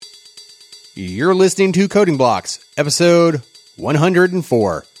You're listening to Coding Blocks, episode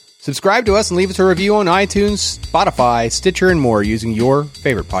 104. Subscribe to us and leave us a review on iTunes, Spotify, Stitcher, and more using your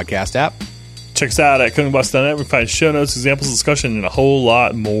favorite podcast app. Check us out at codingblocks.net. We find show notes, examples, discussion, and a whole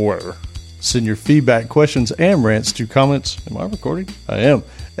lot more. Send your feedback, questions, and rants to comments. Am I recording? I am.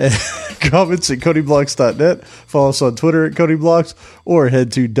 Comments at codingblocks.net. Follow us on Twitter at codingblocks, or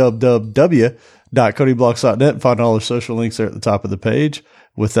head to www.codingblocks.net and find all our social links there at the top of the page.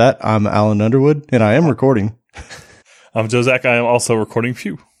 With that, I'm Alan Underwood, and I am recording. I'm Joe Zack. I am also recording.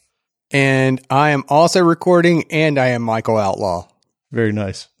 Phew. And I am also recording, and I am Michael Outlaw. Very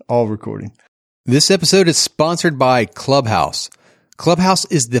nice. All recording. This episode is sponsored by Clubhouse. Clubhouse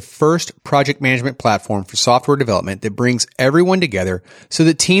is the first project management platform for software development that brings everyone together so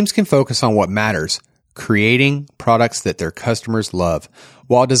that teams can focus on what matters, creating products that their customers love.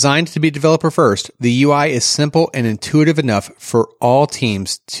 While designed to be developer first, the UI is simple and intuitive enough for all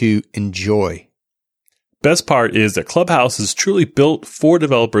teams to enjoy. Best part is that Clubhouse is truly built for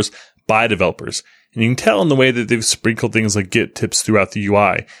developers by developers. And you can tell in the way that they've sprinkled things like Git tips throughout the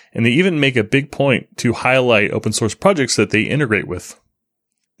UI. And they even make a big point to highlight open source projects that they integrate with.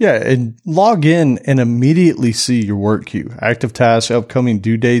 Yeah, and log in and immediately see your work queue, active tasks, upcoming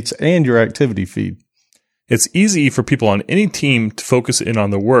due dates, and your activity feed. It's easy for people on any team to focus in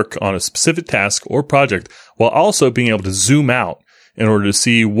on the work on a specific task or project while also being able to zoom out in order to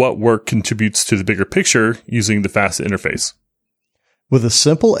see what work contributes to the bigger picture using the fast interface. With a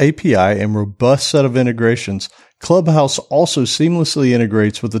simple API and robust set of integrations, Clubhouse also seamlessly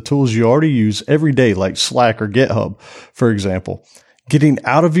integrates with the tools you already use every day, like Slack or GitHub, for example, getting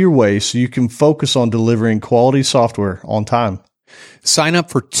out of your way so you can focus on delivering quality software on time. Sign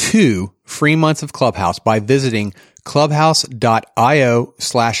up for 2 free months of Clubhouse by visiting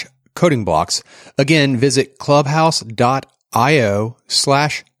clubhouse.io/codingblocks. Again, visit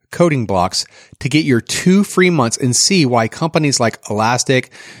clubhouse.io/codingblocks to get your 2 free months and see why companies like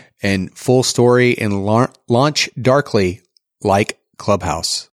Elastic and Full Story and Launch Darkly like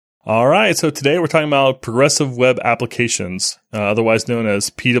Clubhouse. All right, so today we're talking about progressive web applications, otherwise known as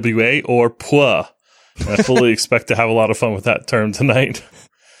PWA or PWA. I fully expect to have a lot of fun with that term tonight.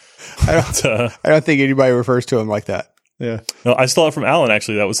 I don't think anybody refers to him like that. Yeah. No, I stole it from Alan,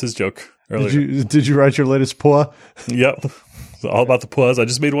 actually. That was his joke earlier. Did you write your latest PWA? Yep. It's all about the PWAs. I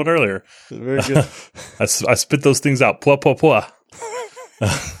just made one earlier. Very good. I spit those things out. PWA, PWA,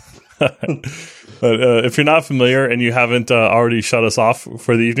 PWA. But if you're not familiar and you haven't already shut us off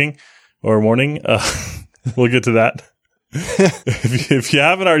for the evening or morning, we'll get to that. If you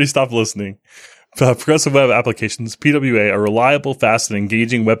haven't already stopped listening, progressive web applications, PWA, are reliable, fast, and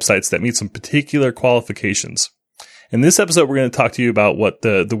engaging websites that meet some particular qualifications. In this episode, we're going to talk to you about what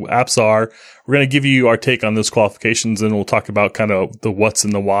the apps are. We're going to give you our take on those qualifications, and we'll talk about kind of the what's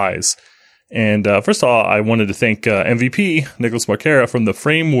and the whys. And first of all, I wanted to thank MVP, Nicholas Marquera from the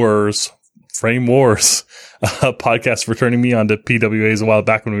Frame Wars podcast for turning me on to PWAs a while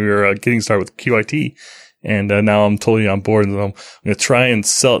back when we were getting started with QIT. And now I'm totally on board, and I'm going to try and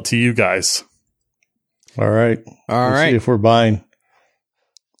sell it to you guys. All right. All right. See if we're buying.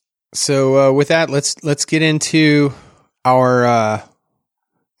 So with that, let's get into our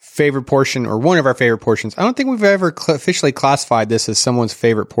favorite portion, or one of our favorite portions. I don't think we've ever officially classified this as someone's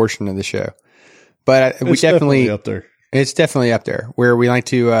favorite portion of the show, but we definitely up there. It's definitely up there, where we like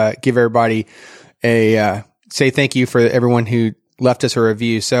to give everybody a say thank you for everyone who left us a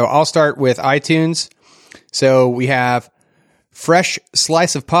review. So I'll start with iTunes. So we have Fresh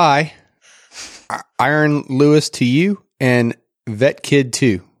Slice of Pie, Iron Lewis to you, and Vet Kid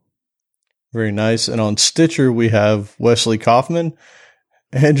 2. Very nice. And on Stitcher, we have Wesley Kaufman.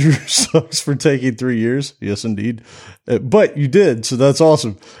 Andrew sucks for taking 3 years. Yes, indeed. But you did, so that's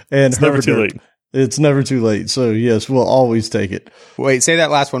awesome. And it's never too late. It's never too late. So, yes, we'll always take it. Wait, say that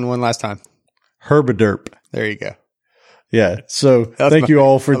last one last time. Herbaderp. There you go. Yeah. So thank you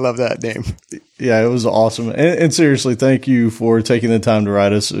all for. I love that name. Yeah, it was awesome. And seriously, thank you for taking the time to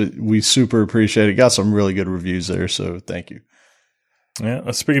write us. We super appreciate it. Got some really good reviews there. So thank you.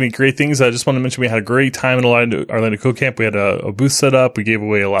 Yeah. Speaking of great things, I just want to mention we had a great time in Orlando Code Camp. We had a booth set up. We gave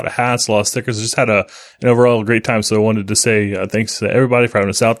away a lot of hats, a lot of stickers. Just had an overall great time. So I wanted to say thanks to everybody for having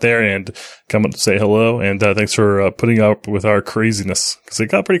us out there and come up to say hello. And thanks for putting up with our craziness, because it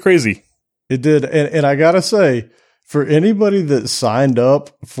got pretty crazy. It did. And I got to say, for anybody that signed up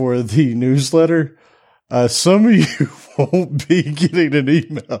for the newsletter, some of you won't be getting an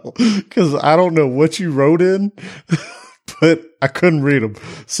email because I don't know what you wrote in, but I couldn't read them.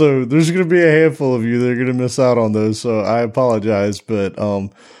 So there's going to be a handful of you that are going to miss out on those. So I apologize, but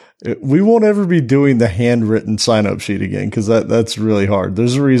We won't ever be doing the handwritten sign up sheet again because that's really hard.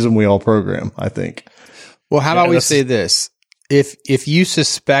 There's a reason we all program, I think. Well, how about we say this? If you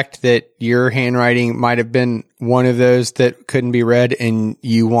suspect that your handwriting might have been one of those that couldn't be read and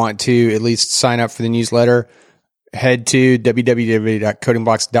you want to at least sign up for the newsletter, head to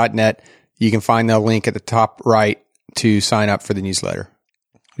www.codingblocks.net. You can find the link at the top right to sign up for the newsletter.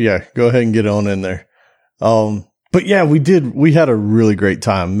 Yeah, go ahead and get on in there. But yeah, we had a really great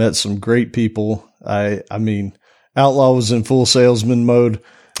time. Met some great people. I mean, Outlaw was in full salesman mode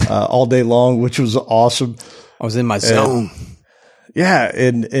all day long, which was awesome. I was in my zone. Yeah,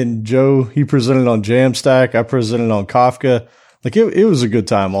 and Joe, he presented on Jamstack. I presented on Kafka. Like it was a good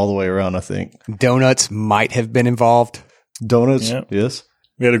time all the way around, I think. Donuts might have been involved. Donuts, yes.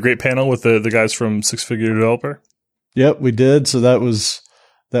 We had a great panel with the guys from Six Figure Developer. Yep, we did. So that was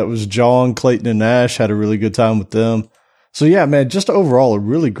John, Clayton, and Ash. Had a really good time with them. So yeah, man, just overall a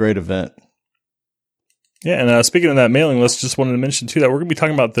really great event. Yeah, and speaking of that mailing list, just wanted to mention too that we're going to be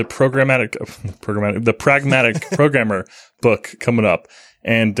talking about the pragmatic programmer book coming up.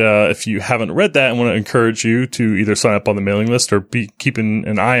 And if you haven't read that, I want to encourage you to either sign up on the mailing list or be keeping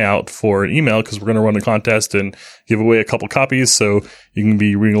an eye out for an email because we're going to run a contest and give away a couple copies so you can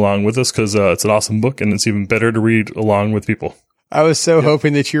be reading along with us because it's an awesome book and it's even better to read along with people. I was so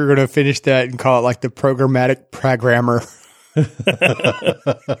hoping that you were going to finish that and call it like the programmatic programmer. I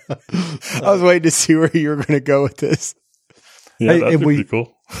was waiting to see where you were going to go with this. Yeah, that'd be pretty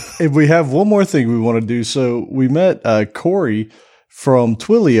cool. And we have one more thing we want to do. So we met Corey from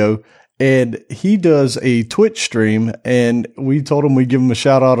Twilio, and he does a Twitch stream, and we told him we'd give him a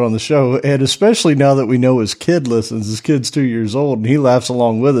shout out on the show. And especially now that we know his kid listens, his kid's 2 years old, and he laughs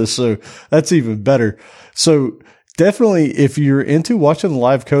along with us. So that's even better. So definitely, if you're into watching the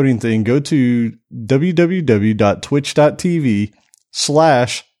live coding thing, go to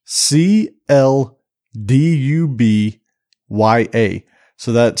www.twitch.tv/CLDUBYA.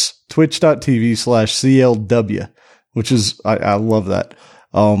 So that's twitch.tv/CLW, which is, I love that.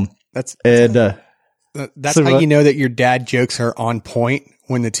 That's how you know that your dad jokes are on point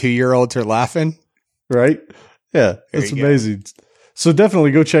when the 2-year-olds are laughing. Right? Yeah, that's amazing. So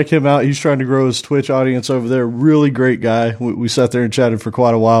definitely go check him out. He's trying to grow his Twitch audience over there. Really great guy. We sat there and chatted for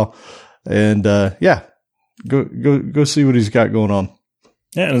quite a while. And yeah, go see what he's got going on.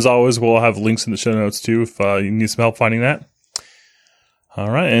 Yeah, and as always, we'll have links in the show notes too if you need some help finding that. All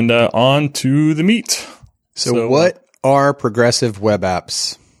right, and on to the meat. So what are progressive web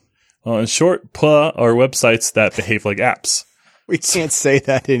apps? Well, in short, PWA are websites that behave like apps. We can't say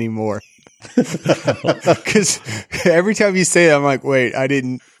that anymore. Because every time you say that, I'm like, wait, I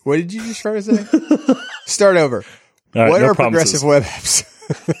didn't. What did you just try to say? Start over. Right, what no are promises. progressive web apps?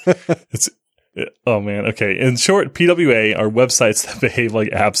 Oh, man. Okay. In short, PWA are websites that behave like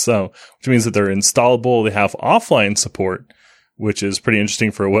apps, which means that they're installable. They have offline support, which is pretty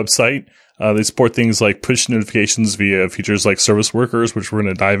interesting for a website. They support things like push notifications via features like service workers, which we're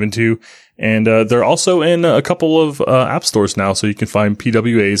going to dive into. And they're also in a couple of app stores now, so you can find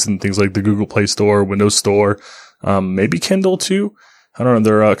PWAs in things like the Google Play Store, Windows Store, maybe Kindle too. I don't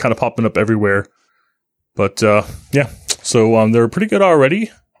know. They're kind of popping up everywhere. But yeah, so they're pretty good already,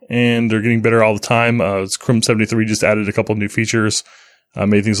 and they're getting better all the time. Chrome 73 just added a couple of new features.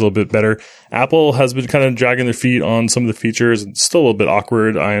 Made things a little bit better. Apple has been kind of dragging their feet on some of the features. It's still a little bit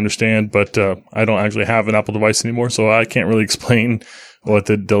awkward, I understand, but I don't actually have an Apple device anymore, so I can't really explain what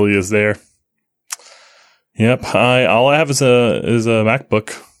the deal is there. Yep, all I have is a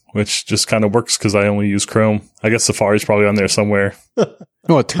MacBook, which just kind of works because I only use Chrome. I guess Safari's probably on there somewhere.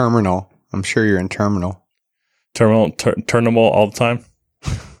 Oh, a terminal. I'm sure you're in terminal. Terminal all the time.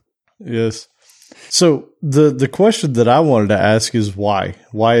 Yes. So the question that I wanted to ask is why?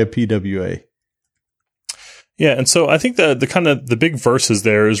 Why a PWA? Yeah, and so I think the kind of the big versus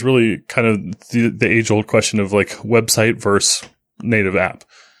there is really kind of the age old question of like website versus native app.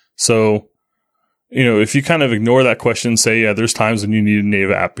 So, you know, if you kind of ignore that question, say, yeah, there's times when you need a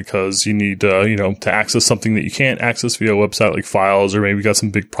native app because you need, to access something that you can't access via a website like files, or maybe you got some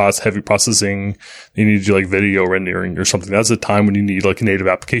big heavy processing. You need to do like video rendering or something. That's a time when you need like a native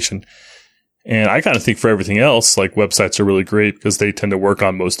application. And I kind of think for everything else, like websites are really great because they tend to work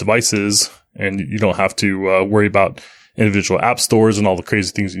on most devices and you don't have to worry about individual app stores and all the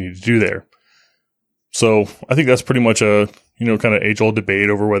crazy things you need to do there. So I think that's pretty much a, kind of age old debate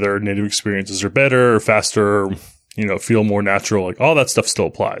over whether native experiences are better or faster, or, feel more natural. Like all that stuff still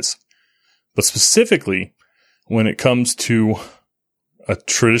applies. But specifically when it comes to a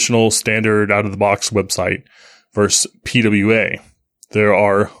traditional standard out of the box website versus PWA, there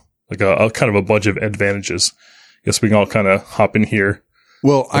are like a kind of a bunch of advantages. I guess we can all kind of hop in here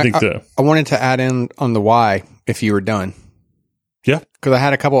Well, I think I wanted to add in on the why if you were done. Yeah. Because I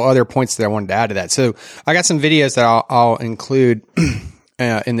had a couple other points that I wanted to add to that. So I got some videos that I'll include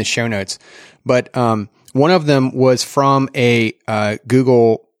in the show notes. But one of them was from a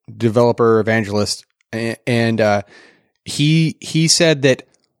Google developer evangelist, and he said that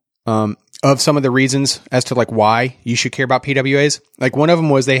of some of the reasons as to like why you should care about PWAs. Like one of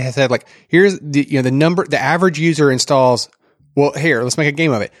them was they had said like, here's the average user installs. Well, here, let's make a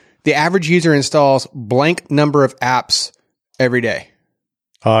game of it. The average user installs blank number of apps every day.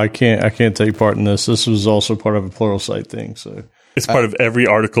 I can't take part in this. This was also part of a Pluralsight thing. So it's part of every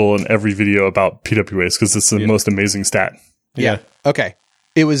article and every video about PWAs because it's the most amazing stat. Yeah. Okay.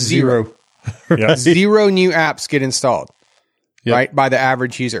 It was zero. Yeah. Zero new apps get installed, right, by the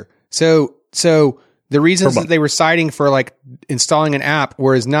average user. So the reasons that they were citing for like installing an app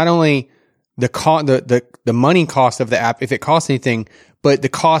was not only the money cost of the app, if it costs anything, but the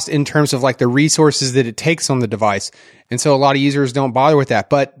cost in terms of like the resources that it takes on the device. And so a lot of users don't bother with that.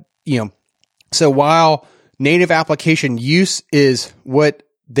 But, so while native application use is what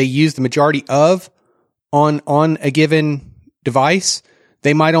they use the majority of on a given device,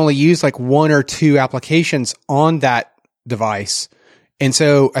 they might only use like one or two applications on that device. And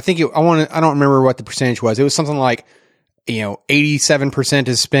so I think I don't remember what the percentage was. It was something like, 87%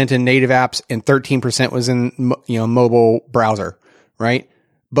 is spent in native apps and 13% was in, mobile browser, right?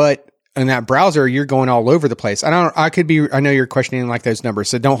 But in that browser, you're going all over the place. I know you're questioning like those numbers,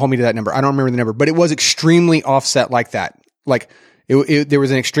 so don't hold me to that number. I don't remember the number, but it was extremely offset like that. Like there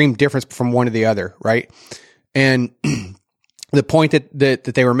was an extreme difference from one to the other, right? And the point that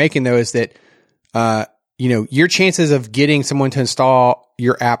they were making though is that, your chances of getting someone to install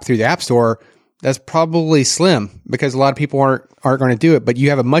your app through the App Store, that's probably slim because a lot of people aren't going to do it, but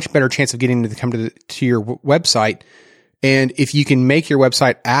you have a much better chance of getting them to come to your website. And if you can make your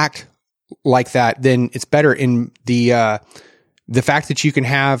website act like that, then it's better. In the fact that you can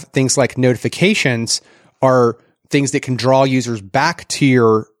have things like notifications are things that can draw users back to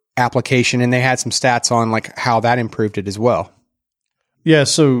your application. And they had some stats on like how that improved it as well. Yeah.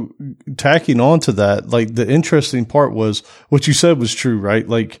 So tacking on to that, like the interesting part was what you said was true, right?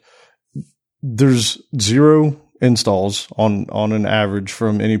 Like there's zero installs on an average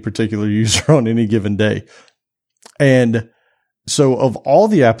from any particular user on any given day. And so of all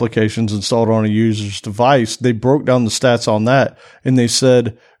the applications installed on a user's device, they broke down the stats on that. And they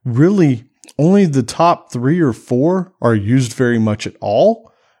said really only the top 3 or 4 are used very much at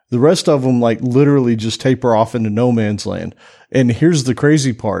all. The rest of them like literally just taper off into no man's land. And here's the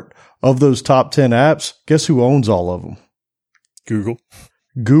crazy part. Of those top 10 apps, guess who owns all of them?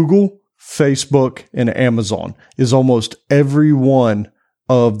 Google, Facebook, and Amazon is almost every one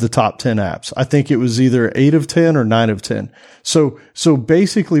of the top 10 apps. I think it was either 8 of 10 or 9 of 10. So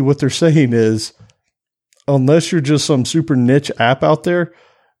basically what they're saying is unless you're just some super niche app out there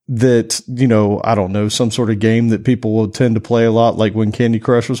that, I don't know, some sort of game that people will tend to play a lot, like when Candy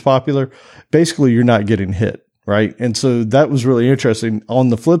Crush was popular, basically you're not getting hit. Right. And so that was really interesting. On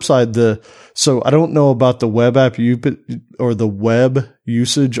the flip side, so I don't know about the web app or the web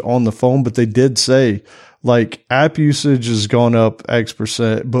usage on the phone, but they did say like app usage has gone up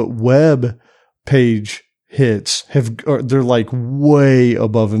X%, but web page hits they're like way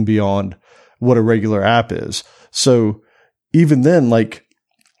above and beyond what a regular app is. So even then, like,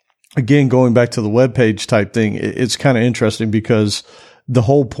 again, going back to the web page type thing, it's kind of interesting because the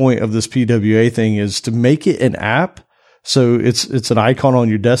whole point of this PWA thing is to make it an app. So it's an icon on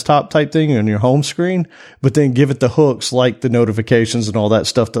your desktop type thing on your home screen, but then give it the hooks like the notifications and all that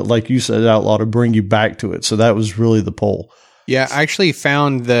stuff that, like you said, Outlaw, to bring you back to it. So that was really the poll. Yeah, I actually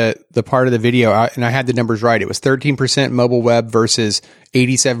found the part of the video and I had the numbers right. It was 13% mobile web versus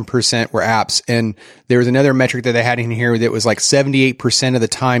 87% were apps. And there was another metric that they had in here that was like 78% of the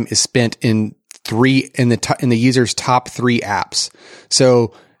time is spent in the user's top 3 apps.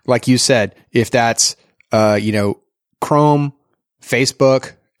 So like you said, if that's, Chrome,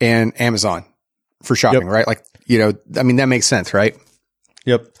 Facebook, and Amazon for shopping, right? Like, that makes sense, right?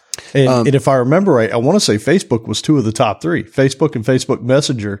 Yep. And if I remember right, I want to say Facebook was 2 of the top 3. Facebook and Facebook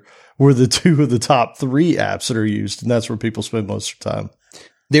Messenger were the 2 of the top 3 apps that are used. And that's where people spend most of their time.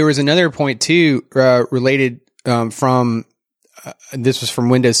 There was another point too, related, from, this was from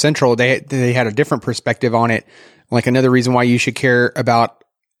Windows Central. They had a different perspective on it. Like another reason why you should care about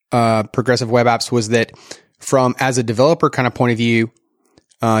progressive web apps was that from as a developer kind of point of view,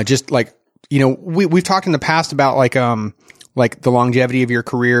 just like, we've talked in the past about like the longevity of your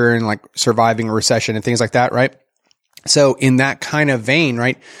career and like surviving a recession and things like that, right? So in that kind of vein,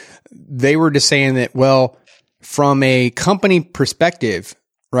 right, they were just saying that, well, from a company perspective,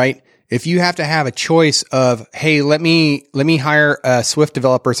 right? If you have to have a choice of, hey, let me hire a Swift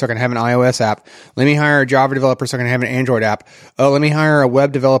developer so I can have an iOS app. Let me hire a Java developer so I can have an Android app. Oh, let me hire a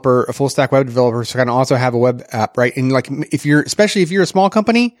web developer, a full stack web developer so I can also have a web app, right? And like, especially if you're a small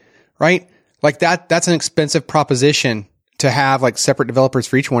company, right? Like that's an expensive proposition to have like separate developers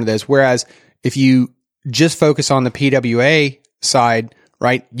for each one of those. Whereas if you just focus on the PWA side,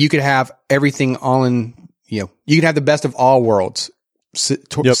 right? You could have everything all in, you could have the best of all worlds.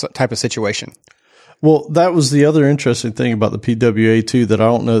 Type of situation. Well, that was the other interesting thing about the PWA too that I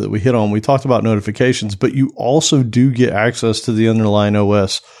don't know that we hit on. We talked about notifications, but you also do get access to the underlying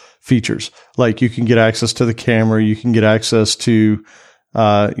OS features. Like you can get access to the camera, you can get access to,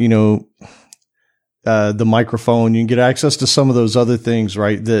 the microphone, you can get access to some of those other things,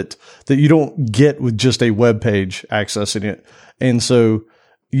 right? That you don't get with just a web page accessing it. And so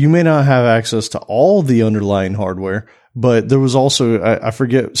you may not have access to all the underlying hardware, but there was also, I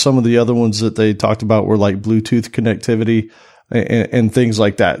forget some of the other ones that they talked about were like Bluetooth connectivity and things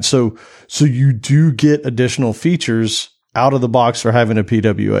like that. So you do get additional features out of the box for having a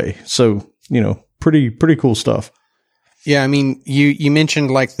PWA. So, pretty cool stuff. Yeah. I mean, you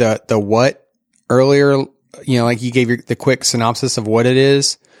mentioned like the what earlier, like you gave the quick synopsis of what it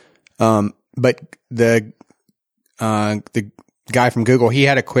is. But the guy from Google, he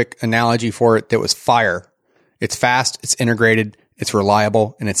had a quick analogy for it that was fire. It's fast, it's integrated, it's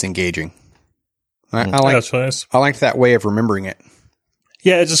reliable, and it's engaging. I liked that way of remembering it.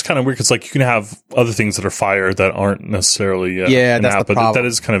 Yeah, it's just kind of weird because like you can have other things that are fire that aren't necessarily an that's app, the but problem. that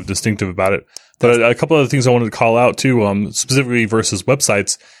is kind of distinctive about it. But a couple other things I wanted to call out too, specifically versus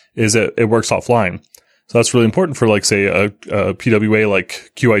websites, is that it works offline. So that's really important for like, say, a PWA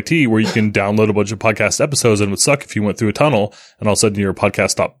like QIT, where you can download a bunch of podcast episodes, and it would suck if you went through a tunnel and all of a sudden your podcast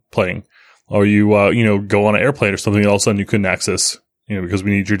stopped playing. Or you, go on an airplane or something, and all of a sudden you couldn't access, because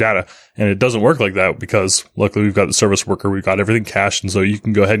we need your data. And it doesn't work like that because luckily we've got the service worker, we've got everything cached. And so you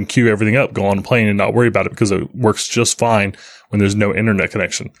can go ahead and queue everything up, go on a plane and not worry about it because it works just fine when there's no internet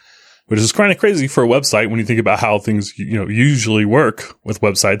connection, which is kind of crazy for a website when you think about how things, usually work with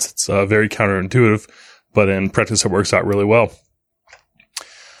websites. It's very counterintuitive, but in practice it works out really well.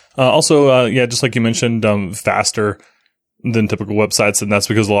 Also, just like you mentioned, faster than typical websites, and that's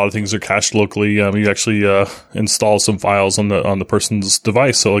because a lot of things are cached locally. You actually install some files on the person's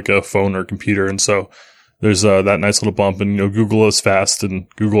device, so like a phone or computer, and so there's that nice little bump. And Google is fast, and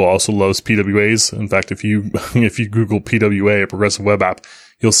Google also loves PWAs. In fact, if you Google PWA, a progressive web app,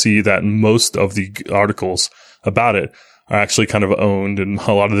 you'll see that most of the articles about it are actually kind of owned, and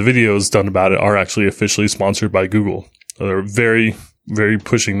a lot of the videos done about it are actually officially sponsored by Google. So they're very, very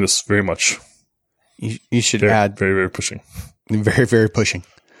pushing this very much. You should add very, very pushing. Very, very pushing.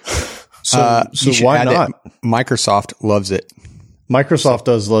 So why not? Microsoft loves it. Microsoft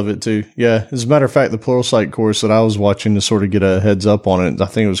does love it too. Yeah. As a matter of fact, the Pluralsight course that I was watching to sort of get a heads up on it, I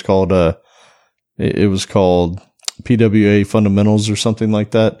think it was called, it was called PWA Fundamentals or something like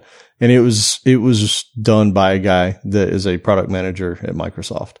that. And it was done by a guy that is a product manager at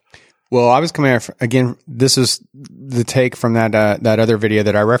Microsoft. Well, I was coming again. This is the take from that other video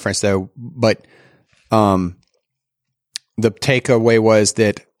that I referenced, though. But the takeaway was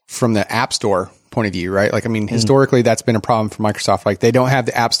that from the App Store point of view, right? Like, I mean, historically, that's been a problem for Microsoft. Like, they don't have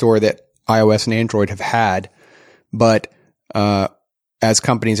the App Store that iOS and Android have had, but as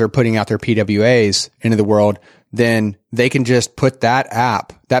companies are putting out their PWAs into the world, then they can just put that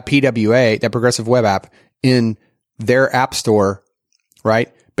app, that PWA, that progressive web app, in their App Store,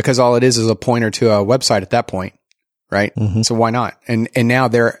 right? Because all it is a pointer to a website at that point, right? Mm-hmm. So why not? And now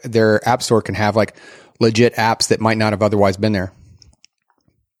their App Store can have like legit apps that might not have otherwise been there.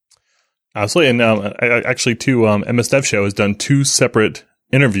 Absolutely. And actually, too, MS Dev Show has done 2 separate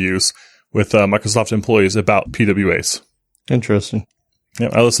interviews with Microsoft employees about PWAs. Interesting. Yeah,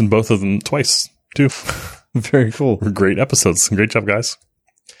 I listened to both of them twice, too. Very cool. Great episodes. Great job, guys.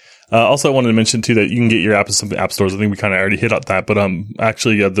 Also, I wanted to mention, too, that you can get your app in some app stores. I think we kind of already hit on that. But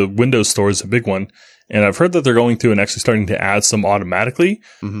actually, the Windows Store is a big one. And I've heard that they're going through and actually starting to add some automatically.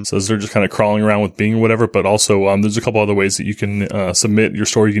 Mm-hmm. So they're just kind of crawling around with Bing or whatever. But also, there's a couple other ways that you can submit your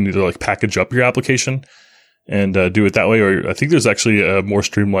store. You can either like package up your application and do it that way. Or I think there's actually a more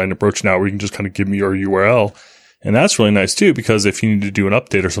streamlined approach now where you can just kind of give me your URL. And that's really nice, too, because if you need to do an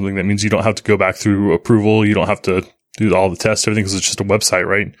update or something, that means you don't have to go back through approval. You don't have to do all the tests, everything, because it's just a website,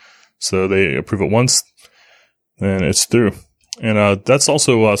 right? So they approve it once, and it's through. And that's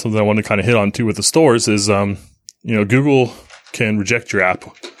also something I want to kind of hit on, too, with the stores is, Google can reject your app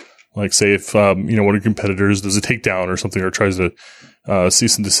Like say if, one of your competitors does a takedown or something, or tries to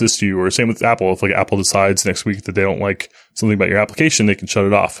cease and desist you, or same with Apple. If like Apple decides next week that they don't like something about your application, they can shut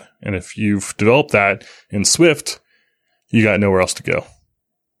it off. And if you've developed that in Swift, you got nowhere else to go.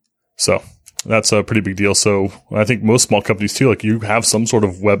 So that's a pretty big deal. So I think most small companies too, like you have some sort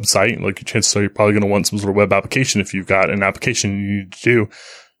of website, like chances are you're probably going to want some sort of web application if you've got an application you need to do.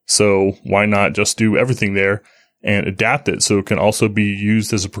 So why not just do everything there and adapt it so it can also be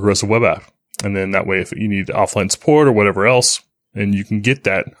used as a progressive web app? And then that way, if you need offline support or whatever else, then you can get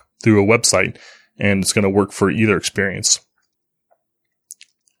that through a website, and it's going to work for either experience.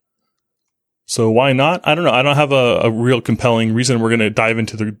 So why not? I don't know. I don't have a real compelling reason. We're going to dive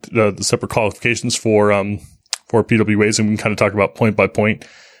into the separate qualifications for PWAs, and we can kind of talk about point by point.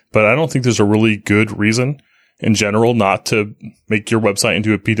 But I don't think there's a really good reason in general not to make your website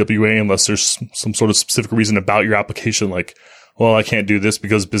into a PWA unless there's some sort of specific reason about your application, like, well, I can't do this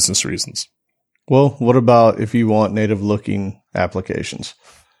because of business reasons. Well, what about if you want native looking applications?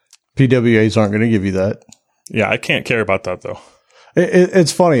 PWAs aren't going to give you that. Yeah, I can't care about that though.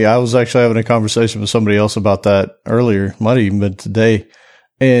 It's funny. I was actually having a conversation with somebody else about that earlier, might even been today,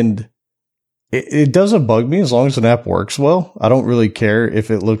 and it doesn't bug me as long as an app works well. I don't really care if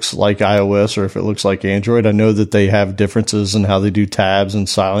it looks like iOS or if it looks like Android. I know that they have differences in how they do tabs and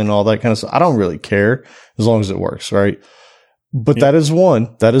styling and all that kind of stuff. I don't really care as long as it works, right? But Yeah.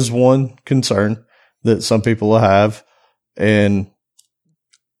 that is one concern that some people will have. And,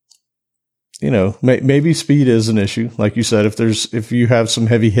 maybe speed is an issue. Like you said, if you have some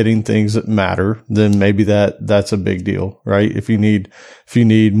heavy hitting things that matter, then maybe that's a big deal, right? If you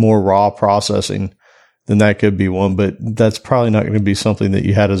need more raw processing, then that could be one, but that's probably not going to be something that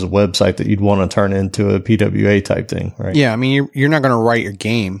you had as a website that you'd want to turn into a PWA type thing, right? Yeah, I mean, you're not going to write your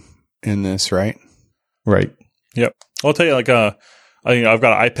game in this, right? Right. Yep. I'll tell you, like, I've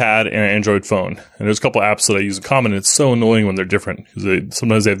got an iPad and an Android phone, and there's a couple apps that I use in common. And it's so annoying when they're different because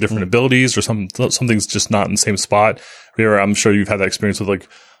sometimes they have different abilities, or something's just not in the same spot. I'm sure you've had that experience with like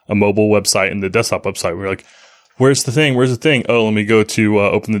a mobile website and the desktop website. Where you're like, where's the thing? Where's the thing? Oh, let me go to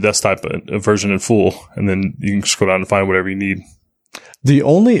open the desktop version in full, and then you can scroll down and find whatever you need. The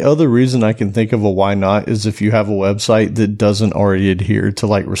only other reason I can think of a why not is if you have a website that doesn't already adhere to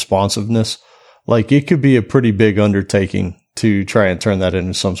like responsiveness. Like it could be a pretty big undertaking to try and turn that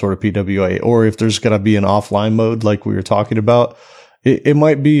into some sort of PWA. Or if there's going to be an offline mode like we were talking about, it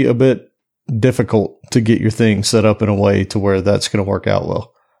might be a bit difficult to get your thing set up in a way to where that's going to work out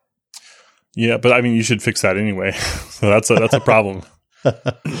well. Yeah, but I mean, you should fix that anyway. So that's a problem.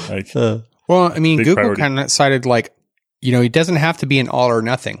 Like, Well, I mean, big Google priority. kind of cited like, it doesn't have to be an all or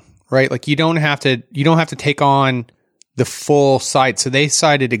nothing, right? Like you don't have to take on the full site. So they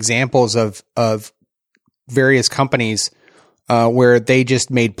cited examples of various companies where they just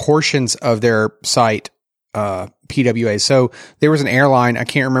made portions of their site PWA. So there was an airline, I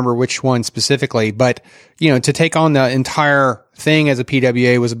can't remember which one specifically, but to take on the entire thing as a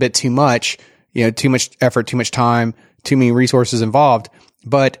PWA was a bit too much. Too much effort, too much time, too many resources involved.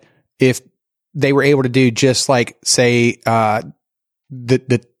 But if they were able to do just like say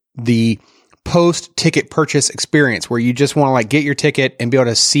the post ticket purchase experience where you just want to like get your ticket and be able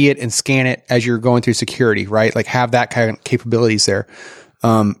to see it and scan it as you're going through security, right? Like have that kind of capabilities there.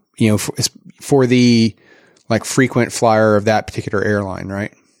 For the like frequent flyer of that particular airline,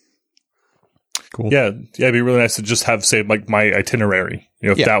 right? Cool. Yeah, it'd be really nice to just have, say, like my itinerary.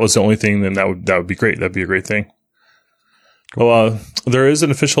 If Yeah. that was the only thing, then that would be great. That'd be a great thing. Well, there is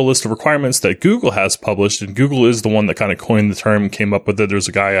an official list of requirements that Google has published, and Google is the one that kind of coined the term, came up with it. There's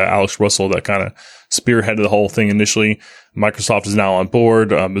a guy, Alex Russell, that kind of spearheaded the whole thing initially. Microsoft is now on board.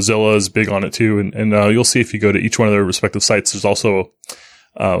 Mozilla is big on it too. And you'll see if you go to each one of their respective sites, there's also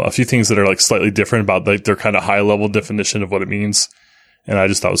a few things that are like slightly different about like their kind of high level definition of what it means. And I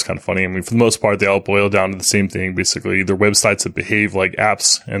just thought it was kind of funny. I mean, for the most part, they all boil down to the same thing. Basically, they're websites that behave like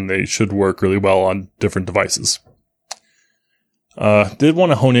apps, and they should work really well on different devices. Did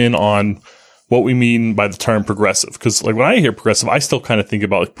want to hone in on what we mean by the term progressive. Because like when I hear progressive, I still kind of think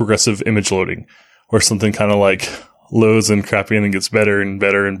about like progressive image loading, or something kind of like loads and crappy and then gets better and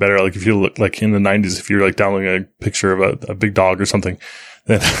better and better. Like if you look like in the 90s, if you're like downloading a picture of a big dog or something,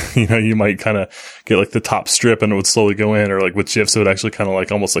 then, you might kind of get like the top strip and it would slowly go in, or like with GIFs, it would actually kind of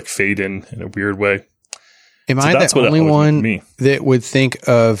like almost like fade in a weird way. Am So I that's the what it only would mean to one me. that would think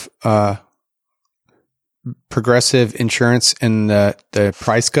of Progressive Insurance and the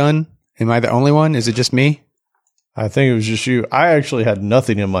price gun? Am I the only one? Is it just me? I think it was just you. I actually had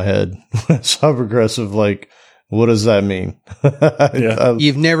nothing in my head when I saw progressive. Like, what does that mean? Yeah.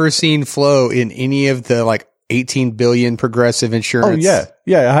 You've never seen Flow in any of the like 18 billion Progressive Insurance. Oh, yeah.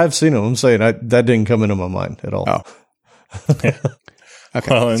 Yeah, I have seen them. I'm saying that didn't come into my mind at all. Oh. Okay.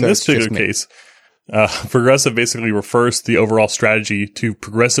 Well, in so this it's just particular me. case, Progressive basically refers to the overall strategy to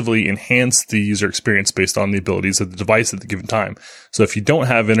progressively enhance the user experience based on the abilities of the device at the given time. So if you don't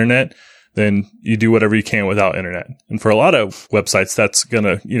have internet, then you do whatever you can without internet. And for a lot of websites, that's going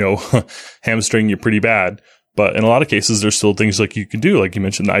to, hamstring you pretty bad. But in a lot of cases, there's still things like you can do, like you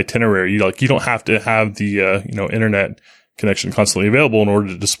mentioned, the itinerary. You don't have to have the, internet connection constantly available in order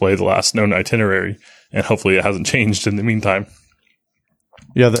to display the last known itinerary. And hopefully it hasn't changed in the meantime.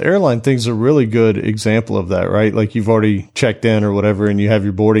 Yeah, the airline thing's a really good example of that, right? Like you've already checked in or whatever and you have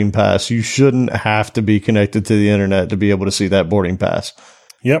your boarding pass. You shouldn't have to be connected to the internet to be able to see that boarding pass.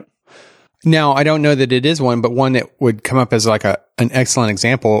 Yep. Now, I don't know that it is one, but one that would come up as like an excellent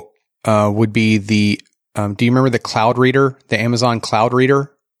example would be the, do you remember the Cloud Reader, the Amazon Cloud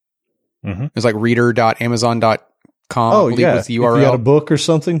Reader? Mm-hmm. It was like reader.amazon.com. Oh, I believe yeah. was the If URL. you had a book or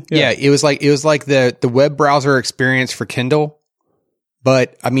something. Yeah, it was like the web browser experience for Kindle.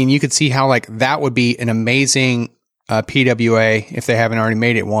 But I mean, you could see how like that would be an amazing PWA if they haven't already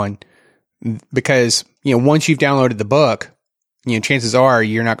made it one, because once you've downloaded the book, chances are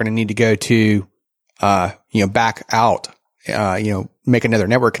you're not going to need to go to back out, make another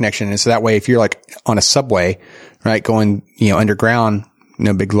network connection, and so that way if you're like on a subway, right, going underground,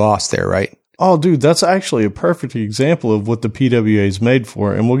 no big loss there, right? Oh, dude, that's actually a perfect example of what the PWA is made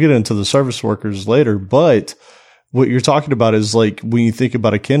for. And we'll get into the service workers later, but what you're talking about is like when you think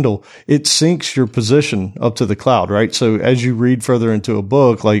about a Kindle, it syncs your position up to the cloud, right? So as you read further into a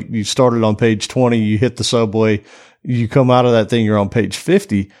book, like you started on page 20, you hit the subway, you come out of that thing, you're on page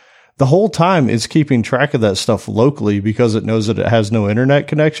 50. The whole time it's keeping track of that stuff locally because it knows that it has no internet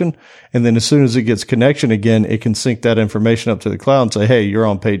connection. And then as soon as it gets connection again, it can sync that information up to the cloud and say, hey, you're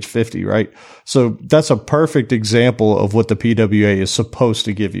on page 50, right? So that's a perfect example of what the PWA is supposed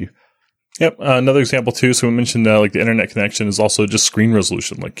to give you. Yep. Another example too. So we mentioned like the internet connection is also just screen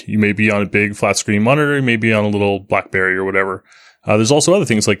resolution. Like you may be on a big flat screen monitor, you may be on a little BlackBerry or whatever. There's also other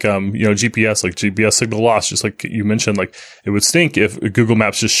things like, GPS, like GPS signal loss, just like you mentioned, like it would stink if Google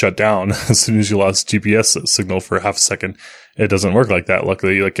Maps just shut down as soon as you lost GPS signal for half a second. It doesn't work like that.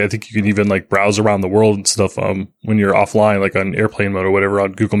 Luckily, like I think you can even like browse around the world and stuff, when you're offline, like on airplane mode or whatever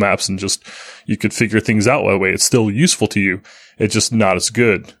on Google Maps, and just, you could figure things out that way. It's still useful to you. It's just not as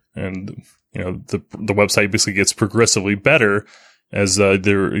good. And, the website basically gets progressively better as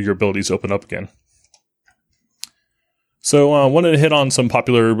your abilities open up again. So I wanted to hit on some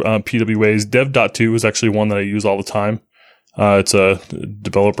popular PWAs. Dev.to is actually one that I use all the time. It's a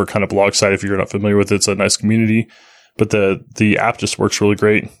developer kind of blog site. If you're not familiar with it, it's a nice community. But the app just works really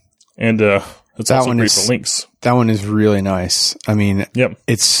great. And it's That also one great is- for links. That one is really nice. I mean, Yep.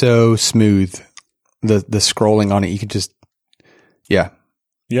 it's so smooth. The scrolling on it, you could just, yeah.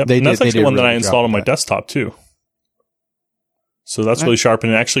 Yep. They And that's did- they actually did a one that really I good job installed on with my that. desktop too. So that's really sharp.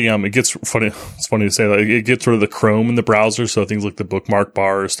 And actually, it gets funny. It's funny to say, like, it gets rid of the Chrome in the browser. So things like the bookmark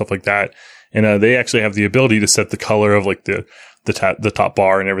bar or stuff like that. And they actually have the ability to set the color of like the top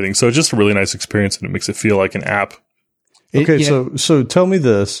bar and everything. So it's just a really nice experience, and it makes it feel like an app. Okay, Yeah. so tell me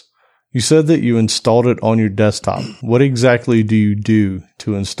this. You said that you installed it on your desktop. What exactly do you do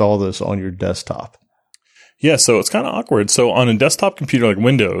to install this on your desktop? Yeah, so it's kind of awkward. So on a desktop computer like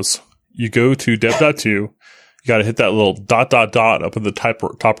Windows, you go to dev.to, you got to hit that little ... up at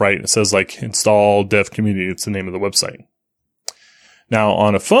the top right. It says like install dev community. It's the name of the website. Now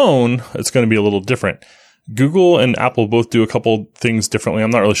on a phone, it's going to be a little different. Google and Apple both do a couple things differently.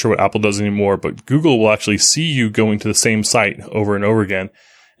 I'm not really sure what Apple does anymore, but Google will actually see you going to the same site over and over again.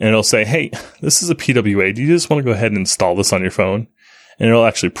 And it'll say, hey, this is a PWA. Do you just want to go ahead and install this on your phone? And it'll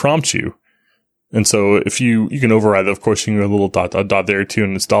actually prompt you. And so if you can override that, of course, you can go a little ... there too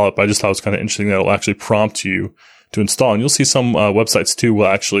and install it. But I just thought it was kind of interesting that it'll actually prompt you to install. And you'll see some websites too will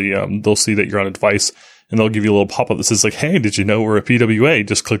actually, they'll see that you're on a device and they'll give you a little pop-up that says like, hey, did you know we're a PWA?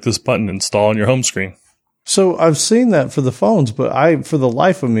 Just click this button, install on your home screen. So I've seen that for the phones, but for the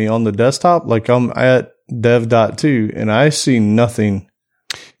life of me on the desktop, like I'm at dev.to and I see nothing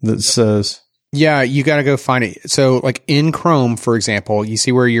that says, Yeah, you got to go find it. So, like in Chrome, for example, you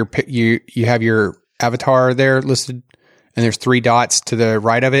see where you have your avatar there listed, and there's 3 dots to the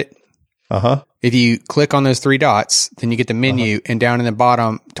right of it. If you click on those 3 dots, then you get the menu, and down in the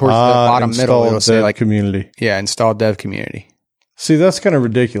bottom, towards the bottom middle, it'll say like, community. yeah, install dev community. See, that's kind of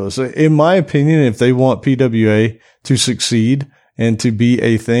ridiculous. In my opinion, if they want PWA to succeed and to be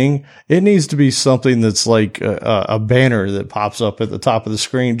a thing, it needs to be something that's like a banner that pops up at the top of the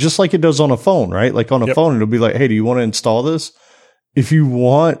screen, just like it does on a phone, right? Like on a phone, it'll be like, hey, do you want to install this? If you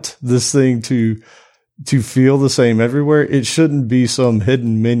want this thing to to feel the same everywhere, it shouldn't be some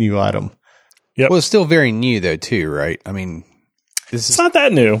hidden menu item. Yep. Well, it's still very new though, too, right? I mean, It's not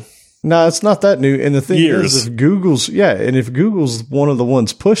that new. No, it's not that new. And the thing Years. is, if Google's one of the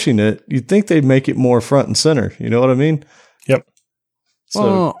ones pushing it, you'd think they'd make it more front and center. You know what I mean? Yep. So,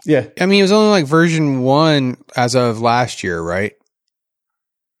 well, yeah. I mean, it was only like version 1 as of last year, right?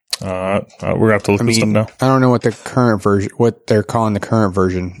 We're gonna have to look this up now. I don't know what what they're calling the current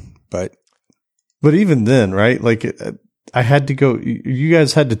version, but even then, right? Like, I had to go. You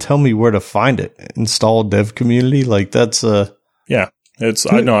guys had to tell me where to find it. Install Dev Community. Like, that's Yeah. I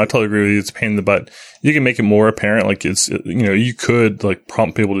totally agree with you. It's a pain in the butt. You can make it more apparent. Like you could like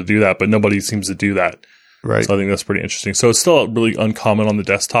prompt people to do that, but nobody seems to do that. right. So I think that's pretty interesting. So it's still really uncommon on the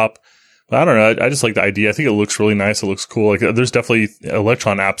desktop. But I don't know. I just like the idea. I think it looks really nice. It looks cool. Like there's definitely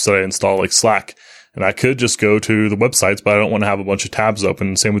Electron apps that I install, like Slack, and I could just go to the websites, but I don't want to have a bunch of tabs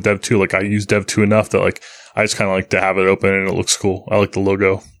open. Same with Dev2. Like I use Dev2 enough that like I just kind of like to have it open and it looks cool. I like the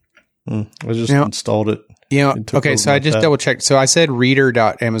logo. I just installed it. Okay, so I just double checked. So I said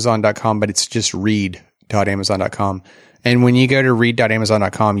reader.amazon.com, but it's just read.amazon.com. And when you go to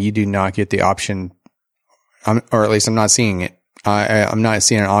read.amazon.com, you do not get the option, or at least I'm not seeing it. I'm not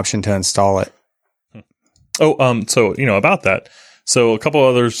seeing an option to install it. Oh, so, about that. So a couple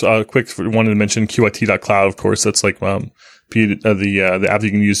others, quick, wanted to mention QIT.cloud, of course. That's like, the app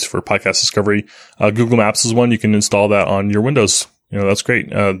you can use for podcast discovery. Google Maps is one. You can install that on your Windows. That's great.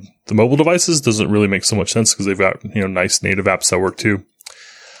 The mobile devices doesn't really make so much sense because they've got, nice native apps that work too.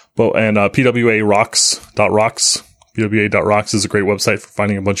 But, and, PWA.rocks is a great website for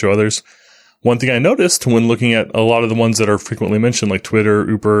finding a bunch of others. One thing I noticed when looking at a lot of the ones that are frequently mentioned, like Twitter,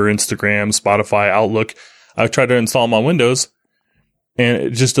 Uber, Instagram, Spotify, Outlook, I've tried to install them on Windows and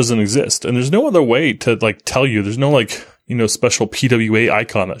it just doesn't exist. And there's no other way to like tell you. There's no special PWA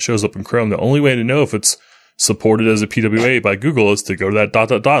icon that shows up in Chrome. The only way to know if it's supported as a PWA by Google is to go to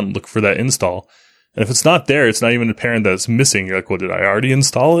that ... and look for that install. And if it's not there, it's not even apparent that it's missing. You're like, well, did I already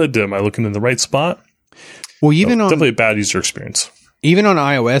install it? Am I looking in the right spot? Well, definitely a bad user experience. Even on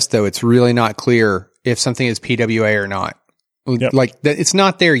iOS, though, it's really not clear if something is PWA or not. Yep. Like, it's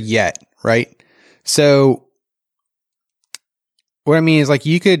not there yet, right? So, what I mean is, like,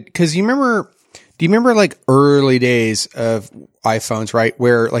 you could, because do you remember, like, early days of iPhones, right?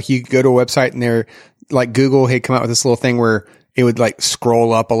 Where, like, you could go to a website and they're, like, Google had come out with this little thing where it would, like,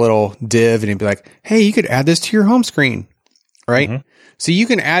 scroll up a little div and it'd be like, hey, you could add this to your home screen, right? Mm-hmm. So you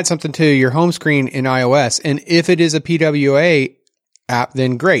can add something to your home screen in iOS, and if it is a PWA app,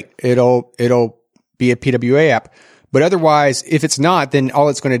 then great. It'll be a PWA app. But otherwise, if it's not, then all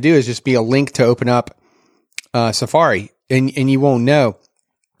it's going to do is just be a link to open up Safari, and you won't know.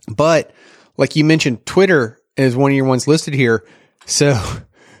 But like you mentioned, Twitter is one of your ones listed here. So,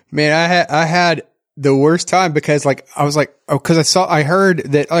 man, I had the worst time because like I was like, because I heard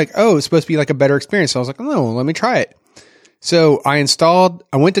that like, oh, it's supposed to be like a better experience. So I was like, no, let me try it. So I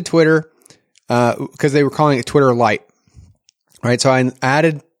went to Twitter because they were calling it Twitter Lite. Right, so I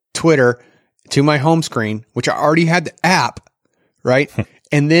added Twitter to my home screen, which I already had the app, right?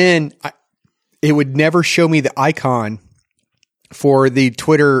 And then it would never show me the icon for the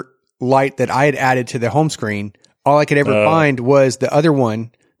Twitter Lite that I had added to the home screen. All I could ever find was the other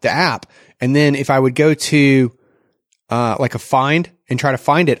one, the app. And then if I would go to like a find and try to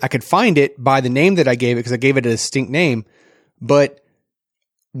find it, I could find it by the name that I gave it because I gave it a distinct name. But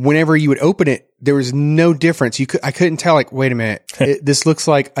whenever you would open it, there was no difference. I couldn't tell, like, wait a minute, this looks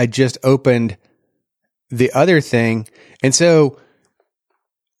like I just opened the other thing. And so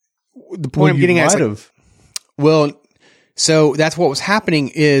the point I'm getting at is so that's what was happening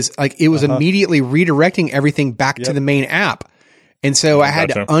is like, it was immediately redirecting everything back to the main app. And so I had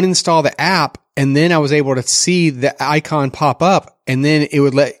to uninstall the app, and then I was able to see the icon pop up, and then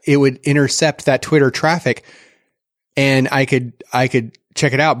it would intercept that Twitter traffic, and I could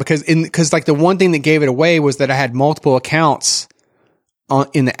check it out because like the one thing that gave it away was that I had multiple accounts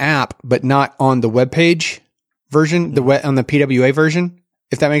in the app, but not on the web page version, on the PWA version,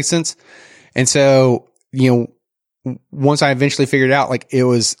 if that makes sense. And so, once I eventually figured it out, like I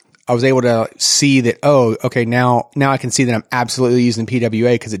was able to see that, oh, okay, now I can see that I'm absolutely using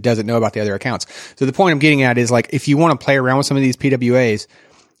PWA because it doesn't know about the other accounts. So the point I'm getting at is like, if you want to play around with some of these PWAs,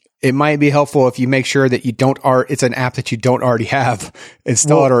 it might be helpful if you make sure that it's an app that you don't already have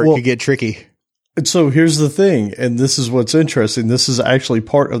installed, or it could get tricky. And so here's the thing, and this is what's interesting. This is actually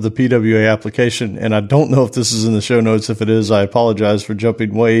part of the PWA application, and I don't know if this is in the show notes. If it is, I apologize for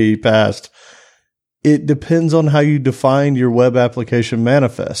jumping way past. It depends on how you define your web application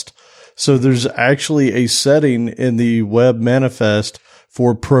manifest. So there's actually a setting in the web manifest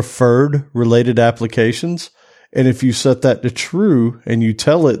for preferred related applications. And if you set that to true and you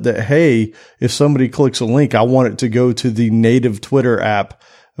tell it that, hey, if somebody clicks a link, I want it to go to the native Twitter app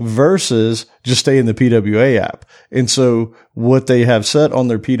versus just stay in the PWA app. And so what they have set on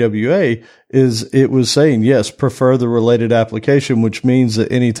their PWA is it was saying, yes, prefer the related application, which means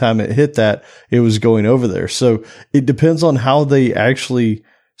that anytime it hit that, it was going over there. So it depends on how they actually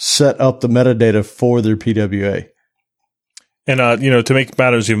set up the metadata for their PWA. And, to make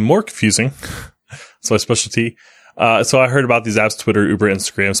matters even more confusing, it's my specialty. So I heard about these apps, Twitter, Uber,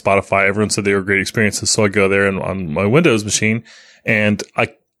 Instagram, Spotify. Everyone said they were great experiences. So I go there and on my Windows machine and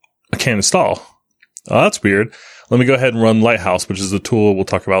I can't install. Oh, that's weird. Let me go ahead and run Lighthouse, which is a tool we'll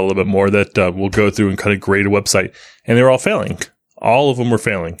talk about a little bit more that will go through and kind of grade a website. And they were all failing. All of them were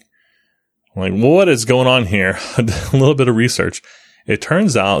failing. I'm like, what is going on here? A little bit of research. It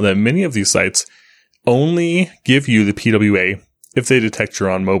turns out that many of these sites only give you the PWA if they detect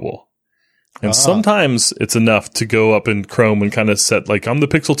you're on mobile. And sometimes it's enough to go up in Chrome and kind of set, like, I'm the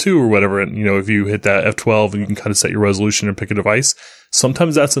Pixel 2 or whatever. And, if you hit that F12 and you can kind of set your resolution and pick a device,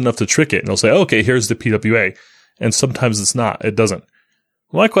 sometimes that's enough to trick it. And they'll say, okay, here's the PWA. And sometimes it's not. It doesn't.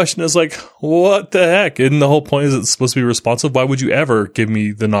 My question is like, what the heck? Isn't the whole point is it's supposed to be responsive? Why would you ever give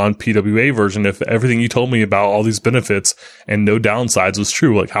me the non-PWA version if everything you told me about all these benefits and no downsides was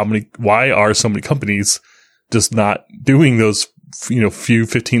true? Like, why are so many companies just not doing those, few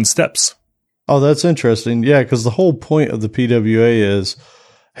 15 steps? Oh, that's interesting. Yeah, because the whole point of the PWA is,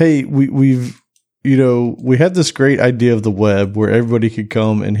 hey, we had this great idea of the web where everybody could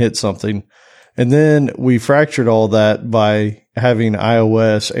come and hit something. And then we fractured all that by having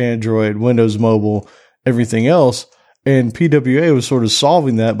iOS, Android, Windows Mobile, everything else. And PWA was sort of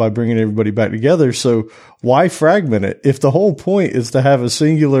solving that by bringing everybody back together. So why fragment it? If the whole point is to have a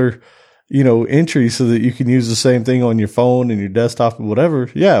singular entry so that you can use the same thing on your phone and your desktop and whatever.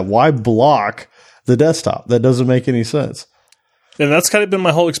 Yeah. Why block the desktop? That doesn't make any sense. And that's kind of been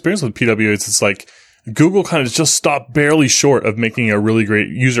my whole experience with PWA. It's like Google kind of just stopped barely short of making a really great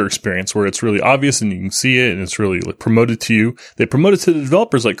user experience where it's really obvious and you can see it and it's really promoted to you. They promote it to the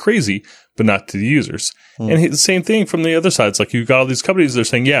developers like crazy, but not to the users. And the same thing from the other side. It's like you've got all these companies that are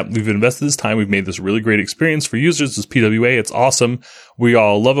saying, yeah, we've invested this time. We've made this really great experience for users. This PWA, it's awesome. We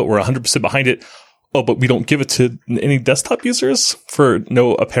all love it. We're 100% behind it. Oh, but we don't give it to any desktop users for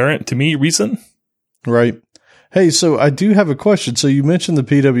no apparent to me reason. Right. Hey, so I do have a question. So you mentioned the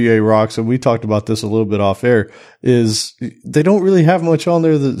PWA rocks, and we talked about this a little bit off air, is they don't really have much on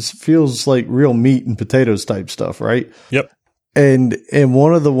there that feels like real meat and potatoes type stuff, right? Yep. And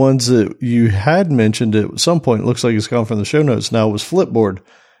one of the ones that you had mentioned at some point, it looks like it's gone from the show notes now, was Flipboard.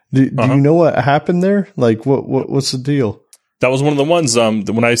 Do you know what happened there? Like, what's the deal? That was one of the ones,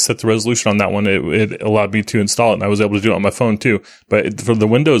 when I set the resolution on that one, it allowed me to install it, and I was able to do it on my phone too. But for the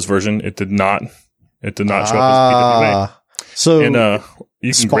Windows version, it did not. It did not show up as PWA. So, and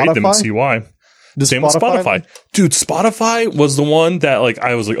you can grade them and see why. Same with Spotify. Dude, Spotify was the one that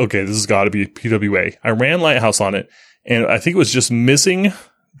I was like, okay, this has got to be PWA. I ran Lighthouse on it, and I think it was just missing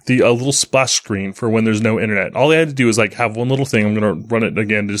a little splash screen for when there's no internet. All they had to do is have one little thing. I'm going to run it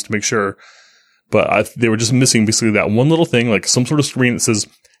again just to make sure. But they were just missing basically that one little thing, like some sort of screen that says,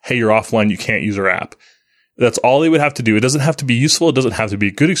 hey, you're offline, you can't use our app. That's all they would have to do. It doesn't have to be useful. It doesn't have to be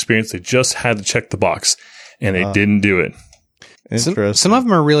a good experience. They just had to check the box, and they didn't do it. Interesting. Some of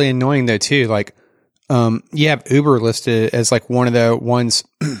them are really annoying though too. Like, you have Uber listed as one of the ones,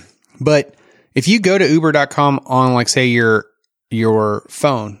 but if you go to Uber.com on say your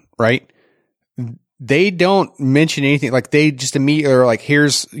phone, right? They don't mention anything. They just immediately are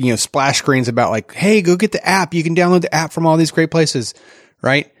here's splash screens about hey, go get the app. You can download the app from all these great places,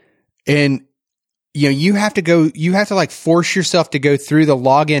 right? And you have to force yourself to go through the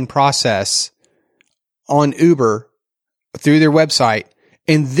login process on Uber through their website.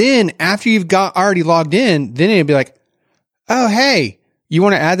 And then after you've got already logged in, then it'd be like, oh, hey, you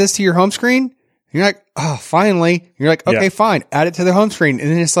want to add this to your home screen? And you're like, oh, finally. You're like, okay, fine. Add it to the home screen. And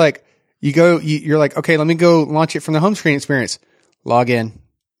then it's you're like, okay, let me go launch it from the home screen experience. Log in.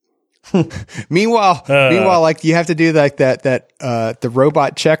 Meanwhile, you have to do the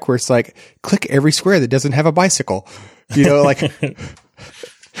robot check where it's click every square that doesn't have a bicycle, oh my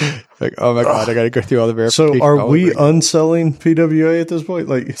God, I got to go through all the verification. So are we unselling PWA at this point?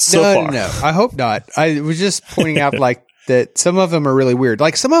 No, I hope not. I was just pointing out that some of them are really weird.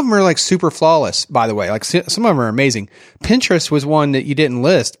 Some of them are super flawless, by the way. Some of them are amazing. Pinterest was one that you didn't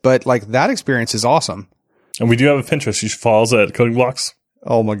list, but that experience is awesome. And we do have a Pinterest. You should follow us at Coding Blocks.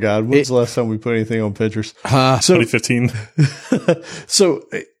 Oh my God. When's the last time we put anything on Pinterest? 2015. So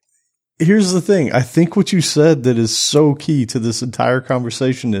here's the thing. I think what you said that is so key to this entire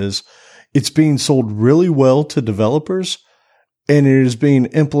conversation is it's being sold really well to developers and it is being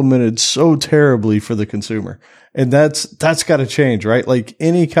implemented so terribly for the consumer. And that's got to change, right? Like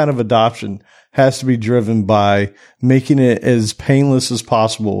any kind of adoption has to be driven by making it as painless as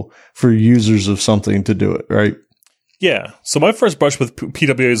possible for users of something to do it, right? Yeah. So my first brush with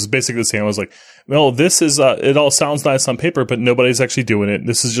PWA is basically the same. I was like, well, this is, it all sounds nice on paper, but nobody's actually doing it.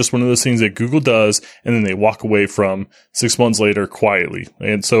 This is just one of those things that Google does, and then they walk away from 6 months later quietly.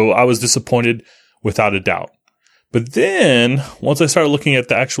 And so I was disappointed without a doubt. But then once I started looking at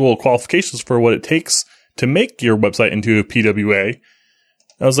the actual qualifications for what it takes to make your website into a PWA,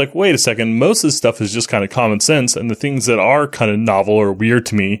 I was like, wait a second, most of this stuff is just kind of common sense. And the things that are kind of novel or weird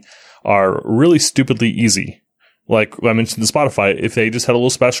to me are really stupidly easy. Like I mentioned the Spotify, if they just had a little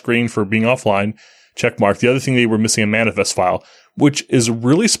splash screen for being offline, check mark. The other thing, they were missing a manifest file, which is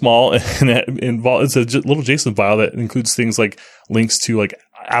really small and it's a little JSON file that includes things like links to like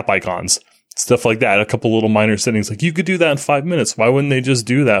app icons, stuff like that. A couple little minor settings. Like you could do that in 5 minutes. Why wouldn't they just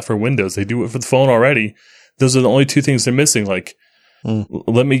do that for Windows? They do it for the phone already. Those are the only two things they're missing. Like,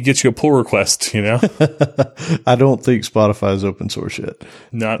 let me get you a pull request, you know? I don't think Spotify is open source yet.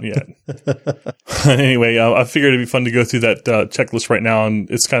 Not yet. Anyway, I figured it'd be fun to go through that checklist right now. And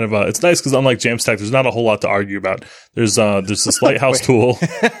it's kind of, it's nice because unlike Jamstack, there's not a whole lot to argue about. There's this Lighthouse tool.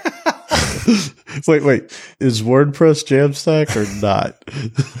 Wait. Is WordPress Jamstack or not?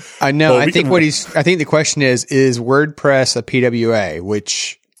 I know. Well, I think the question is WordPress a PWA,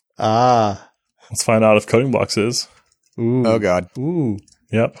 which, let's find out if Coding Blocks is. Ooh. Oh God. Ooh.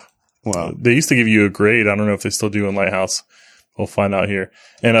 Yep. Well, they used to give you a grade. I don't know if they still do in Lighthouse. We'll find out here.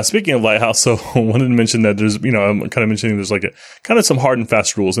 And speaking of Lighthouse, so I wanted to mention that there's, I'm kind of mentioning there's like kind of some hard and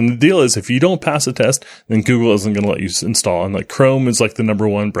fast rules. And the deal is if you don't pass a test, then Google isn't going to let you install. And like Chrome is like the number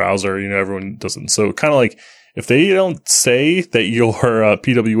one browser, everyone doesn't. So kind of like if they don't say that you're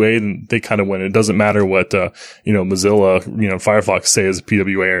PWA, then they kind of win. It doesn't matter what, Mozilla, Firefox say is a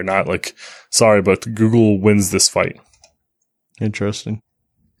PWA or not. Like, sorry, but Google wins this fight. Interesting.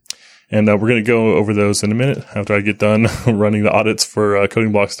 And we're going to go over those in a minute after I get done running the audits for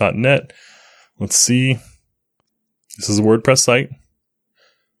codingblocks.net. Let's see. This is a WordPress site.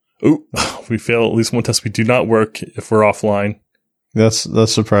 Oh, we fail at least one test. We do not work if we're offline. That's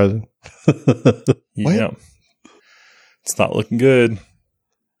surprising. Yeah. It's not looking good.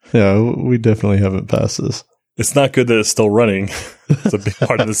 Yeah, we definitely haven't passed this. It's not good that it's still running. It's a big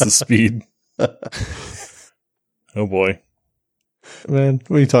part of this is speed. Oh boy. Man,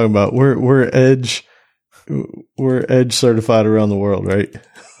 what are you talking about? We're Edge certified around the world, right?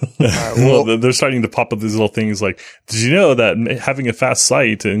 Well, they're starting to pop up these little things like, did you know that having a fast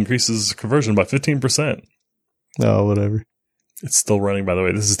site increases conversion by 15%? No, whatever. It's still running, by the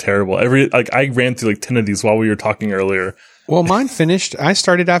way. This is terrible. I ran through like 10 of these while we were talking earlier. Well, mine finished. I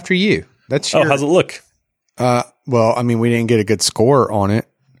started after you. That's how's it look? Well, I mean, we didn't get a good score on it.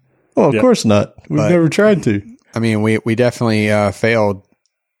 Well, of course not. We've never tried to. I mean, we definitely failed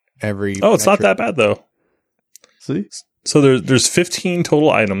every. Oh, it's not that bad though. See, so there's 15 total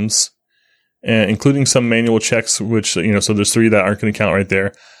items, including some manual checks, which so there's 3 that aren't going to count right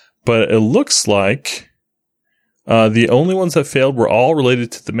there. But it looks like the only ones that failed were all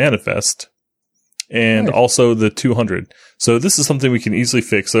related to the manifest, and also the 200. So this is something we can easily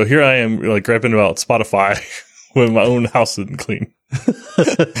fix. So here I am, like griping about Spotify when my own house isn't clean.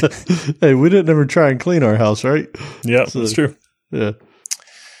 Hey, we didn't ever try and clean our house, right? Yeah, that's true. Yeah.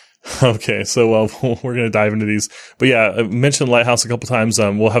 Okay, so we're going to dive into these. But yeah, I mentioned Lighthouse a couple times.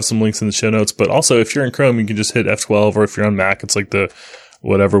 We'll have some links in the show notes. But also, if you're in Chrome, you can just hit F12, or if you're on Mac, it's like the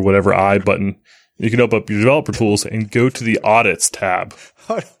whatever I button. You can open up your developer tools and go to the audits tab.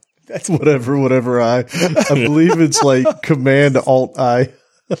 That's whatever I believe it's like Command Alt I.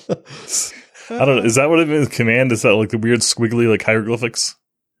 I don't know. Is that what it means? Command? Is that like the weird squiggly like hieroglyphics?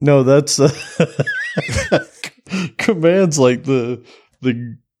 No, that's Command's like the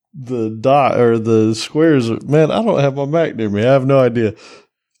dot or the squares. Man, I don't have my Mac near me. I have no idea.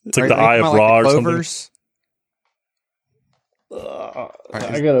 It's like the eye of Ra or something.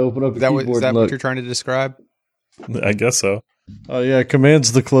 I gotta open up. Is that what you're trying to describe? I guess so. Oh yeah,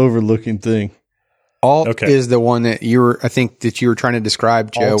 Command's the clover looking thing. Alt is the one that you were trying to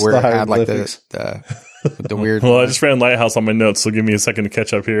describe, Joe, Alt's where it the had like the weird. Well, I just ran Lighthouse on my notes, so give me a second to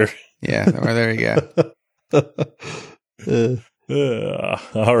catch up here. Yeah, well, there you go.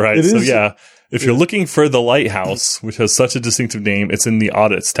 All right, if you're looking for the Lighthouse, which has such a distinctive name, it's in the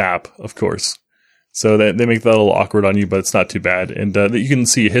audits tab, of course. So they make that a little awkward on you, but it's not too bad. And you can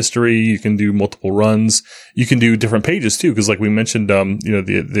see history. You can do multiple runs. You can do different pages too, because like we mentioned,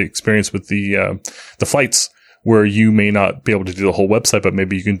 the experience with the flights, where you may not be able to do the whole website, but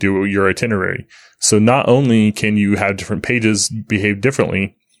maybe you can do your itinerary. So not only can you have different pages behave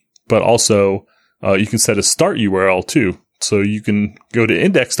differently, but also you can set a start URL too. So you can go to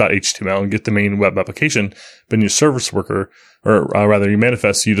index.html and get the main web application, but in your service worker, or rather your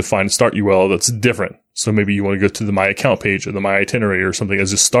manifest, you define a start URL that's different. So maybe you want to go to the My Account page or the My Itinerary or something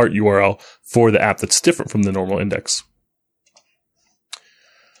as a start URL for the app that's different from the normal index.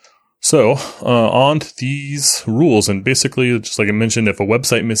 So on to these rules. And basically, just like I mentioned, if a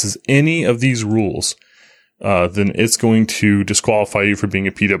website misses any of these rules, then it's going to disqualify you for being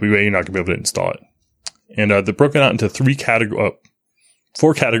a PWA. You're not going to be able to install it. And they're broken out into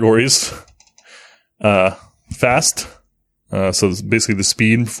four categories. Fast. So it's basically the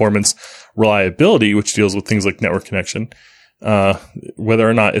speed, performance, reliability, which deals with things like network connection, whether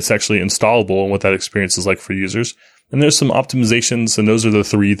or not it's actually installable and what that experience is like for users. And there's some optimizations, and those are the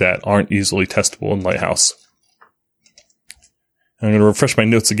three that aren't easily testable in Lighthouse. I'm going to refresh my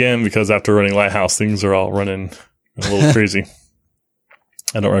notes again, because after running Lighthouse, things are all running a little crazy.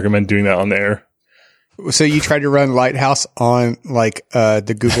 I don't recommend doing that on the air. So you tried to run Lighthouse on like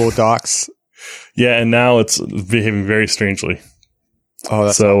the Google Docs? Yeah, and now it's behaving very strangely. Oh,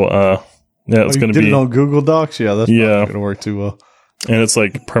 that's it's going to be it on Google Docs. Yeah, that's not going to work too well. And it's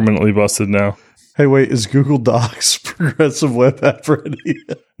like permanently busted now. Hey, wait, is Google Docs progressive web app ready?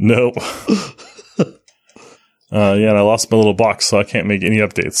 Nope. And I lost my little box, so I can't make any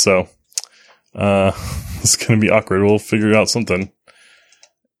updates. So it's going to be awkward. We'll figure out something.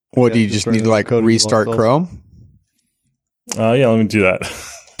 What, do you just need to like restart Chrome? Yeah, let me do that.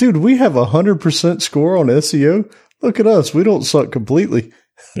 Dude, we have 100% score on SEO. Look at us. We don't suck completely.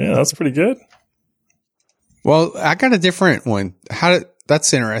 Yeah, that's pretty good. Well, I got a different one.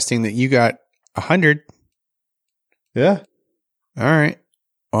 That's interesting that you got 100. Yeah. All right.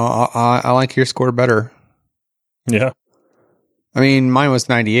 Well, I like your score better. Yeah. I mean, mine was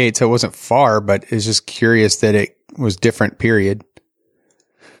 98, so it wasn't far, but it's just curious that it was different, period.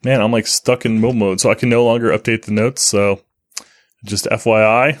 Man, I'm like stuck in mobile mode, so I can no longer update the notes. So just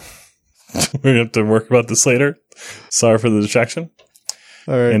FYI, we're going to have to work about this later. Sorry for the distraction.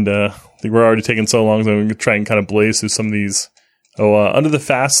 All right. And I think we're already taking so long, so I'm going to try and kind of blaze through some of these. Under the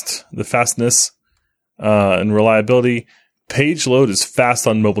fastness and reliability, page load is fast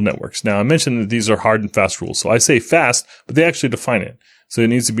on mobile networks. Now, I mentioned that these are hard and fast rules. So I say fast, but they actually define it. So it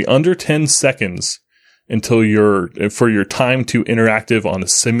needs to be under 10 seconds for your time to interactive on a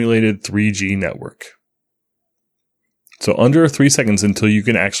simulated 3G network. So under 3 seconds until you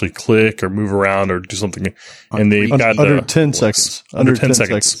can actually click or move around or do something. And they've got under 10 seconds. Under 10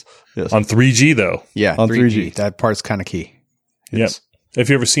 seconds. Yes. On 3G though. Yeah, on 3G. That part's kind of key. Yes. If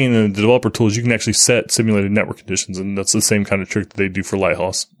you've ever seen in the developer tools, you can actually set simulated network conditions, and that's the same kind of trick that they do for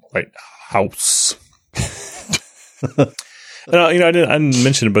Lighthouse. And, I didn't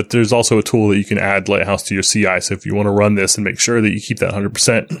mention it, but there's also a tool that you can add Lighthouse to your CI. So if you want to run this and make sure that you keep that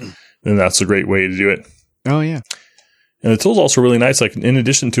 100%, then that's a great way to do it. Oh, yeah. And the tool's also really nice. Like, in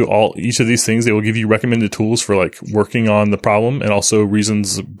addition to each of these things, they will give you recommended tools for like working on the problem, and also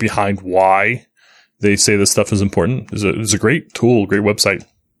reasons behind why they say this stuff is important. It's a great tool, great website.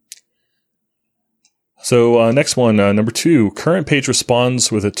 So next one, number 2, current page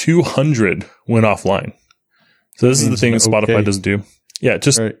responds with a 200 when offline. So this is the thing that Spotify doesn't do. Yeah,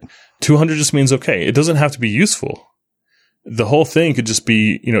 just right. 200 just means okay. It doesn't have to be useful. The whole thing could just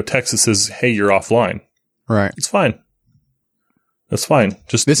be, text that says, hey, you're offline. Right. It's fine. That's fine.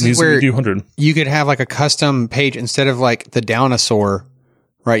 Just this needs is where to be 200. You could have like a custom page instead of like the Downosaur,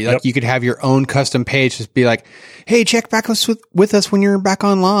 right? Like you could have your own custom page. Just be like, hey, check back with us when you're back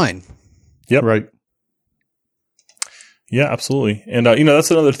online. Yep. Right. Yeah, absolutely. And,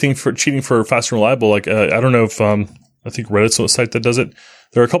 that's another thing for cheating for fast and reliable. Like, I don't know if, I think Reddit's a site that does it.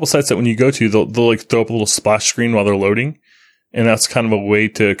 There are a couple sites that when you go to, they'll like throw up a little splash screen while they're loading. And that's kind of a way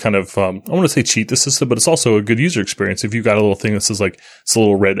to kind of, I want to say cheat the system, but it's also a good user experience. If you've got a little thing that says like, it's a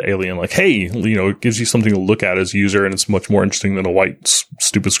little red alien, like, hey, it gives you something to look at as a user, and it's much more interesting than a white,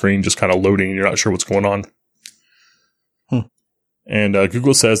 stupid screen just kind of loading and you're not sure what's going on. And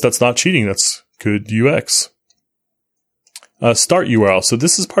Google says that's not cheating. That's good UX. Start URL. So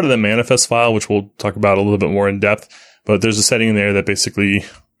this is part of the manifest file, which we'll talk about a little bit more in depth, but there's a setting in there that basically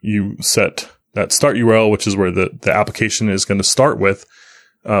you set that start URL, which is where the application is going to start with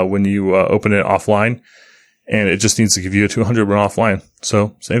when you open it offline. And it just needs to give you a 200 when offline.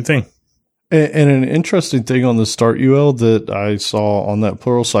 So same thing. And an interesting thing on the Start UL that I saw on that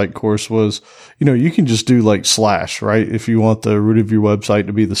Pluralsight course was, you can just do like / right? If you want the root of your website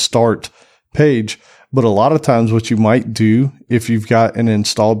to be the start page. But a lot of times what you might do if you've got an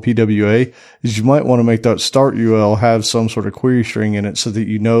installed PWA is you might want to make that Start UL have some sort of query string in it so that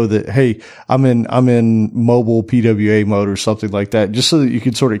you know that, hey, I'm in mobile PWA mode or something like that, just so that you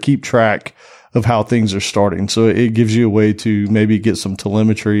can sort of keep track of how things are starting. So it gives you a way to maybe get some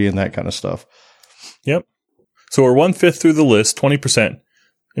telemetry and that kind of stuff. Yep. So we're 1/5 through the list, 20%.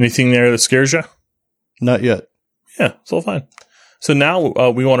 Anything there that scares you? Not yet. Yeah, it's all fine. So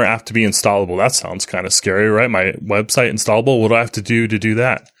now we want our app to be installable. That sounds kind of scary, right? My website installable. What do I have to do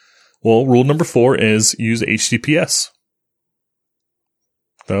that? Well, rule number 4 is use HTTPS.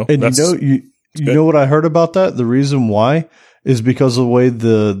 So and you know what I heard about that? The reason why is because of the way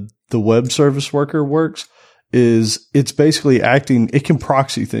the web service worker works is it's basically it can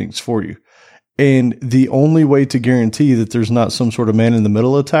proxy things for you. And the only way to guarantee that there's not some sort of man in the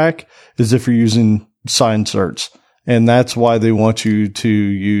middle attack is if you're using signed certs. And that's why they want you to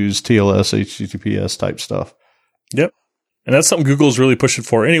use TLS, HTTPS type stuff. Yep. And that's something Google's really pushing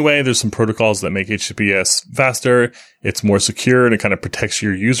for anyway. There's some protocols that make HTTPS faster. It's more secure and it kind of protects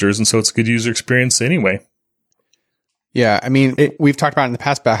your users. And so it's a good user experience anyway. Yeah. I mean, we've talked about in the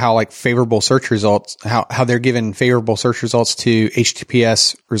past about how like favorable search results, how they're given favorable search results to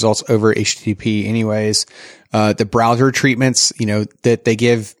HTTPS results over HTTP anyways. The browser treatments, that they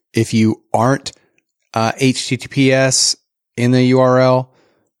give if you aren't HTTPS in the URL.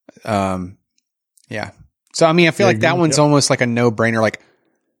 Yeah. So, I mean, I feel like that one's almost like a no-brainer. Like,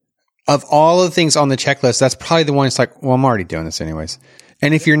 of all the things on the checklist, that's probably the one it's like, well, I'm already doing this anyways.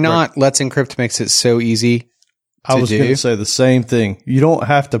 And if you're not, Let's Encrypt makes it so easy. I was going to say the same thing. You don't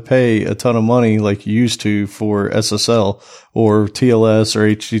have to pay a ton of money like you used to for SSL or TLS or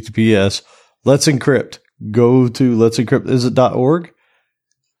HTTPS. Let's Encrypt. Go to Let's Encrypt. Is it .org?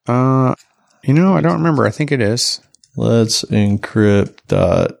 I don't remember. I think it is. Let's Encrypt.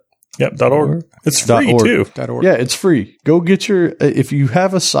 .org. It's free too. .org. Yeah, it's free. Go get if you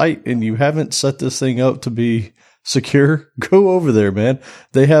have a site and you haven't set this thing up to be secure, go over there, man.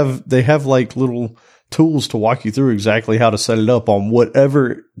 They have like little tools to walk you through exactly how to set it up on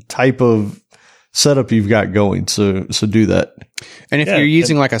whatever type of setup you've got going. So do that. And if you're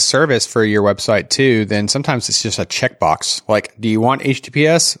using like a service for your website too, then sometimes it's just a checkbox. Like, do you want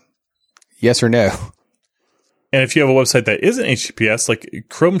HTTPS? Yes or no? And if you have a website that isn't HTTPS, like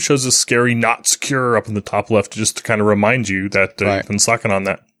Chrome shows a scary not secure up in the top left just to kind of remind you that you've been slacking on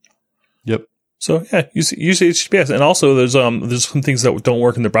that. Yep. So yeah, use HTTPS. And also there's some things that don't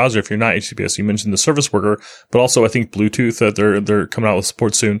work in the browser if you're not HTTPS. You mentioned the service worker, but also I think Bluetooth that they're coming out with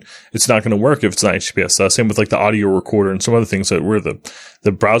support soon. It's not going to work if it's not HTTPS. Same with like the audio recorder and some other things that where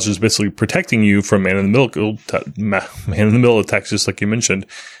the browser is basically protecting you from man in the middle attacks, just like you mentioned.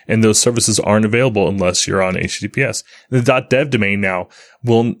 And those services aren't available unless you're on HTTPS. The .dev domain now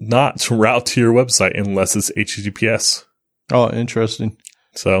will not route to your website unless it's HTTPS. Oh, interesting.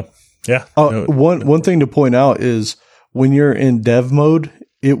 So yeah. One thing to point out is when you're in dev mode,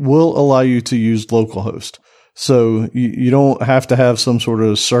 it will allow you to use localhost. So you don't have to have some sort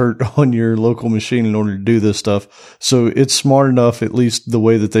of cert on your local machine in order to do this stuff. So it's smart enough, at least the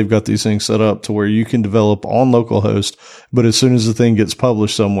way that they've got these things set up, to where you can develop on localhost, but as soon as the thing gets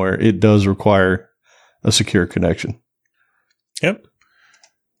published somewhere, it does require a secure connection. Yep.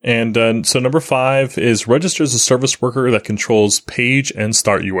 And so number 5 is register as a service worker that controls page and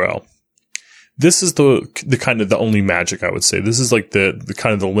start URL. This is the kind of the only magic, I would say. This is like the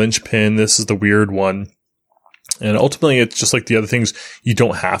kind of the linchpin. This is the weird one. And ultimately, it's just like the other things. You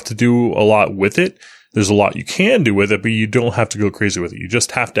don't have to do a lot with it. There's a lot you can do with it, but you don't have to go crazy with it. You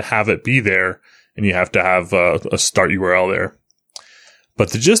just have to have it be there, and you have to have a start URL there.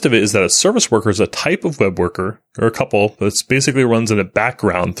 But the gist of it is that a service worker is a type of web worker, or a couple, that basically runs in a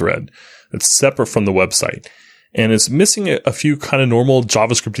background thread that's separate from the website. And it's missing a few kind of normal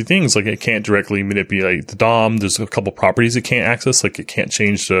JavaScripty things, like it can't directly manipulate the DOM. There's a couple properties it can't access, like it can't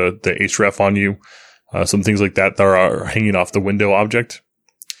change the href on you. Some things like that are hanging off the window object.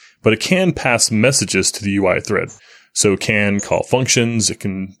 But it can pass messages to the UI thread. So it can call functions. It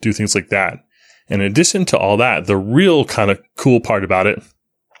can do things like that. And in addition to all that, the real kind of cool part about it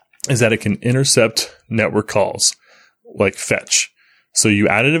is that it can intercept network calls like fetch. So you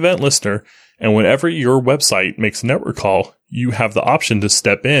add an event listener, and whenever your website makes a network call, you have the option to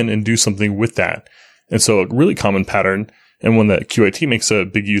step in and do something with that. And so a really common pattern, and one that QIT makes a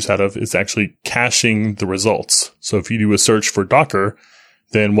big use out of, is actually caching the results. So if you do a search for Docker,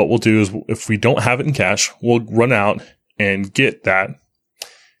 then what we'll do is if we don't have it in cache, we'll run out and get that.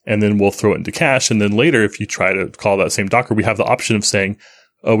 and then we'll throw it into cache. And then later, if you try to call that same Docker, we have the option of saying,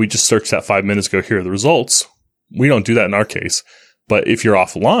 oh, we just searched that 5 minutes ago. Here are the results. We don't do that in our case. But if you're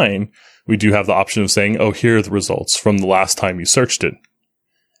offline, we do have the option of saying, oh, here are the results from the last time you searched it.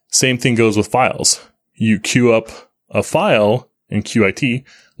 Same thing goes with files. You queue up a file in QIT,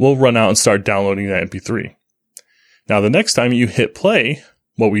 we'll run out and start downloading that MP3. Now, the next time you hit play,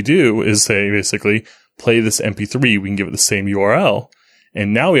 what we do is say, basically, play this MP3. We can give it the same URL.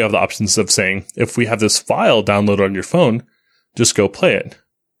 And now we have the options of saying, if we have this file downloaded on your phone, just go play it.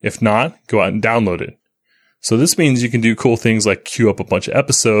 If not, go out and download it. So this means you can do cool things like queue up a bunch of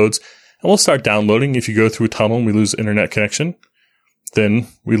episodes, and we'll start downloading. If you go through a tunnel and we lose internet connection, then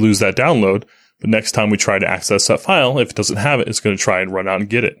we lose that download. But next time we try to access that file, if it doesn't have it, it's going to try and run out and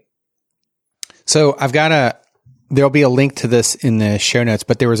get it. So there'll be a link to this in the show notes,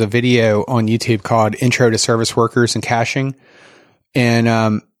 but there was a video on YouTube called Intro to Service Workers and Caching.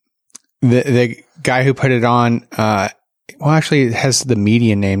 And the guy who put it on, actually it has the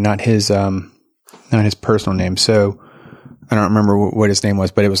media name, not his personal name. So I don't remember what his name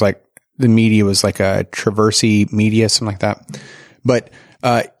was, but it was like the media was like a Traversy Media, something like that. But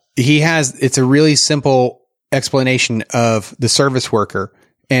it's a really simple explanation of the service worker.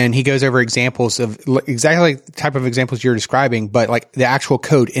 And he goes over examples of exactly like the type of examples you're describing, but like the actual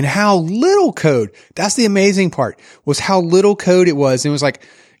code and how little code. That's the amazing part, was how little code it was. And it was like,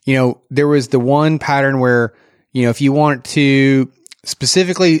 there was the one pattern where, if you want to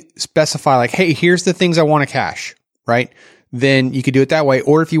specifically specify like, hey, here's the things I want to cache, right? Then you could do it that way.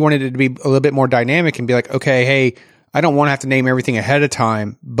 Or if you wanted it to be a little bit more dynamic and be like, okay, hey, I don't want to have to name everything ahead of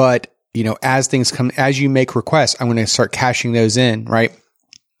time, but as things come, as you make requests, I'm going to start caching those in, right?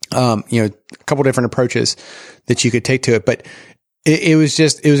 A couple different approaches that you could take to it, but it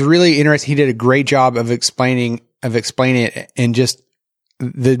was really interesting. He did a great job of explaining it, and just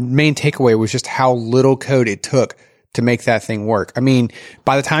the main takeaway was just how little code it took to make that thing work. I mean,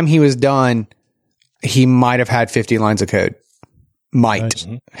 by the time he was done, he might have had 50 lines of code.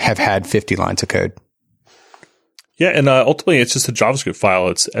 Have had 50 lines of code. Yeah, and ultimately, it's just a JavaScript file.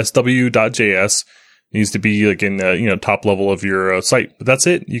 It's sw.js. Needs to be like in the top level of your site. But that's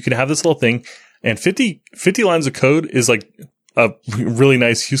it. You can have this little thing. And 50 lines of code is like a really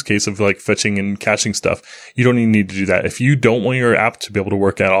nice use case of like fetching and caching stuff. You don't even need to do that. If you don't want your app to be able to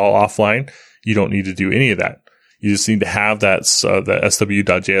work at all offline, you don't need to do any of that. You just need to have that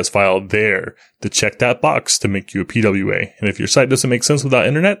sw.js file there to check that box to make you a PWA. And if your site doesn't make sense without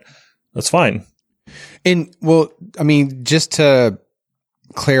internet, that's fine. And just to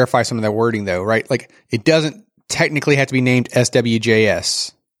clarify some of that wording though, right? Like it doesn't technically have to be named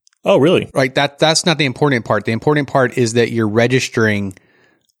SWJS. Oh, really? Right. That's not the important part. The important part is that you're registering,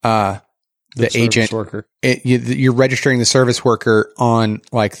 the agent worker. You're registering the service worker on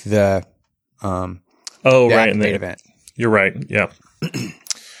like the, right. In the event. You're right. Yeah.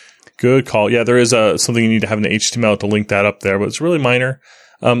 Good call. Yeah. There is something you need to have in the HTML to link that up there, but it's really minor.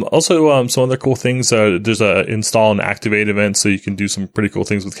 Also, some other cool things. There's a install and activate event, so you can do some pretty cool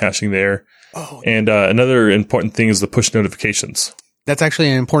things with caching there. Oh. And another important thing is the push notifications. That's actually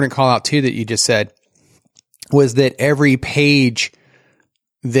an important call out too that you just said, was that every page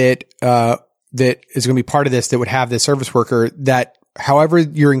that is going to be part of this that would have the service worker, that however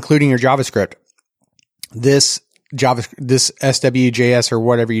you're including your JavaScript, this SWJS or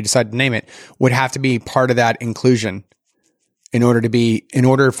whatever you decide to name it would have to be part of that inclusion. In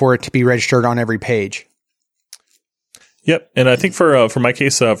order for it to be registered on every page. Yep, and I think for my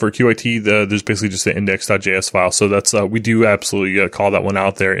case for QIT, there's basically just the index.js file. So that's we do absolutely call that one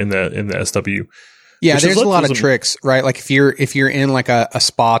out there in the SW. Yeah, there's a lot of tricks, right? Like if you're in like a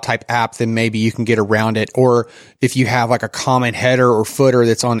spa type app, then maybe you can get around it. Or if you have like a common header or footer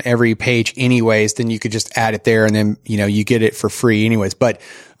that's on every page anyways, then you could just add it there and then, you get it for free anyways. But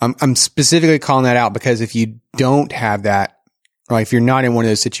I'm specifically calling that out because if you don't have that, right, if you're not in one of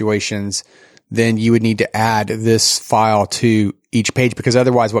those situations, then you would need to add this file to each page, because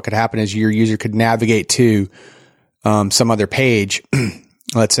otherwise what could happen is your user could navigate to some other page.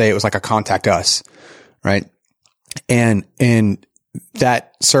 Let's say it was like a contact us, right? And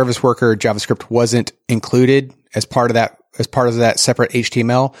that service worker JavaScript wasn't included as part of that separate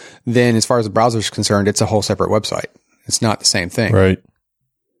HTML. Then as far as the browser is concerned, it's a whole separate website. It's not the same thing. Right.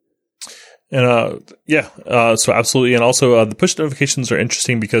 And so absolutely. And also the push notifications are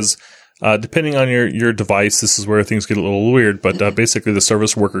interesting because depending on your device, this is where things get a little weird. But basically, the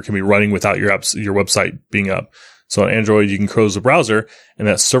service worker can be running without your website being up. So on Android, you can close the browser, and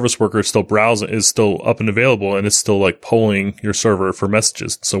that service worker is still up and available, and it's still like polling your server for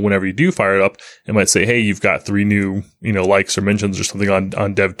messages. So whenever you do fire it up, it might say, hey, you've got 3 new, likes or mentions or something on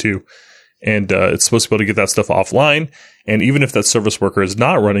Dev2. And it's supposed to be able to get that stuff offline. And even if that service worker is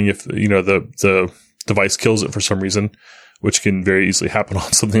not running, if, the device kills it for some reason, which can very easily happen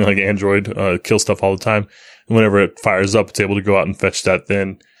on something like Android, kill stuff all the time. And whenever it fires up, it's able to go out and fetch that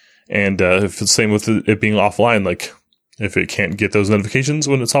then. And if it's the same with it being offline, like if it can't get those notifications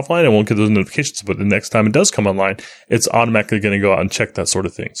when it's offline, it won't get those notifications. But the next time it does come online, it's automatically going to go out and check that sort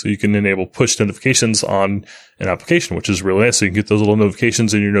of thing. So you can enable push notifications on an application, which is really nice. So you can get those little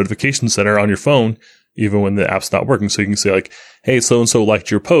notifications in your notification center on your phone, even when the app's not working. So you can say like, hey, so-and-so liked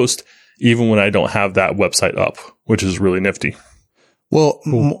your post, even when I don't have that website up, which is really nifty. Well,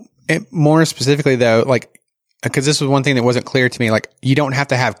 more specifically though, like, because this was one thing that wasn't clear to me, like you don't have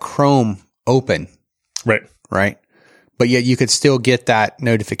to have Chrome open. Right. But yet you could still get that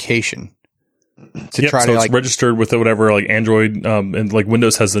notification to try to it's registered with whatever, like Android, and like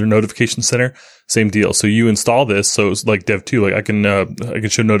Windows has their notification center, same deal. So you install this. So it's like Dev2, like I can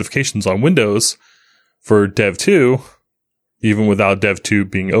show notifications on Windows for Dev2, even without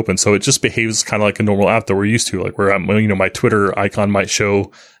Dev2 being open. So it just behaves kind of like a normal app that we're used to, like where my Twitter icon might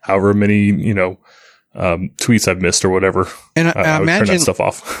show however many, tweets I've missed or whatever. And I would imagine turn that stuff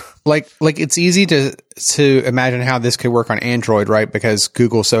off. like it's easy to imagine how this could work on Android, right? Because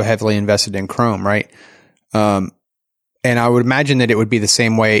Google's so heavily invested in Chrome, right? And I would imagine that it would be the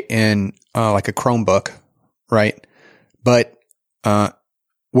same way in like a Chromebook, right? But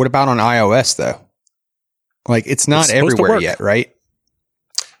what about on iOS though? Like it's not everywhere yet, right?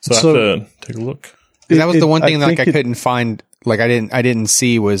 So I have to take a look. That was the one thing I couldn't find. Like I didn't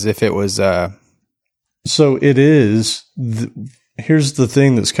see was if it was. So it is. Here's the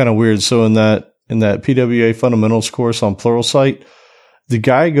thing that's kind of weird. So in that PWA fundamentals course on Pluralsight, the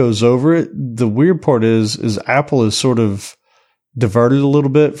guy goes over it. The weird part is Apple is sort of diverted a little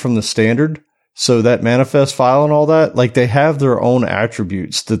bit from the standard. So that manifest file and all that, like they have their own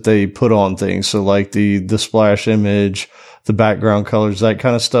attributes that they put on things. So like the splash image, the background colors, that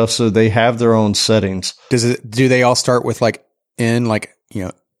kind of stuff. So they have their own settings. Do they all start with like NS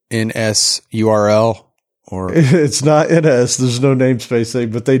URL? Or it's not NS. There's no namespace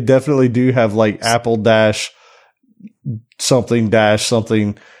thing, but they definitely do have like Apple dash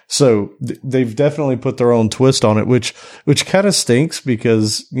something. So they've definitely put their own twist on it, which kind of stinks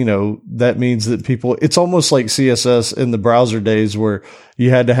because, that means that people, it's almost like CSS in the browser days where you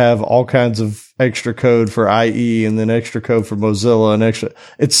had to have all kinds of extra code for IE and then extra code for Mozilla and extra.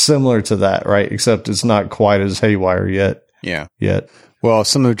 It's similar to that, right? Except it's not quite as haywire yet. Yeah. Yet. Well,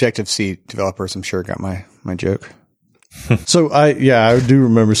 some Objective-C developers, I'm sure, got my joke. So I do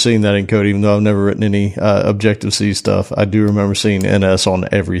remember seeing that in code, even though I've never written any Objective-C stuff. I do remember seeing NS on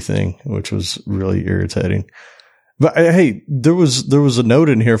everything, which was really irritating. But hey, there was a note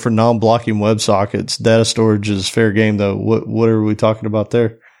in here for non-blocking WebSockets. Data storage is fair game, though. What are we talking about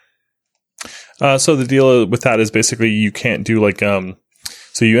there? So the deal with that is basically you can't do like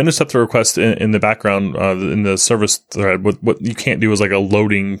so you intercept the request in the background in the service thread. What you can't do is like a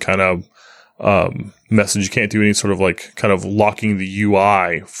loading kind of message. You can't do any sort of like kind of locking the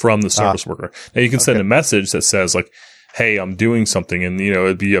UI from the service worker. Now you can send a message that says like, hey, I'm doing something, and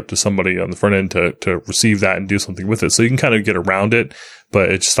it'd be up to somebody on the front end to receive that and do something with it. So you can kind of get around it, but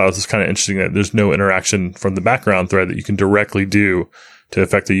it just thought it was kind of interesting that there's no interaction from the background thread that you can directly do to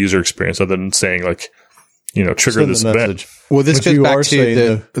affect the user experience other than saying like, trigger this event. Well, this goes back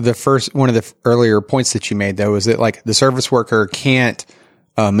to the first one of the earlier points that you made, though, is that like the service worker can't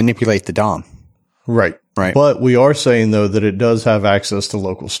manipulate the DOM. Right. But we are saying, though, that it does have access to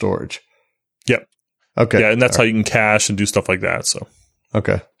local storage. Yep. Okay. Yeah, and that's how you can cache and do stuff like that. So.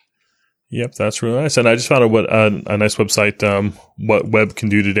 Okay. Yep, that's really nice. And I just found a nice website, what Web can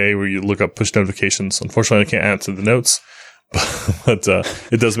do today, where you look up push notifications. Unfortunately, I can't add to the notes, but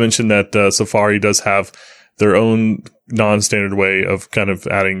it does mention that Safari does have their own non-standard way of kind of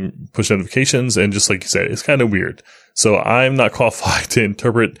adding push notifications. And just like you said, it's kind of weird. So I'm not qualified to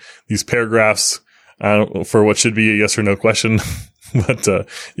interpret these paragraphs for what should be a yes or no question, but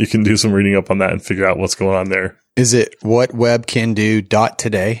you can do some reading up on that and figure out what's going on there. Is it what web can do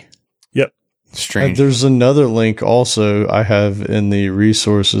today? Yep. Strange. There's another link also I have in the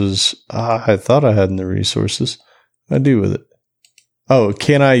resources. I thought I had in the resources. I do with it. Oh,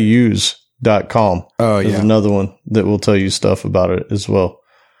 caniuse.com. Oh, yeah. There's another one that will tell you stuff about it as well.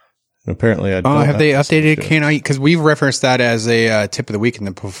 And apparently I don't. Oh, have they updated Can Because we've referenced that as a tip of the week in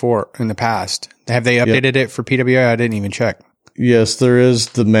the past. Have they updated it for PWA? I didn't even check. Yes, there is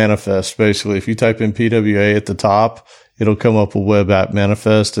the manifest. Basically, if you type in PWA at the top, it'll come up with Web App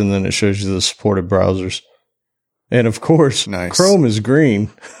Manifest, and then it shows you the supported browsers. And of course, Nice. Chrome is green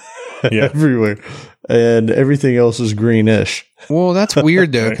everywhere, and everything else is greenish. Well, that's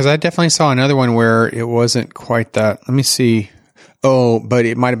weird though, because I definitely saw another one where it wasn't quite that. Let me see. Oh, but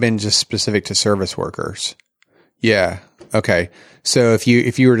it might have been just specific to service workers. Yeah. Okay. So if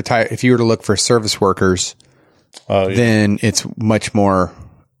you were to look for service workers, then it's much more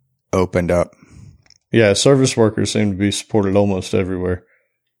opened up. Yeah, service workers seem to be supported almost everywhere.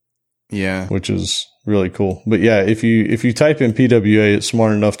 Yeah. Which is really cool. But yeah, if you type in PWA, it's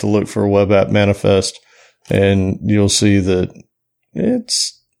smart enough to look for a Web App Manifest, and you'll see that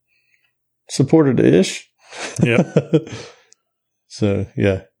it's supported-ish. Yeah. So,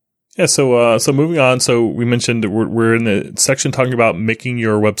 yeah. Yeah. So moving on. So we mentioned that we're in the section talking about making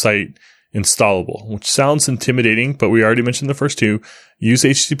your website installable, which sounds intimidating, but we already mentioned the first two. Use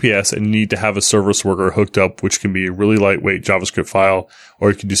HTTPS, and you need to have a service worker hooked up, which can be a really lightweight JavaScript file, or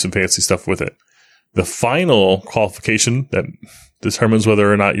you can do some fancy stuff with it. The final qualification that determines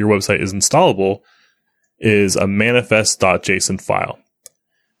whether or not your website is installable is a manifest.json file.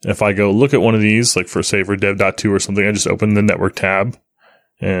 And if I go look at one of these, like for dev.to or something, I just open the network tab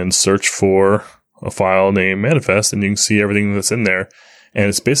and search for a file named manifest, and you can see everything that's in there. And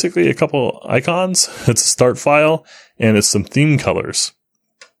it's basically a couple icons. It's a start file, and it's some theme colors.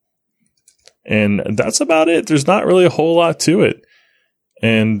 And that's about it. There's not really a whole lot to it.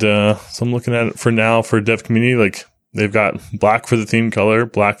 And so I'm looking at it for now for Dev Community. Like, they've got black for the theme color,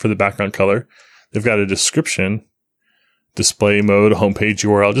 black for the background color. They've got a description, display mode, homepage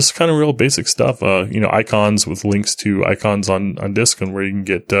URL, just kind of real basic stuff. Icons with links to icons on disk, and where you can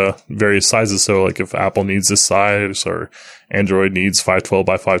get various sizes. So like if Apple needs this size or Android needs 512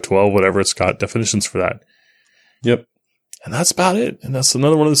 by 512, whatever, it's got definitions for that. Yep. And that's about it. And that's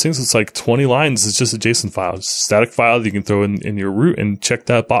another one of those things. It's like 20 lines. It's just a JSON file. It's a static file that you can throw in your root and check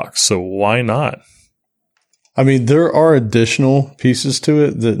that box. So why not? I mean, there are additional pieces to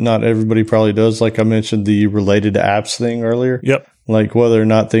it that not everybody probably does. Like I mentioned, the related apps thing earlier. Yep. Like whether or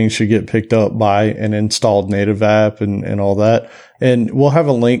not things should get picked up by an installed native app and all that. And we'll have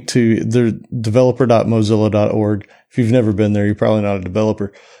a link to the developer.mozilla.org. If you've never been there, you're probably not a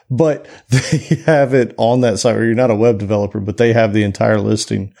developer, but they have it on that site, or you're not a web developer, but they have the entire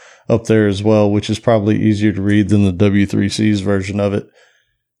listing up there as well, which is probably easier to read than the W3C's version of it.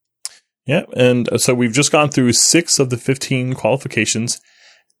 Yeah. And so we've just gone through 6 of the 15 qualifications,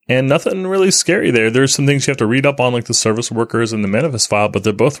 and nothing really scary there. There's some things you have to read up on, like the service workers and the manifest file, but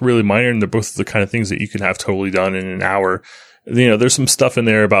they're both really minor, and they're both the kind of things that you can have totally done in an hour. There's some stuff in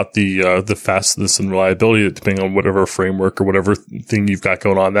there about the fastness and reliability, depending on whatever framework or whatever thing you've got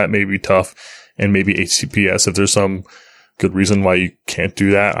going on. That may be tough, and maybe HTTPS, if there's some good reason why you can't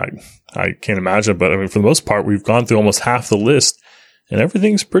do that, I can't imagine. But I mean, for the most part, we've gone through almost half the list, and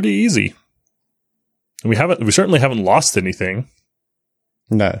everything's pretty easy. And we certainly haven't lost anything.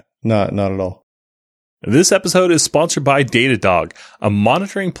 No, not at all. This episode is sponsored by Datadog, a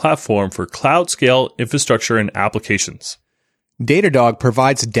monitoring platform for cloud scale infrastructure and applications. Datadog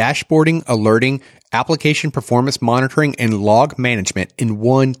provides dashboarding, alerting, application performance monitoring, and log management in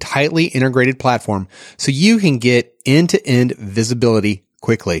one tightly integrated platform, so you can get end-to-end visibility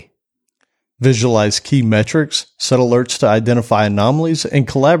quickly. Visualize key metrics, set alerts to identify anomalies, and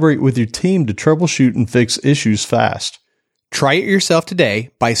collaborate with your team to troubleshoot and fix issues fast. Try it yourself today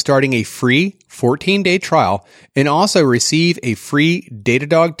by starting a free 14-day trial, and also receive a free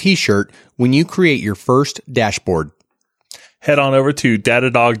Datadog t-shirt when you create your first dashboard. Head on over to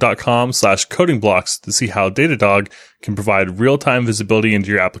datadog.com/codingblocks to see how Datadog can provide real-time visibility into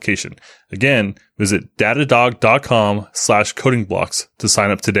your application. Again, visit datadog.com/codingblocks to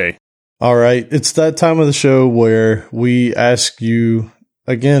sign up today. All right. It's that time of the show where we ask you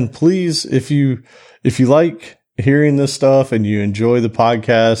again, please, if you like hearing this stuff and you enjoy the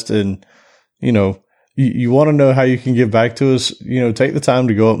podcast and, you want to know how you can give back to us, take the time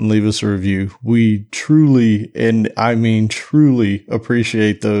to go up and leave us a review. We truly, and I mean truly,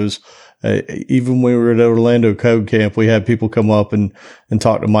 appreciate those. Even when we were at Orlando Code Camp, we had people come up and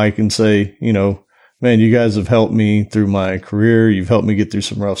talk to Mike and say, man, you guys have helped me through my career. You've helped me get through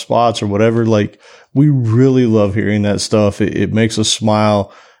some rough spots or whatever. Like, we really love hearing that stuff. It makes us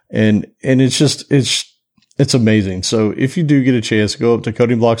smile, and it's amazing. So if you do get a chance, go up to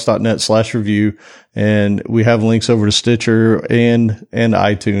codingblocks.net/review, and we have links over to Stitcher and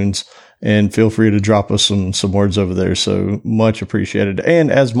iTunes, and feel free to drop us some words over there. So much appreciated. And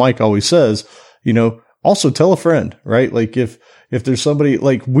as Mike always says, also tell a friend, right? Like if if there's somebody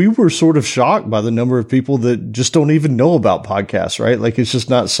like, we were sort of shocked by the number of people that just don't even know about podcasts, right? Like it's just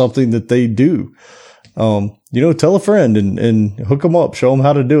not something that they do. Tell a friend and hook them up, show them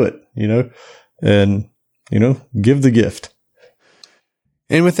how to do it, and, give the gift.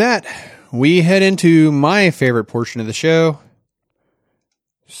 And with that, we head into my favorite portion of the show.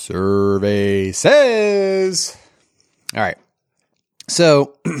 Survey Says. All right.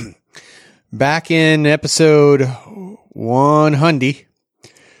 So back in episode 100,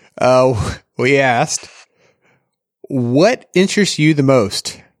 we asked, what interests you the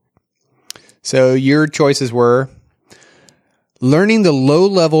most? So your choices were learning the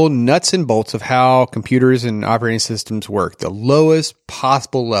low-level nuts and bolts of how computers and operating systems work, the lowest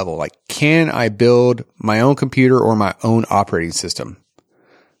possible level. Like, can I build my own computer or my own operating system?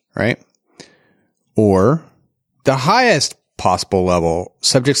 Right? Or the highest possible level,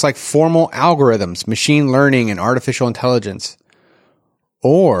 subjects like formal algorithms, machine learning, and artificial intelligence.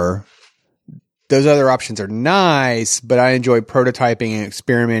 Or those other options are nice, but I enjoy prototyping and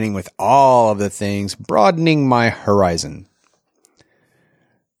experimenting with all of the things, broadening my horizon.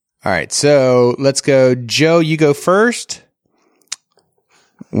 All right, so let's go. Joe, you go first.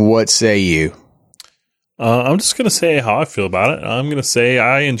 What say you? I'm just going to say how I feel about it. I'm going to say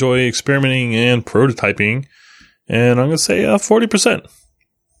I enjoy experimenting and prototyping, and I'm going to say 40%.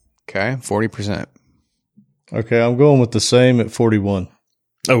 Okay, 40%. Okay, I'm going with the same at 41.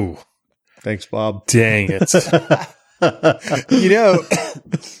 Oh, thanks, Bob. Dang it.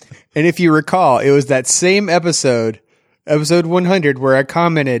 And if you recall, it was that same episode 100, where I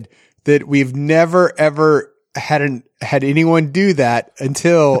commented that we've never, ever had anyone do that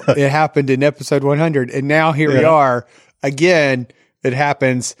until it happened in episode 100. And now here we are again. It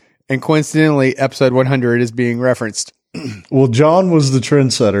happens. And coincidentally, episode 100 is being referenced. Well, John was the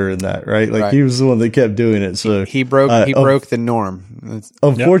trendsetter in that, right? Like right. He was the one that kept doing it. So he broke the norm.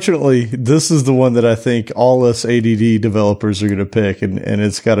 Unfortunately, this is the one that I think all us ADD developers are going to pick, and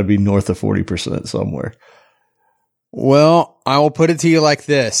it's got to be north of 40% somewhere. Well, I will put it to you like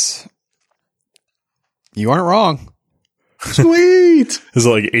this. You aren't wrong. Sweet. Is it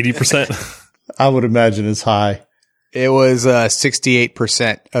like 80%? I would imagine it's high. It was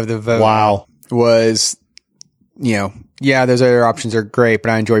 68% of the vote. Wow. Was, those other options are great,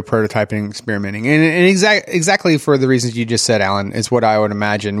 but I enjoy prototyping and experimenting. And exactly for the reasons you just said, Alan, is what I would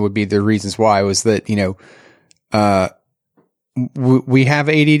imagine would be the reasons why, was that, we have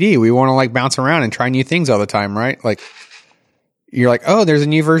ADD. We want to like bounce around and try new things all the time, right? Like, you're like, oh, there's a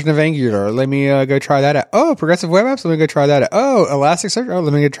new version of Angular. Let me go try that out. Oh, Progressive Web Apps. Let me go try that out. Oh, Elasticsearch. Oh,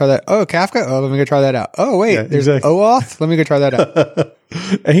 let me go try that. Oh, Kafka. Oh, let me go try that out. Oh, wait, there's OAuth. Let me go try that out.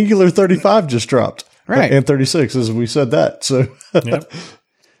 Angular 35 just dropped. Right. And 36, as we said that. So, yep.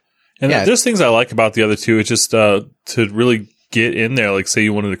 And there's things I like about the other two. It's just to really get in there. Like, say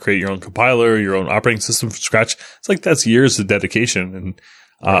you wanted to create your own compiler, your own operating system from scratch. It's like that's years of dedication. And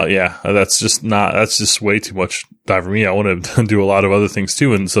that's just way too much time for me. I want to do a lot of other things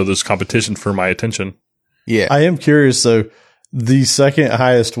too. And so there's competition for my attention. Yeah. I am curious though. The second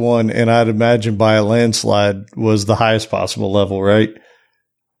highest one, and I'd imagine by a landslide, was the highest possible level, right?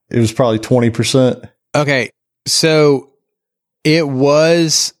 It was probably 20%. Okay. So it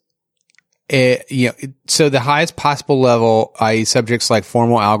was, so the highest possible level, i.e. subjects like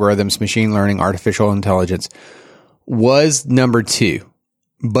formal algorithms, machine learning, artificial intelligence, was number 2.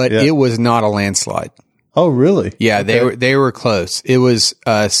 But it was not a landslide. Oh, really? Yeah, okay. They were close. It was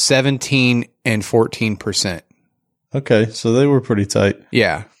 17 and 14%. Okay, so they were pretty tight.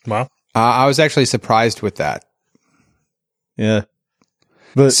 Yeah. Wow. I was actually surprised with that. Yeah.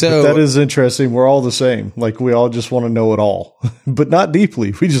 But that is interesting. We're all the same. Like, we all just want to know it all, but not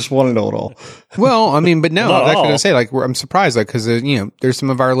deeply. We just want to know it all. Well, I mean, but no, I was actually going to say, like, I'm surprised, like, because there's some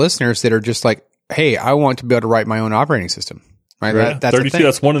of our listeners that are just like, hey, I want to be able to write my own operating system. Right? That's 32.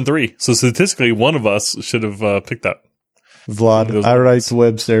 That's 1 in 3. So statistically, one of us should have picked that. Vlad, I write the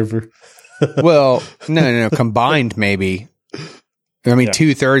web server. Well, no. Combined, maybe. I mean,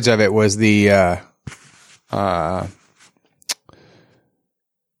 2/3 of it was the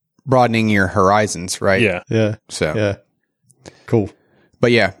broadening your horizons, right? Yeah. Yeah. So yeah, cool.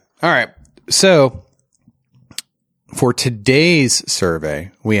 But yeah, all right. So for today's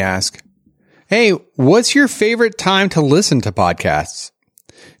survey, we ask, hey, what's your favorite time to listen to podcasts?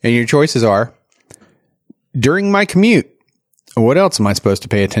 And your choices are during my commute. What else am I supposed to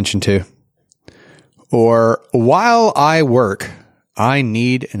pay attention to? Or while I work, I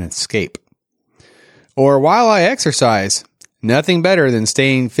need an escape. Or while I exercise, nothing better than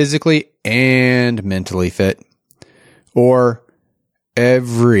staying physically and mentally fit. Or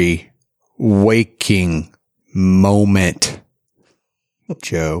every waking moment.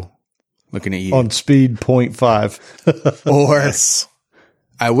 Joe. Looking at you. On speed 0.5. Or Yes.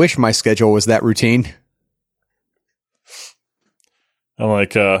 I wish my schedule was that routine. I'm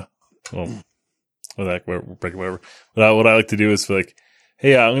like, whatever. What I like to do is be like,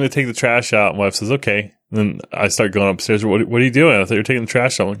 hey, I'm going to take the trash out. My wife says, okay. And then I start going upstairs. What are you doing? I thought you were taking the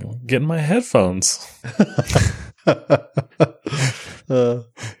trash out. I'm like, I'm getting my headphones.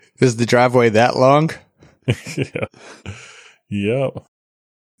 Is the driveway that long? Yeah. Yep.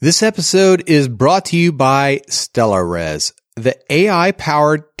 This episode is brought to you by StellarRes, the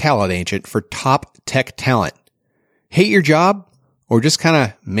AI-powered talent agent for top tech talent. Hate your job or just kind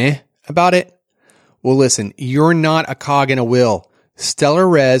of meh about it? Well, listen, you're not a cog in a wheel.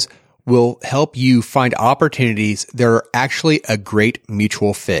 StellarRes will help you find opportunities that are actually a great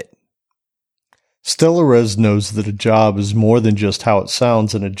mutual fit. StellarRes knows that a job is more than just how it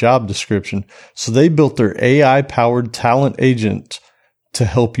sounds in a job description, so they built their AI-powered talent agent to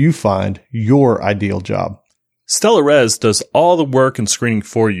help you find your ideal job. StellarRes does all the work and screening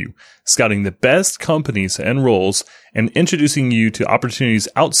for you, scouting the best companies and roles and introducing you to opportunities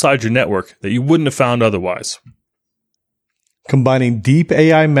outside your network that you wouldn't have found otherwise. Combining deep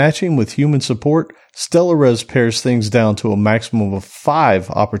AI matching with human support, StellarRes pares things down to a maximum of 5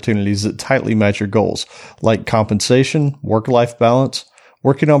 opportunities that tightly match your goals, like compensation, work-life balance,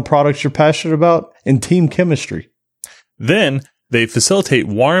 working on products you're passionate about, and team chemistry. Then they facilitate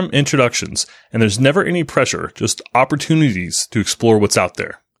warm introductions, and there's never any pressure, just opportunities to explore what's out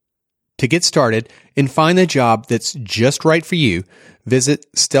there. To get started and find the job that's just right for you, visit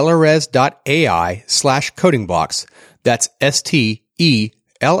stellarres.ai/codingblocks. That's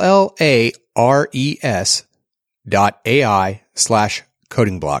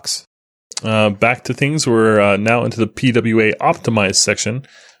STELLARES.ai/codingblocks. Back to things. We're now into the PWA optimized section,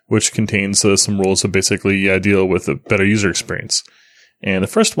 which contains some rules that basically deal with a better user experience. And the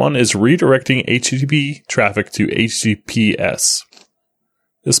first one is redirecting HTTP traffic to HTTPS.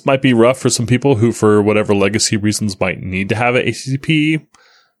 This might be rough for some people who, for whatever legacy reasons, might need to have a HTTP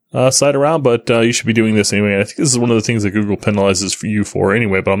site around, but you should be doing this anyway. And I think this is one of the things that Google penalizes for you for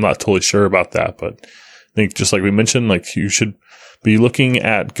anyway, but I'm not totally sure about that. But I think just like we mentioned, like you should be looking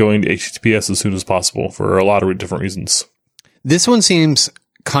at going to HTTPS as soon as possible for a lot of different reasons. This one seems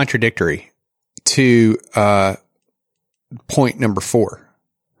contradictory to point number 4.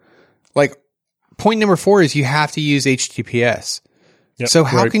 Like, point number 4 is you have to use HTTPS. Yep, so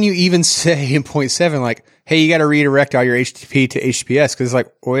how right. can you even say in point 7, like, hey, you got to redirect all your HTTP to HTTPS? Because it's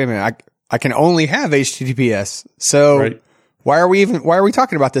like, wait a minute, I can only have HTTPS. So Right. why are we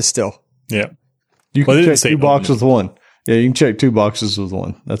talking about this still? Yeah. You Well, they can didn't check say 2 boxes only. with one. Yeah, you can check 2 boxes with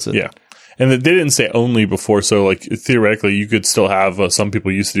one. That's it. Yeah. And they didn't say only before, so like theoretically, you could still have some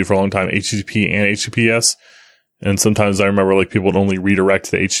people used to do for a long time HTTP and HTTPS. And sometimes I remember like people would only redirect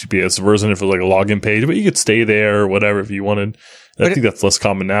to the HTTPS version if it was like a login page, but you could stay there or whatever if you wanted. I think that's less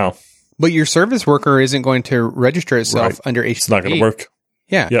common now. But your service worker isn't going to register itself Right. under HTTP. It's not going to work.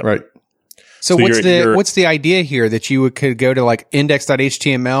 Yeah. Yep. Right. So So what's the idea here that you could go to like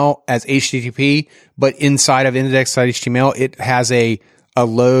index.html as HTTP, but inside of index.html, it has a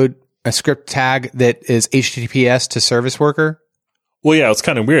script tag that is HTTPS to service worker? Well, yeah, it's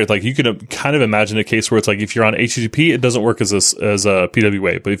kind of weird. Like you could kind of imagine a case where it's like if you're on HTTP, it doesn't work as a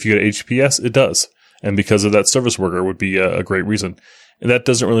PWA, but if you go to HTTPS, it does. And because of that, service worker would be a great reason. And that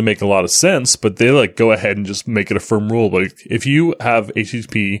doesn't really make a lot of sense, but they like go ahead and just make it a firm rule. Like if you have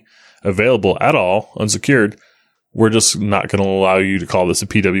HTTP available at all, unsecured, we're just not going to allow you to call this a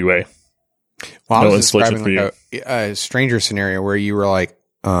PWA. Well, I No was installation describing like a stranger scenario where you were like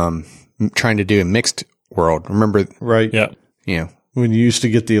trying to do a mixed world. Remember? Right. Yeah. You know, When you used to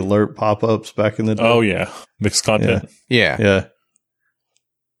get the alert pop-ups back in the day. Oh, yeah. Mixed content. yeah. Yeah.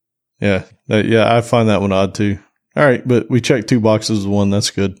 Yeah. Yeah, I find that one odd too. All right, but we checked 2 boxes with one.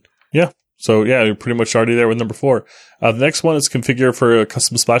 That's good. Yeah. So, yeah, you're pretty much already there with number 4. The next one is configure for a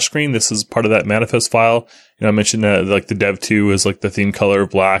custom splash screen. This is part of that manifest file. You know, I mentioned that like the dev2 is like the theme color of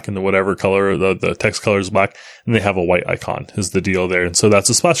black and the whatever color, the text color is black, and they have a white icon is the deal there. And so that's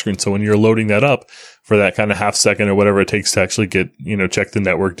a splash screen. So when you're loading that up for that kind of half second or whatever it takes to actually get, check the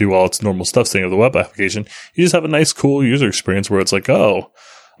network, do all its normal stuff, saying of the web application, you just have a nice, cool user experience where it's like, oh,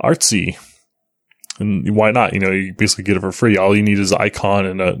 artsy. And why not? You basically get it for free. All you need is an icon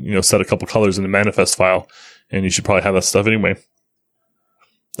and set a couple colors in the manifest file, and you should probably have that stuff anyway.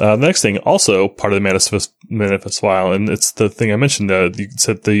 The next thing, also part of the manifest file, and it's the thing I mentioned. You can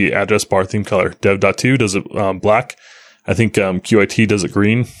set the address bar theme color. Dev.2 does it black. I think QIT does it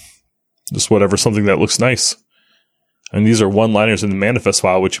green. Just whatever, something that looks nice. And these are one-liners in the manifest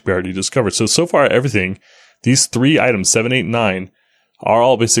file, which we already discovered. So far, everything, these 3 items, 7, 8, 9, are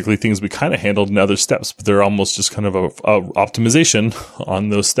all basically things we kind of handled in other steps, but they're almost just kind of a optimization on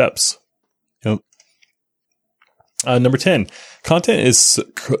those steps. Yep. Number 10, content is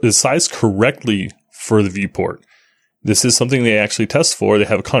sized correctly for the viewport. This is something they actually test for. They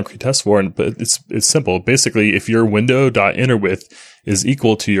have a concrete test for, but it's simple. Basically, if your window.innerWidth is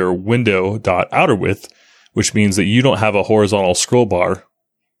equal to your window.outerWidth, which means that you don't have a horizontal scroll bar,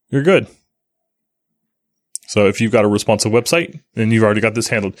 you're good. So if you've got a responsive website, then you've already got this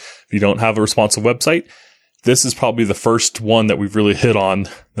handled. If you don't have a responsive website, this is probably the first one that we've really hit on.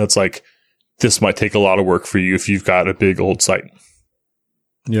 That's like, this might take a lot of work for you if you've got a big old site.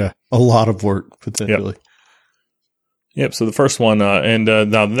 Yeah, a lot of work potentially. Yep. So the first one, now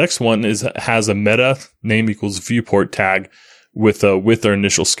the next one has a meta name equals viewport tag with their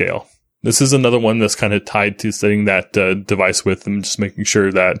initial scale. This is another one that's kind of tied to setting that device width and just making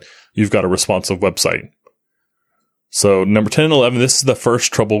sure that you've got a responsive website. So number 10 and 11, this is the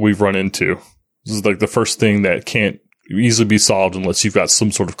first trouble we've run into. This is like the first thing that can't easily be solved unless you've got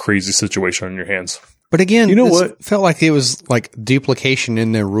some sort of crazy situation on your hands. But again, you know what? Felt like it was like duplication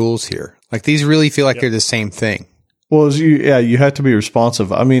in their rules here. Like these really feel like they're the same thing. Well, you have to be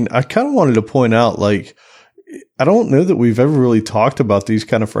responsive. I mean, I kind of wanted to point out, like, I don't know that we've ever really talked about these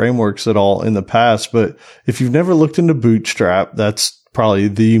kind of frameworks at all in the past, but if you've never looked into Bootstrap, that's probably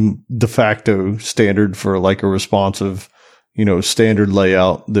the de facto standard for like a responsive, standard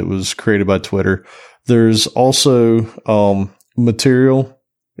layout that was created by Twitter. There's also, Material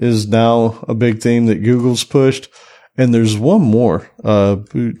is now a big theme that Google's pushed. And there's one more,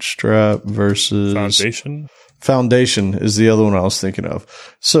 Bootstrap versus Foundation is the other one I was thinking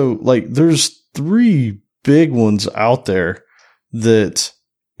of. So like there's 3 big ones out there that,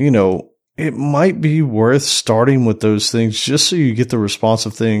 it might be worth starting with those things just so you get the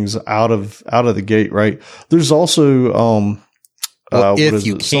responsive things out of the gate, right? There's also, if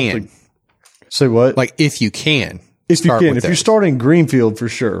you can. Say what? Like if you can. If you're starting Greenfield for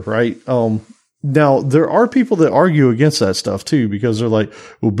sure, right? Now, there are people that argue against that stuff too, because they're like,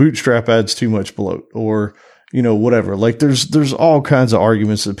 well, Bootstrap adds too much bloat or, whatever. Like there's all kinds of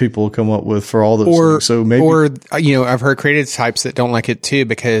arguments that people will come up with for all those things. So maybe, I've heard creative types that don't like it too,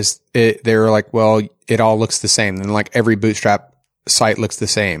 because they're like, well, it all looks the same. And like every Bootstrap site looks the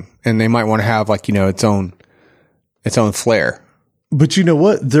same. And they might want to have like, its own flair. But you know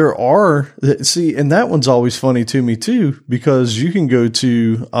what? There are, and that one's always funny to me too, because you can go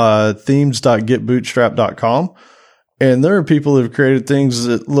to themes.getbootstrap.com and there are people that have created things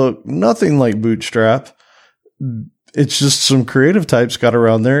that look nothing like Bootstrap. It's just some creative types got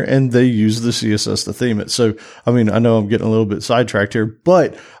around there and they use the CSS to theme it. So, I mean, I know I'm getting a little bit sidetracked here,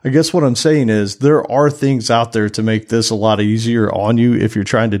 but I guess what I'm saying is there are things out there to make this a lot easier on you if you're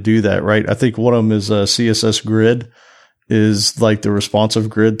trying to do that, right? I think one of them is CSS Grid. Is like the responsive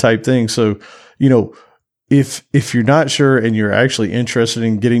grid type thing. So, if you're not sure and you're actually interested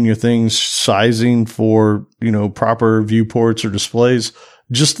in getting your things sizing for, proper viewports or displays,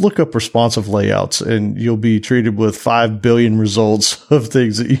 just look up responsive layouts and you'll be treated with 5 billion results of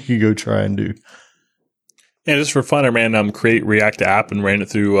things that you can go try and do. And just for fun, I ran create React app and ran it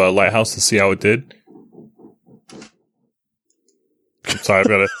through Lighthouse to see how it did. I'm sorry, I've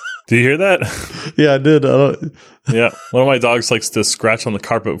got to. Do you hear that? Yeah, I did. Yeah. One of my dogs likes to scratch on the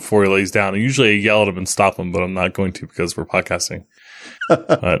carpet before he lays down. And usually I yell at him and stop him, but I'm not going to because we're podcasting.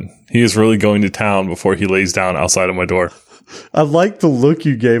 But he is really going to town before he lays down outside of my door. I like the look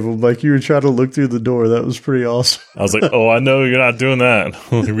you gave him, like you were trying to look through the door. That was pretty awesome. I was like, oh, I know you're not doing that.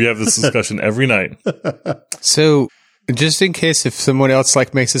 We have this discussion every night. So just in case if someone else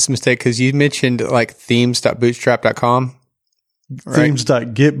makes this mistake, because you mentioned themes.bootstrap.com. Right?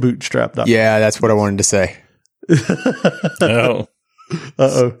 Themes.getbootstrap.com. Yeah, that's what I wanted to say. Oh.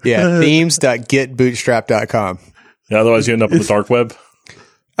 Uh-oh. Yeah, themes.getbootstrap.com. Yeah, otherwise you end up on the dark web.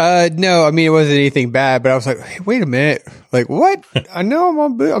 No, I mean, it wasn't anything bad, but I was like, hey, wait a minute. Like, what? I know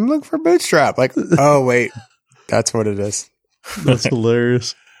I'm looking for Bootstrap. Like, oh, wait, that's what it is. That's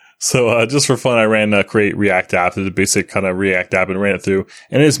hilarious. So just for fun, I ran create React app, the basic kind of React app, and ran it through.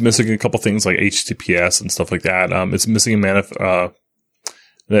 And it's missing a couple things like HTTPS and stuff like that. It's missing it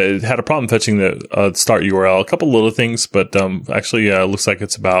had a problem fetching the start URL, a couple little things, but actually looks like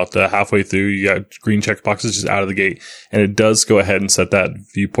it's about halfway through. You got green check boxes just out of the gate, and it does go ahead and set that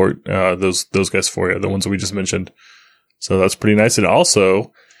viewport those guys for you, the ones that we just mentioned. So that's pretty nice. It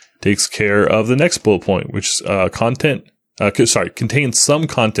also takes care of the next bullet point, which is contains some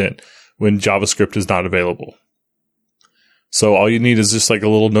content when JavaScript is not available. So all you need is just like a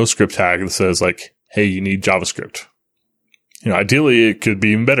little NoScript tag that says like, hey, you need JavaScript. Ideally it could be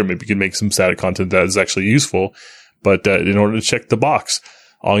even better. Maybe you could make some static content that is actually useful, But in order to check the box,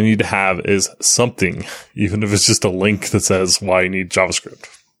 all you need to have is something, even if it's just a link that says why you need JavaScript.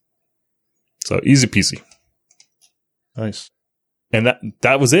 So easy peasy. Nice. And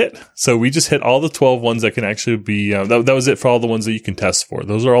that was it. So we just hit all the 12 ones that can actually be, that was it for all the ones that you can test for.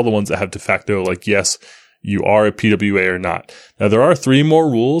 Those are all the ones that have de facto, like, yes, you are a PWA or not. Now, there are 3 more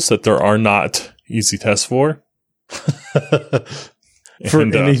rules that there are not easy tests for. For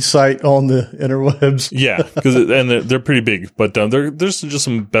any site on the interwebs. Yeah, because they're pretty big, but there's just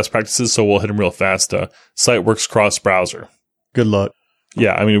some best practices, so we'll hit them real fast. Site works cross-browser. Good luck.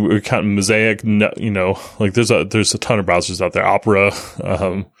 Yeah, I mean, we're counting Mosaic, like there's a ton of browsers out there. Opera,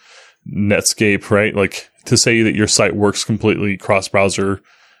 Netscape, right? Like, to say that your site works completely cross-browser,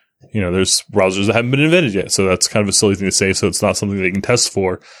 there's browsers that haven't been invented yet. So that's kind of a silly thing to say. So it's not something they can test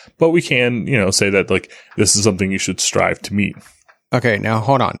for. But we can, say that, like, this is something you should strive to meet. Okay, now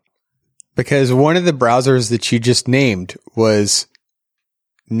hold on. Because one of the browsers that you just named was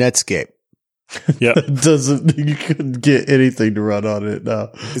Netscape. Yeah. You couldn't get anything to run on it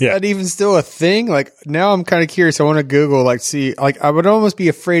now. Is that even still a thing? Like, now I'm kind of curious. I want to Google, like, see, like, I would almost be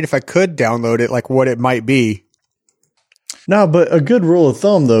afraid if I could download it, like, what it might be. No, but a good rule of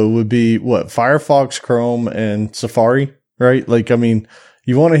thumb, though, would be what? Firefox, Chrome, and Safari, right? Like, I mean,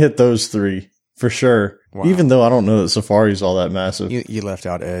 you want to hit those 3 for sure. Wow. Even though I don't know that Safari's all that massive. You left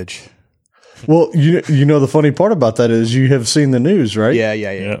out Edge. Well, the funny part about that is you have seen the news, right?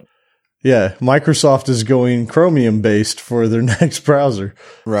 Yeah. Yeah, Microsoft is going Chromium based for their next browser.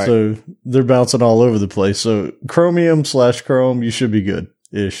 Right. So they're bouncing all over the place. So Chromium/Chrome, you should be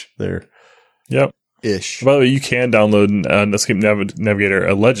good-ish there. Yep. Ish. By the way, you can download Netscape Navigator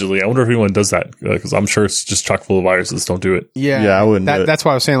allegedly. I wonder if anyone does that, because I'm sure it's just chock full of viruses. Don't do it. Yeah, I wouldn't. That's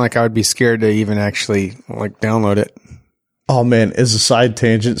why I was saying, like, I would be scared to even actually, like, download it. Oh, man. As a side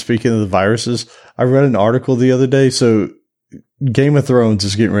tangent, speaking of the viruses, I read an article the other day. So Game of Thrones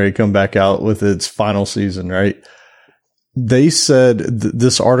is getting ready to come back out with its final season, right? They said,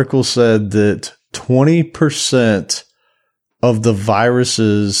 this article said that 20% of the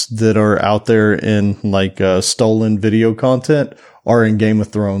viruses that are out there in, like, stolen video content are in Game of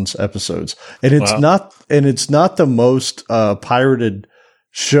Thrones episodes. And it's not the most pirated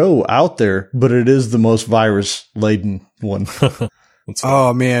show out there, but it is the most virus laden one.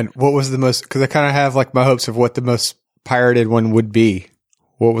 Oh man, what was the most, because I kind of have, like, my hopes of what the most pirated one would be.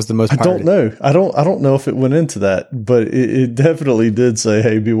 What was the most pirated? I don't know. I don't know if it went into that, but it definitely did say,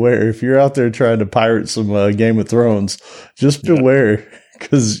 hey, beware. If you're out there trying to pirate some Game of Thrones, just beware,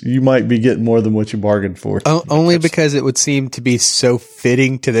 because you might be getting more than what you bargained for. Only because it would seem to be so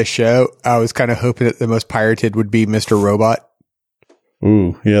fitting to the show. I was kind of hoping that the most pirated would be Mr. Robot.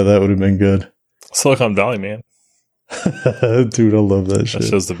 Ooh, yeah, that would have been good. Silicon Valley, man. Dude, I love that shit. That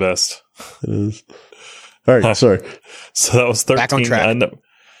show's the best. It is. All right, sorry. So that was 13. Back on track.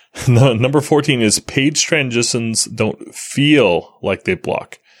 Number 14 is page transitions don't feel like they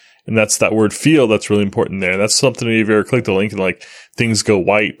block. And that's that word feel that's really important there. That's something if you ever click the link and, like, things go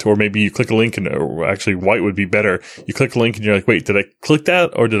white, or maybe you click a link and actually white would be better. You click a link and you're like, wait, did I click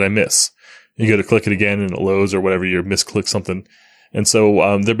that or did I miss? You go to click it again and it loads or whatever, you misclick something. And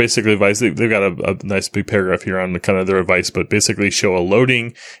so they're basically advice. They've got a nice big paragraph here on the kind of their advice, but basically show a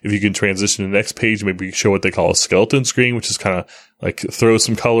loading. If you can transition to the next page, maybe show what they call a skeleton screen, which is kind of like throw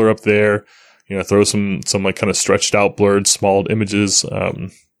some color up there, throw some like kind of stretched out, blurred, small images,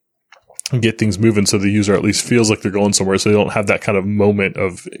 and get things moving so the user at least feels like they're going somewhere, so they don't have that kind of moment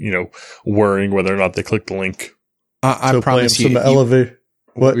of worrying whether or not they click the link. I promise you. Elevator.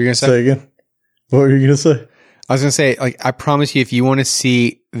 What were you gonna say again? What were you gonna say? I was going to say, like, I promise you, if you want to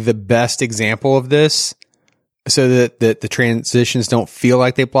see the best example of this so that the transitions don't feel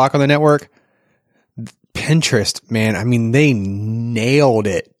like they block on the network, Pinterest, man, I mean, they nailed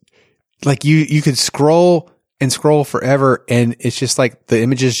it. Like, you could scroll and scroll forever, and it's just like the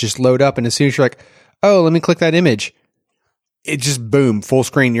images just load up, and as soon as you're like, oh, let me click that image, it just, boom, full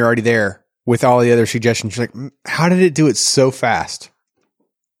screen, you're already there with all the other suggestions. You're like, how did it do it so fast?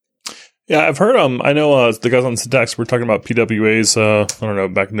 Yeah, I've heard, I know the guys on Syntax were talking about PWAs, I don't know,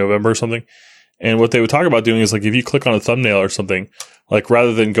 back in November or something. And what they would talk about doing is, like, if you click on a thumbnail or something, like,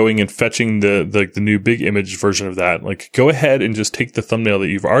 rather than going and fetching the new big image version of that, like, go ahead and just take the thumbnail that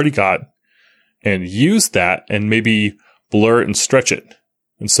you've already got and use that and maybe blur it and stretch it.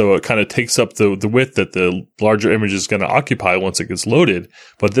 And so it kind of takes up the width that the larger image is going to occupy once it gets loaded.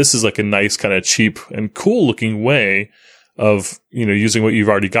 But this is like a nice kind of cheap and cool looking way of, using what you've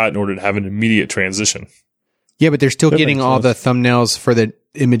already got in order to have an immediate transition. Yeah, but they're still getting all the thumbnails for the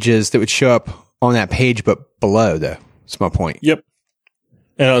images that would show up on that page, but below, though. That's my point. Yep.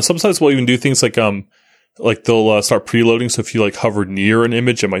 And sometimes we'll even do things like, like they'll start preloading. So if you like hover near an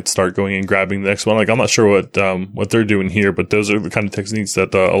image, it might start going and grabbing the next one. Like I'm not sure what they're doing here, but those are the kind of techniques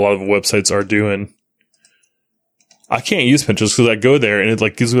that a lot of websites are doing. I can't use Pinterest because I go there and it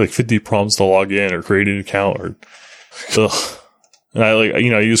like gives me like 50 prompts to log in or create an account or, ugh. And I like, I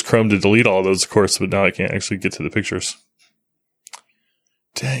use Chrome to delete all of those, of course, but now I can't actually get to the pictures.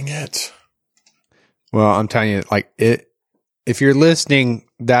 Dang it. Well, I'm telling you, like if you're listening,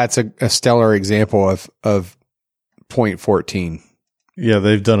 that's a stellar example of point 14. Yeah,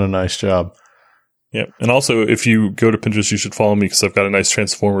 they've done a nice job. Yeah. And also, if you go to Pinterest, you should follow me because I've got a nice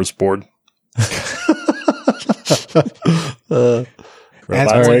Transformers board.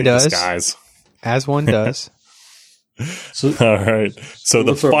 As one does. Disguise. As one does. So, all right. So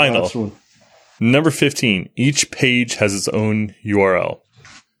the final, number 15, each page has its own URL.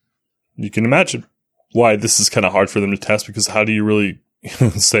 You can imagine why this is kind of hard for them to test, because how do you really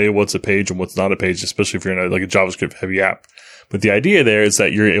say what's a page and what's not a page, especially if you're in a JavaScript heavy app. But the idea there is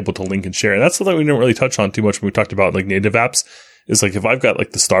that you're able to link and share. And that's something we didn't really touch on too much when we talked about like native apps. Is like if I've got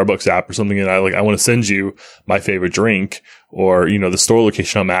like the Starbucks app or something and I want to send you my favorite drink or, the store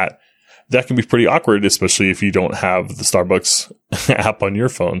location I'm at, that can be pretty awkward, especially if you don't have the Starbucks app on your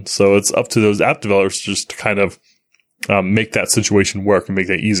phone. So it's up to those app developers just to kind of make that situation work and make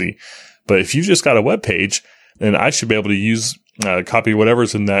that easy. But if you've just got a web page, then I should be able to use copy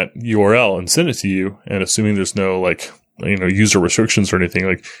whatever's in that URL and send it to you. And assuming there's no user restrictions or anything,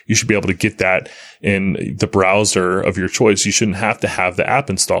 like you should be able to get that in the browser of your choice. You shouldn't have to have the app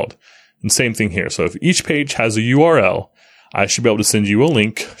installed. And same thing here. So if each page has a URL, I should be able to send you a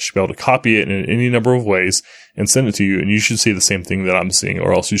link, should be able to copy it in any number of ways and send it to you. And you should see the same thing that I'm seeing,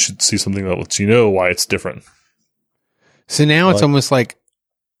 or else you should see something that lets you know why it's different. So now it's almost like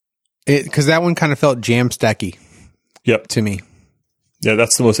because that one kind of felt Jamstacky. Yep. To me. Yeah,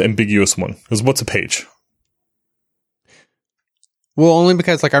 that's the most ambiguous one. Because what's a page? Well, only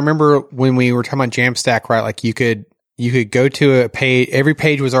because like I remember when we were talking about Jamstack, right? Like you could go to a page, every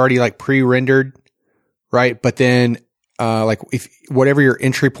page was already like pre-rendered, right? But then like if whatever your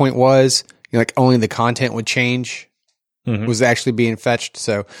entry point was, like only the content would change, was actually being fetched.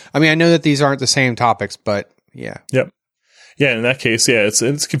 So, I mean, I know that these aren't the same topics, but yeah. Yep. Yeah, in that case, yeah,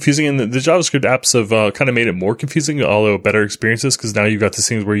 it's confusing, and the JavaScript apps have kind of made it more confusing, although better experiences, because now you've got these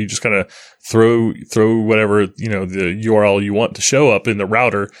things where you just kind of throw whatever the URL you want to show up in the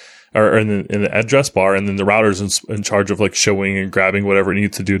router or in the address bar, and then the router's in charge of like showing and grabbing whatever it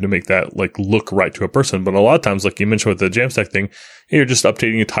needs to do to make that like look right to a person. But a lot of times, like you mentioned with the Jamstack thing, you're just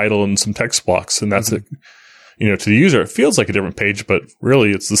updating a title and some text blocks, and that's it. To the user, it feels like a different page, but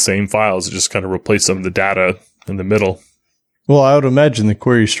really it's the same files. It just kind of replace some of the data in the middle. Well, I would imagine the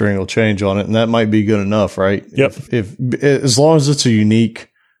query string will change on it, and that might be good enough, right? Yep. If as long as it's a unique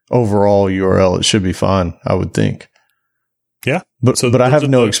overall URL, it should be fine, I would think. Yeah. But I have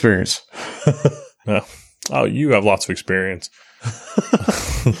no experience. Oh, you have lots of experience.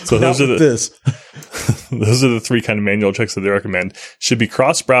 So those are those are the three kind of manual checks that they recommend. Should be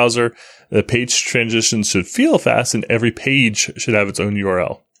cross-browser. The page transitions should feel fast, and every page should have its own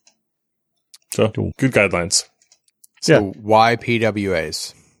URL. So good guidelines. So why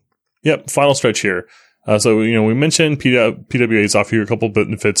PWAs? Yep. Final stretch here. So we mentioned PWAs offer you a couple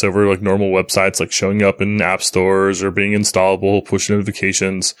benefits over like normal websites, like showing up in app stores or being installable, push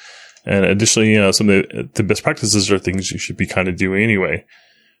notifications. And additionally, some of the best practices are things you should be kind of doing anyway.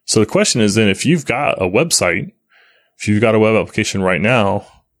 So the question is then, if you've got a website, if you've got a web application right now,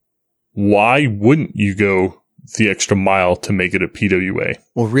 why wouldn't you go the extra mile to make it a PWA?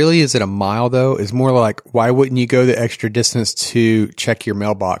 Well, really, is it a mile though? It's more like, why wouldn't you go the extra distance to check your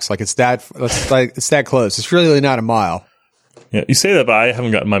mailbox? Like it's that close. It's really not a mile. Yeah, you say that, but I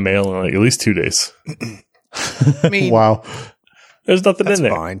haven't gotten my mail in like at least 2 days. I mean, wow. There's nothing in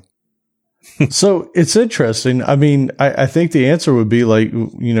there. Fine. So it's interesting. I mean, I think the answer would be like,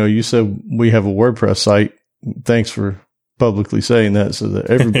 you said we have a WordPress site. Thanks for publicly saying that so that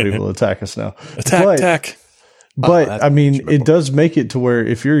everybody will attack us now. Attack. But I mean, it does make it to where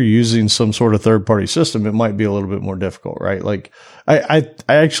if you're using some sort of third party system, it might be a little bit more difficult, right? Like I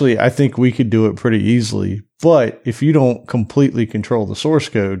think we could do it pretty easily, but if you don't completely control the source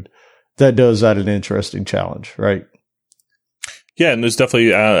code, that does add an interesting challenge, right? Yeah, and there's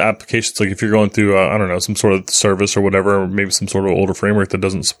definitely applications, like if you're going through, some sort of service or whatever, or maybe some sort of older framework that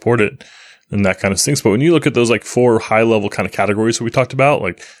doesn't support it, and that kind of stinks. But when you look at those like 4 high-level kind of categories that we talked about,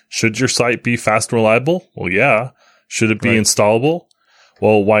 like should your site be fast and reliable? Well, yeah. Should it be installable?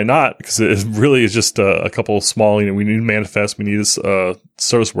 Well, why not? Because it really is just a couple of small, we need manifest, we need a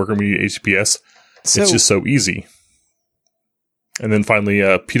service worker, we need HTTPS. It's just so easy. And then finally,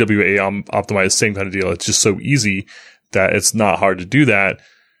 PWA optimized, same kind of deal. It's just so easy that it's not hard to do that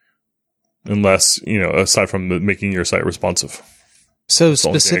unless, aside from making your site responsive. So That's the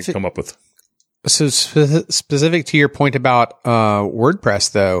only thing I specific, can come up with. so specific to your point about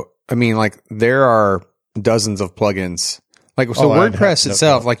WordPress, though, I mean, like there are dozens of plugins. Like so, WordPress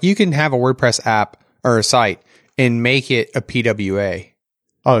itself, like you can have a WordPress app or a site and make it a PWA.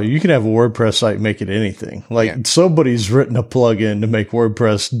 Oh, you can have a WordPress site and make it anything. Like somebody's written a plugin to make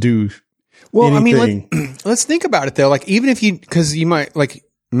WordPress do anything. I mean, let's think about it though. Like even if because you might like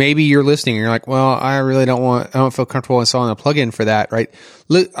maybe you're listening and you're like, well, I don't feel comfortable installing a plugin for that, right?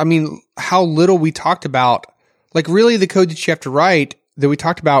 I mean, how little we talked about, like really the code that you have to write that we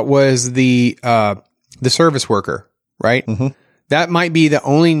talked about was the service worker, right? Mm-hmm. That might be the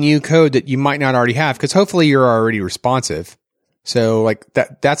only new code that you might not already have because hopefully you're already responsive. So like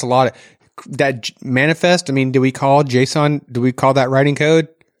that's a lot of that manifest. I mean, do we call that writing code?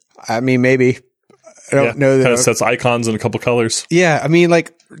 I mean, maybe. I don't know. Kind of sets icons in a couple colors. Yeah. I mean,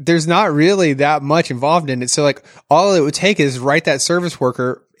 like there's not really that much involved in it. So like all it would take is write that service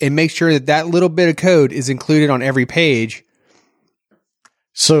worker and make sure that little bit of code is included on every page.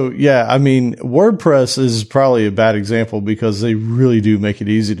 So yeah, I mean, WordPress is probably a bad example because they really do make it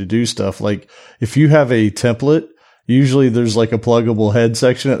easy to do stuff. Like if you have a template, usually there's like a pluggable head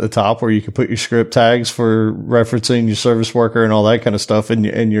section at the top where you can put your script tags for referencing your service worker and all that kind of stuff.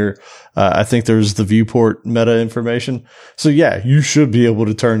 And your, I think there's the viewport meta information. So yeah, you should be able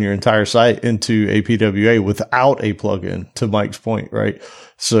to turn your entire site into a PWA without a plugin, to Mike's point, right?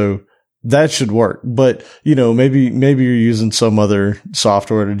 So that should work. But, maybe you're using some other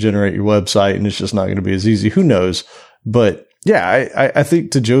software to generate your website and it's just not going to be as easy. Who knows? But yeah, I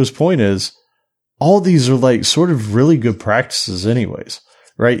think to Joe's point is, all these are like sort of really good practices anyways,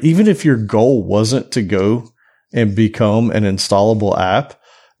 right? Even if your goal wasn't to go and become an installable app,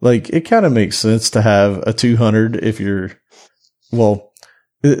 like it kind of makes sense to have a 200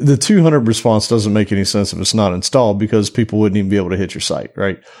 the 200 response doesn't make any sense if it's not installed because people wouldn't even be able to hit your site,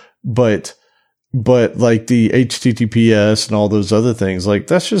 right? But like the HTTPS and all those other things, like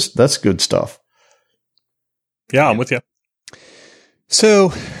that's good stuff. Yeah, I'm with you.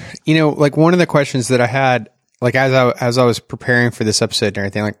 So, like one of the questions that I had, like as I was preparing for this episode and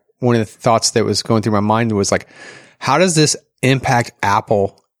everything, like one of the thoughts that was going through my mind was like, how does this impact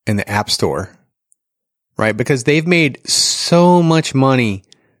Apple and the App Store? Right? Because they've made so much money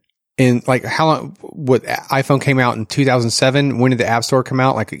in like what iPhone came out in 2007. When did the App Store come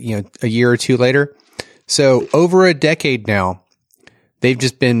out? Like, a year or two later. So over a decade now, they've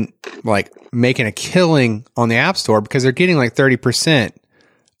just been like making a killing on the App Store because they're getting like 30%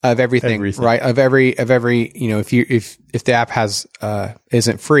 of everything, right? Of every, if the app has,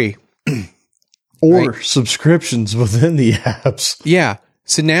 isn't free or right? Subscriptions within the apps. Yeah.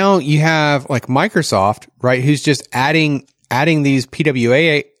 So now you have like Microsoft, right? Who's just adding these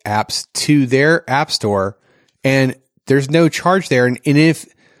PWA apps to their app store and there's no charge there. And if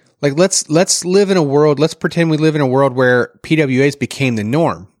like, let's live in a world, let's pretend we live in a world where PWAs became the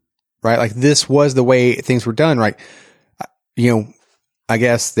norm, right? Like this was the way things were done, right? I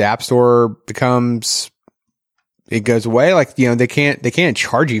guess the App Store it goes away. Like, they can't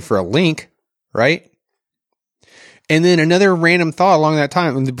charge you for a link, right? And then another random thought along that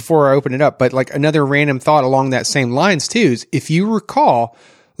time, before I open it up, but like another random thought along that same lines too, is if you recall,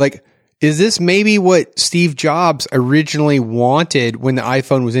 like, is this maybe what Steve Jobs originally wanted when the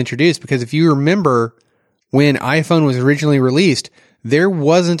iPhone was introduced? Because if you remember when iPhone was originally released, there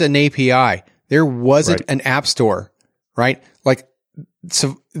wasn't an API. There wasn't an app store, right? Like,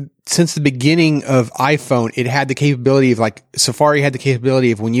 so since the beginning of iPhone, it had the capability of like Safari had the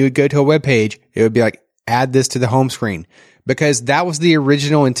capability of when you would go to a web page, it would be like, add this to the home screen, because that was the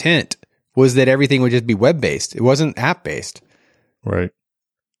original intent, was that everything would just be web based. It wasn't app based. Right.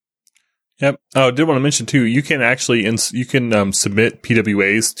 Yep. Oh, I did want to mention too, you can actually, submit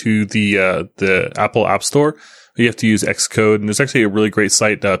PWAs to the Apple App Store. You have to use Xcode, and there's actually a really great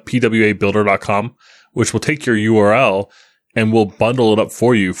site, pwabuilder.com, which will take your URL and will bundle it up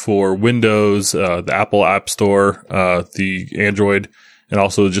for you for Windows, the Apple App Store, the Android, and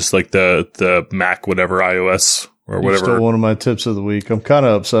also just like the Mac, whatever, iOS or whatever. Still one of my tips of the week. I'm kind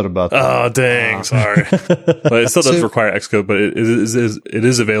of upset about that. Oh, dang. Sorry. But it still does require Xcode, but it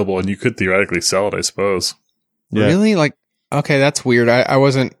is available, and you could theoretically sell it, I suppose. Yeah. Really? Like, okay, that's weird. I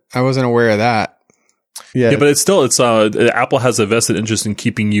wasn't aware of that. Yeah, but it's Apple has a vested interest in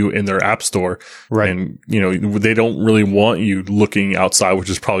keeping you in their app store. Right. And, they don't really want you looking outside, which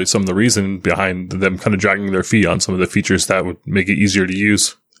is probably some of the reason behind them kind of dragging their feet on some of the features that would make it easier to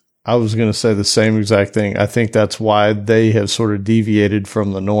use. I was going to say the same exact thing. I think that's why they have sort of deviated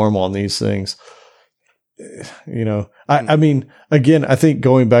from the norm on these things. You know, I mean, again, I think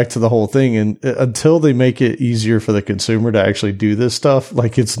going back to the whole thing, and until they make it easier for the consumer to actually do this stuff,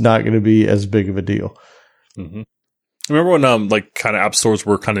 like it's not going to be as big of a deal. Mm-hmm. Remember when like kind of app stores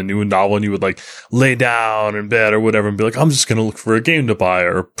were kind of new and novel, and you would like lay down in bed or whatever and be like, I'm just going to look for a game to buy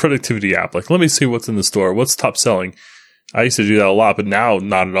or a productivity app. Like, let me see what's in the store. What's top selling? I used to do that a lot, but now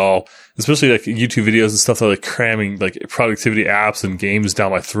not at all. Especially like YouTube videos and stuff that are like cramming like productivity apps and games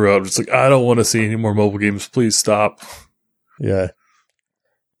down my throat. It's like, I don't want to see any more mobile games. Please stop. Yeah.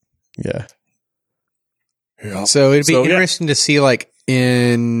 So it'd be interesting to see, like,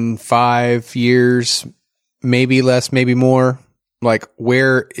 in 5 years, maybe less, maybe more, like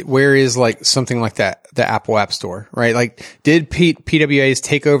where is like something like that, the Apple App Store, right? Like, did PWAs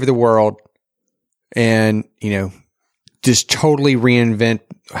take over the world and, you know, just totally reinvent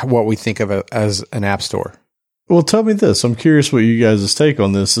what we think of as an app store? Well, tell me this. I'm curious what you guys' take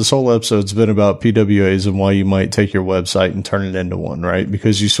on this. This whole episode's been about PWAs and why you might take your website and turn it into one, right?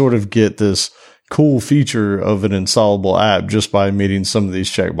 Because you sort of get this cool feature of an installable app just by meeting some of these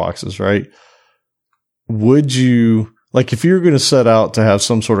checkboxes, right? Would you, like, if you're going to set out to have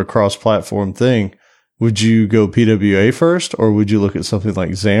some sort of cross-platform thing, would you go PWA first, or would you look at something like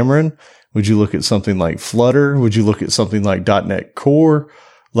Xamarin? Would you look at something like Flutter? Would you look at something like .NET Core?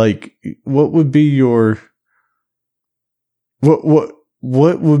 Like, what would be your what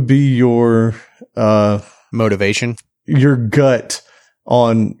would be your motivation? Your gut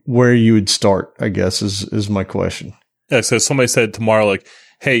on where you would start, I guess, is my question. Yeah, so somebody said tomorrow, like,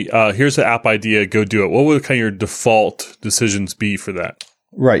 hey, here's the app idea, go do it. What would kind of your default decisions be for that?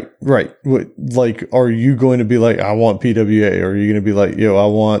 Right. What, like, are you going to be like, I want PWA? Or are you going to be like, I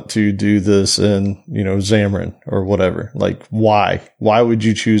want to do this in, Xamarin or whatever? Like, why? Why would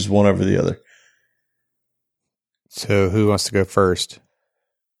you choose one over the other? So who wants to go first?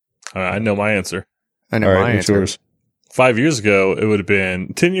 I know my answer. I know my answer. Yours. 5 years ago, it would have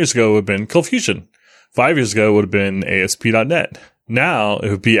been, 10 years ago, it would have been ColdFusion. 5 years ago, it would have been ASP.NET. Now, it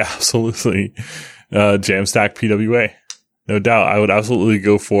would be absolutely Jamstack PWA. No doubt. I would absolutely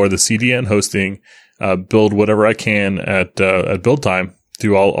go for the CDN hosting, build whatever I can at build time,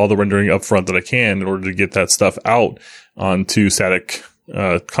 do all the rendering upfront that I can in order to get that stuff out onto static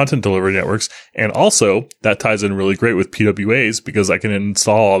content delivery networks. And also, that ties in really great with PWAs because I can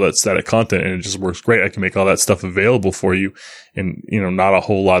install all that static content and it just works great. I can make all that stuff available for you and, not a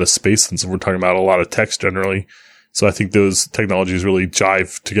whole lot of space since we're talking about a lot of text generally. So I think those technologies really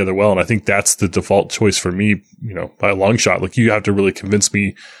jive together well. And I think that's the default choice for me, by a long shot. Like, you have to really convince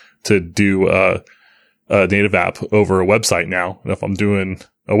me to do a native app over a website now. And if I'm doing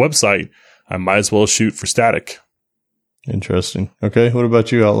a website, I might as well shoot for static. Interesting. Okay. What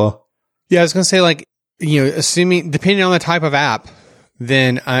about you, Outlaw? Yeah, I was going to say, like, assuming, depending on the type of app,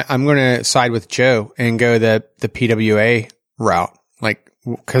 then I'm going to side with Joe and go the PWA route. Like,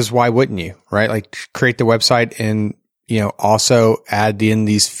 because why wouldn't you, right? Like, create the website and, also add in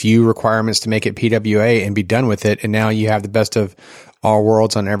these few requirements to make it PWA and be done with it. And now you have the best of all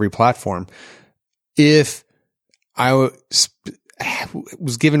worlds on every platform. If I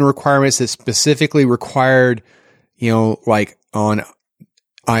was given requirements that specifically required, like on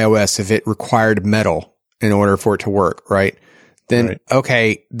iOS, if it required Metal in order for it to work, right? Then, right.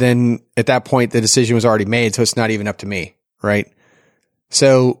 Okay, then at that point, the decision was already made. So it's not even up to me, right?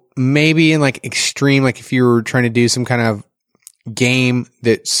 So maybe in like extreme, like if you were trying to do some kind of game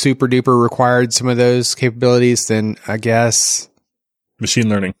that super duper required some of those capabilities, then I guess machine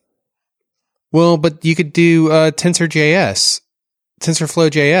learning. Well, but you could do TensorFlow.js.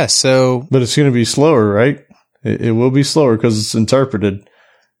 So, but it's going to be slower, right? It will be slower because it's interpreted.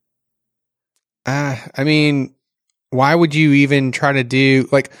 I mean, why would you even try to do,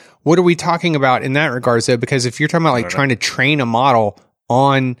 like, what are we talking about in that regards though? Because if you're talking about like trying to train a model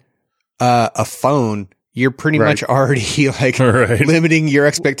on a phone, you're pretty much already like limiting your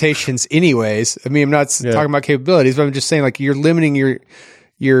expectations anyways. I mean, I'm not talking about capabilities, but I'm just saying like you're limiting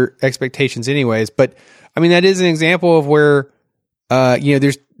your expectations anyways. But I mean, that is an example of where,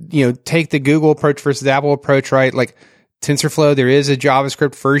 there's, take the Google approach versus the Apple approach, right? Like TensorFlow, there is a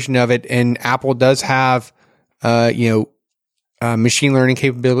JavaScript version of it, and Apple does have, machine learning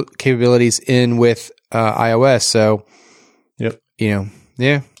capabilities in with iOS. So, yeah.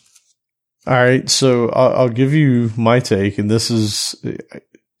 All right. So I'll give you my take, and this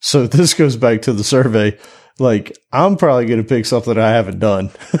goes back to the survey. Like, I'm probably going to pick something I haven't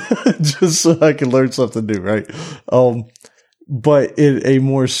done just so I can learn something new, right? But in a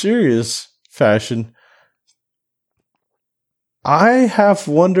more serious fashion, I half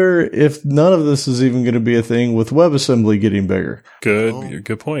wonder if none of this is even going to be a thing with WebAssembly getting bigger.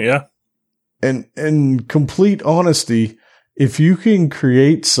 Good point. Yeah. And in complete honesty, if you can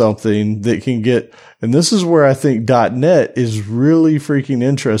create something that can get, and this is where I think .NET is really freaking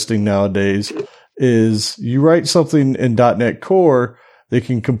interesting nowadays, is you write something in .NET Core that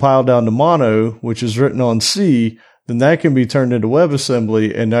can compile down to Mono, which is written on C, then that can be turned into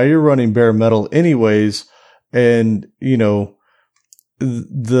WebAssembly, and now you're running bare metal anyways. And, you know,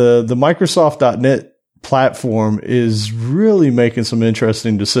 the Microsoft .NET platform is really making some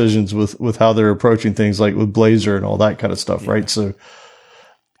interesting decisions with how they're approaching things, like with Blazor and all that kind of stuff, right? So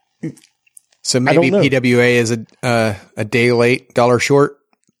maybe PWA is a day late, dollar short,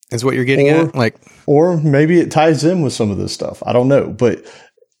 is what you're getting at, like, or maybe it ties in with some of this stuff. I don't know, but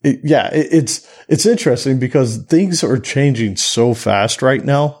it's interesting because things are changing so fast right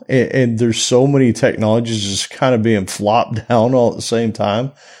now, and there's so many technologies just kind of being flopped down all at the same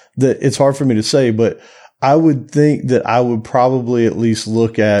time that it's hard for me to say. But I would think that I would probably at least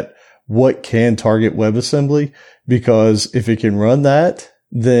look at what can target WebAssembly, because if it can run that,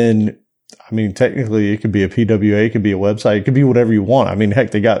 then I mean, technically it could be a PWA, it could be a website, it could be whatever you want. I mean,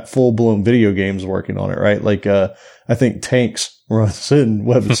 heck, they got full blown video games working on it, right? Like, I think Tanks runs in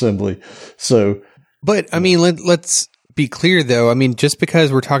WebAssembly. So, but I mean, let's be clear though. I mean, just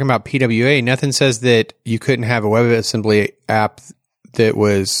because we're talking about PWA, nothing says that you couldn't have a WebAssembly app that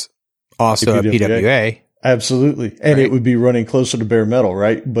was also a PWA. Absolutely. And it would be running closer to bare metal,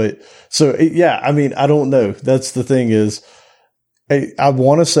 right? But so, yeah, I mean, I don't know. That's the thing is, I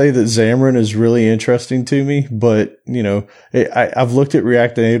want to say that Xamarin is really interesting to me, but, you know, I've looked at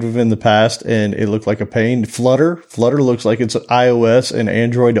React Native in the past and it looked like a pain. Flutter looks like it's iOS and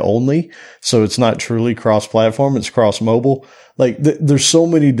Android only. So it's not truly cross-platform. It's cross-mobile. Like there's so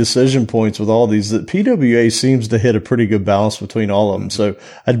many decision points with all these that PWA seems to hit a pretty good balance between all of them. So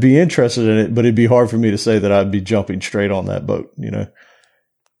I'd be interested in it, but it'd be hard for me to say that I'd be jumping straight on that boat, you know?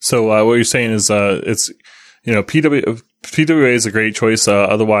 So what you're saying is it's, you know, PWA is a great choice.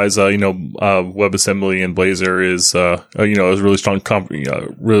 Otherwise, you know, WebAssembly and Blazor is, you know, is really strong,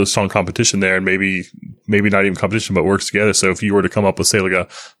 really strong competition there, and maybe not even competition, but works together. So if you were to come up with, say, like a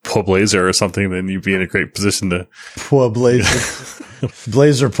Blazor or something, then you'd be in a great position to Blazor,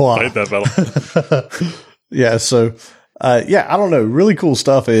 Blazor fight that battle. Yeah. So, yeah, I don't know. Really cool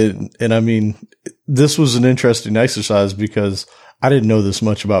stuff. And I mean, this was an interesting exercise because I didn't know this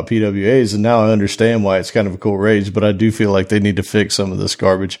much about PWAs, and now I understand why it's kind of a cool rage, but I do feel like they need to fix some of this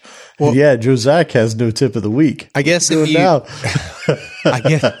garbage. Well, and yeah, Joe Zack has no tip of the week. I guess if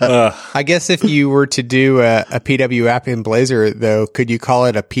I guess if you were to do a PW app in Blazor, though, could you call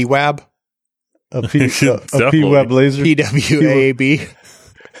it a PWAB? A PWAB Blazor? PWAB.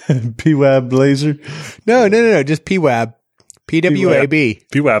 PWAB Blazor? No, just PWAB. PWAB.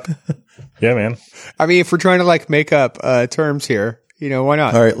 PWAB. Yeah, man. I mean, if we're trying to like make up terms here, you know, why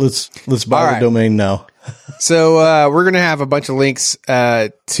not? All right, let's buy the domain now. So we're gonna have a bunch of links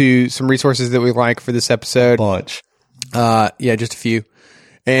to some resources that we like for this episode. Bunch. Yeah, just a few.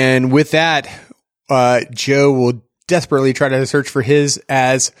 And with that, Joe will desperately try to search for his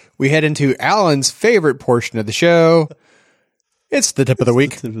as we head into Alan's favorite portion of the show. It's the tip of the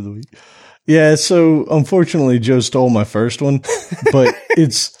week. Tip of the week. Yeah. So unfortunately, Joe stole my first one, but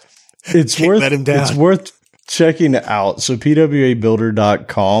it's worth checking out. So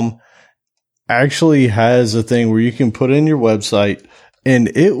pwabuilder.com actually has a thing where you can put in your website and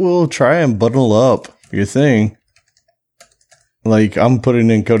it will try and bundle up your thing. Like I'm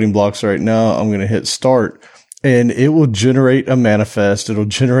putting in coding blocks right now. I'm going to hit start and it will generate a manifest. It'll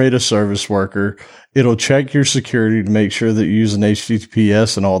generate a service worker. It'll check your security to make sure that you're using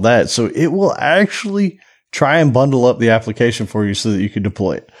HTTPS and all that. So it will actually try and bundle up the application for you so that you can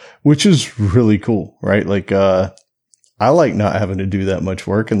deploy it, which is really cool, right? Like, I like not having to do that much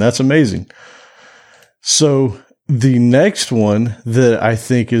work, and that's amazing. So the next one that I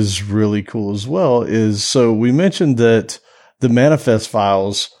think is really cool as well is, so we mentioned that the manifest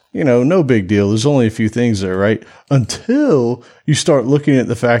files, you know, no big deal. There's only a few things there, right? Until you start looking at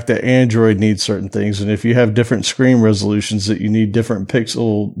the fact that Android needs certain things. And if you have different screen resolutions, that you need different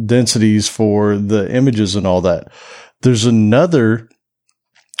pixel densities for the images and all that. There's another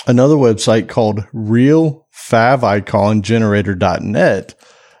website called realfavicongenerator.net.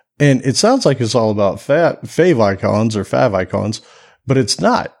 And it sounds like it's all about favicons or favicons, but it's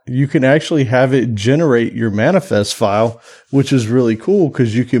not. You can actually have it generate your manifest file, which is really cool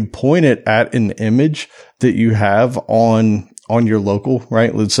because you can point it at an image that you have on your local,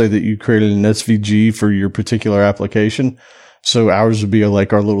 right? Let's say that you created an SVG for your particular application. So ours would be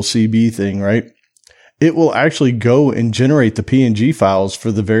like our little CB thing, right? it will actually go and generate the PNG files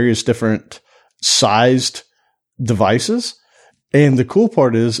for the various different sized devices. And the cool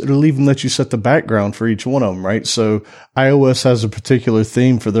part is it'll even let you set the background for each one of them, right? So iOS has a particular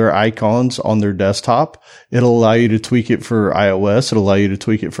theme for their icons on their desktop. It'll allow you to tweak it for iOS. It'll allow you to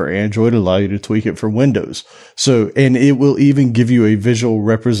tweak it for Android. It'll allow you to tweak it for Windows. So, and it will even give you a visual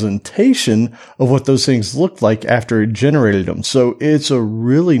representation of what those things look like after it generated them. So it's a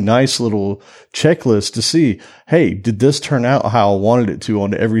really nice little checklist to see, hey, did this turn out how I wanted it to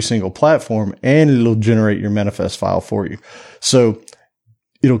on every single platform? And it'll generate your manifest file for you. So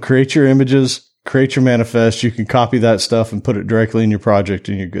it'll create your images, create your manifest. You can copy that stuff and put it directly in your project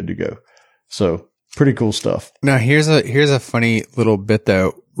and you're good to go. So pretty cool stuff. Now here's a funny little bit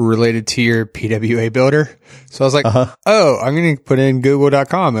though, related to your PWA builder. So I was like, oh, I'm going to put in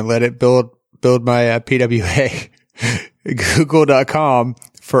google.com and let it build my PWA. Google.com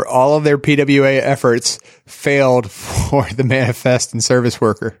for all of their PWA efforts failed for the manifest and service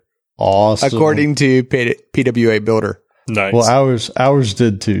worker. Awesome. According to PWA builder. Nice. Well, ours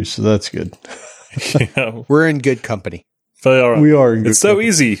did too, so that's good. Yeah. We're in good company. But, We are in good It's so company.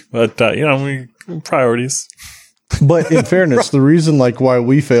 easy, but we priorities. But in fairness, the reason why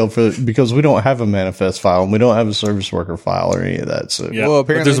we failed because we don't have a manifest file and we don't have a service worker file or any of that. So Yeah, Well,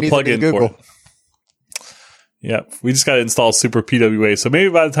 but apparently there's a neither plugin does for Google. it. Yeah, we just got to install Super PWA. So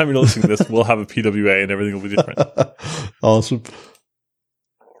maybe by the time you're listening to this, we'll have a PWA and everything will be different. Awesome.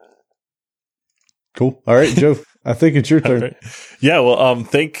 Cool. All right, Joe. I think it's your turn. Right. Yeah, well,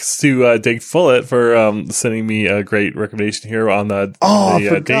 thanks to Dave Fullett for sending me a great recommendation here on the. Oh, the, I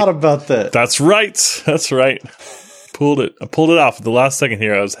forgot about that. That's right. That's right. I pulled it off at the last second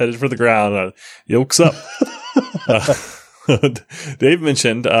here. I was headed for the ground. Yokes up. Dave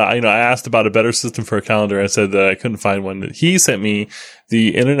mentioned, I asked about a better system for a calendar. I said that I couldn't find one. He sent me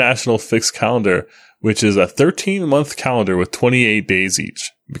the International Fixed Calendar, which is a 13-month calendar with 28 days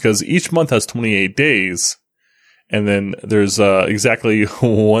each, because each month has 28 days. And then there's exactly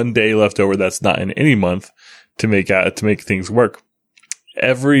 1 day left over that's not in any month to make things work.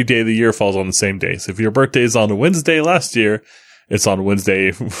 Every day of the year falls on the same day. So if your birthday is on a Wednesday last year, it's on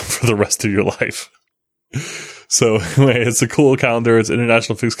Wednesday for the rest of your life. So anyway, it's a cool calendar. It's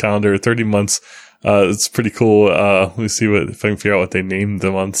International Fixed Calendar, 30 months. It's pretty cool. Let me see if I can figure out what they named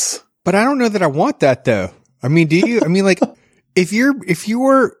the months. But I don't know that I want that though. I mean, do you? I mean, like, if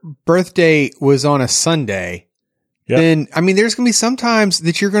your birthday was on a Sunday, then, I mean, there's going to be some times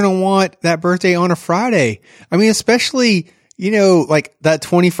that you're going to want that birthday on a Friday. I mean, especially, like that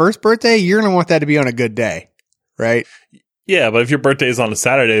 21st birthday, you're going to want that to be on a good day, right? Yeah, but if your birthday is on a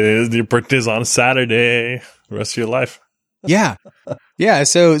Saturday, then your birthday is on a Saturday the rest of your life. Yeah. Yeah.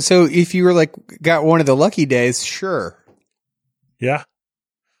 So if you were like, got one of the lucky days, sure. Yeah.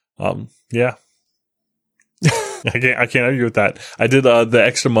 Yeah. I can't argue with that. I did, the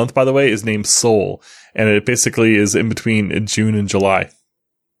extra month, by the way, is named Soul, and it basically is in between June and July.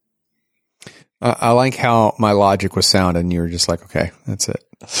 I like how my logic was sound and you were just like, okay, that's it.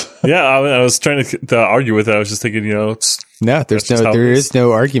 Yeah. I was trying to argue with it. I was just thinking, it's, No, there is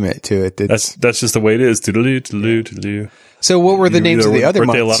no argument to it. that's just the way it is. Toodaloo, toodaloo, toodaloo. So what were the You names either of the win other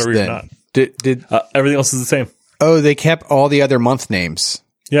birthday months lottery or then? not. Did Everything else is the same. they kept all the other month names?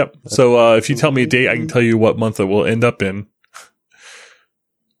 Yep. So, if you tell me a date, I can tell you what month it will end up in.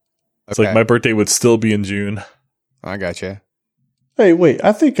 It's like my birthday would still be in June. I gotcha. Hey, wait.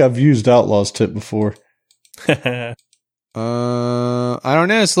 I think I've used Outlaw's tip before. I don't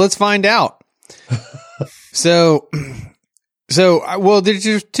know. So let's find out. So, well, there's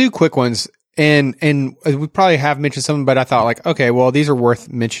just two quick ones, and we probably have mentioned some, but I thought like, okay, well, these are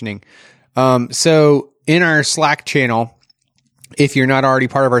worth mentioning. So in our Slack channel, if you're not already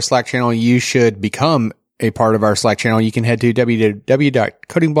part of our Slack channel, you should become a part of our Slack channel. You can head to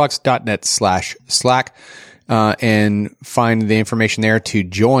www.codingblocks.net/Slack. And find the information there to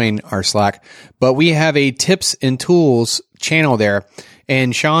join our Slack. But we have a tips and tools channel there.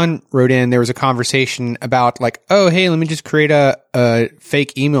 And Sean wrote in, there was a conversation about like, oh, hey, let me just create a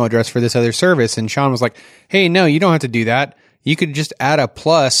fake email address for this other service. And Sean was like, hey, no, you don't have to do that. You could just add a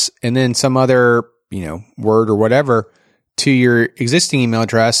plus and then some other, word or whatever to your existing email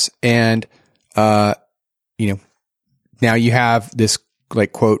address. And, now you have this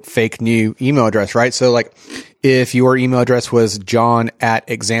like quote fake new email address, right? So like if your email address was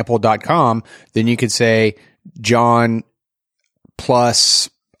john@example.com, then you could say John plus,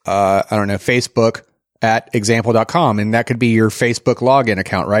 Facebook@example.com. And that could be your Facebook login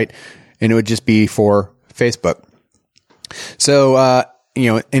account, right? And it would just be for Facebook. So,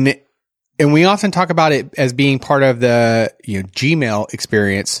 and we often talk about it as being part of the, Gmail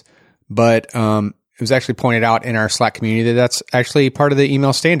experience, but, was actually pointed out in our Slack community that that's actually part of the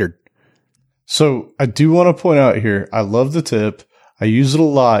email standard. So I do want to point out here, I love the tip. I use it a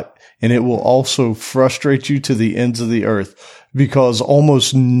lot, and it will also frustrate you to the ends of the earth because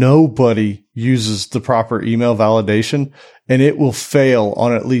almost nobody uses the proper email validation, and it will fail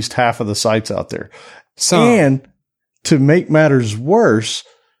on at least half of the sites out there. And to make matters worse,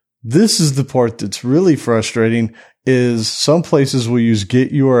 this is the part that's really frustrating, is some places will use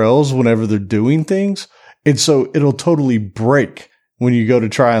get URLs whenever they're doing things. And so it'll totally break when you go to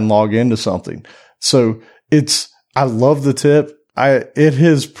try and log into something. So I love the tip. It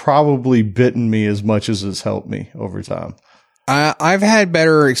has probably bitten me as much as it's helped me over time. I've had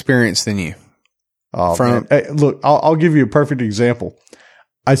better experience than you. Oh, man. Hey, look, I'll give you a perfect example.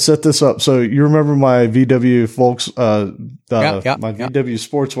 I set this up. So you remember my VW my VW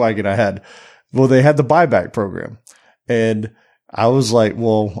sports wagon I had? Well, they had the buyback program, and I was like,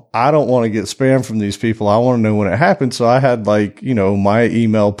 well, I don't want to get spam from these people. I want to know when it happened. So I had my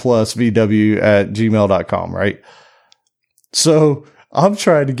email plus vw@gmail.com, right? So I'm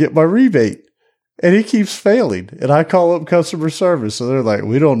trying to get my rebate, and it keeps failing. And I call up customer service. So they're like,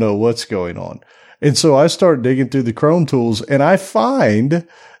 we don't know what's going on. And so I start digging through the Chrome tools, and I find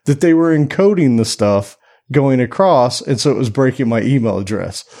that they were encoding the stuff going across. And so it was breaking my email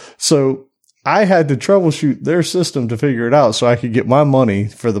address. So I had to troubleshoot their system to figure it out so I could get my money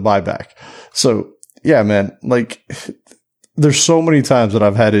for the buyback. So yeah, man, there's so many times that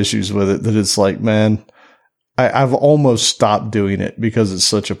I've had issues with it that it's like, man, I've almost stopped doing it because it's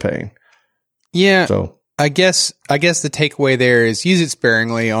such a pain. Yeah. So I guess the takeaway there is use it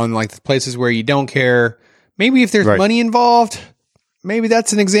sparingly on the places where you don't care. Maybe if there's money involved, maybe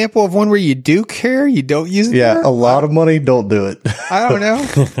that's an example of one where you do care. You don't use it. Yeah. There. A lot of money. Don't do it. I don't know.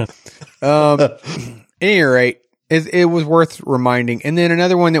 At any rate, it was worth reminding. And then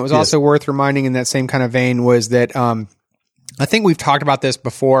another one that was also worth reminding in that same kind of vein was that, I think we've talked about this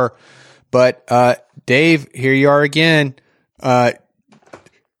before, but, Dave, here you are again.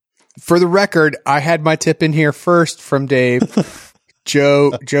 For the record, I had my tip in here first from Dave.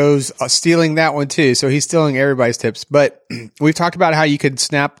 Joe's stealing that one too. So he's stealing everybody's tips, but we've talked about how you could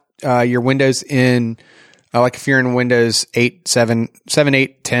snap, your windows in, if you're in Windows 8, 7,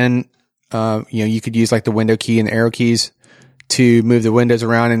 8, 10, you could use the window key and the arrow keys to move the windows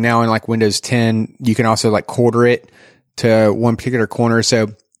around. And now in Windows 10, you can also quarter it to one particular corner. So,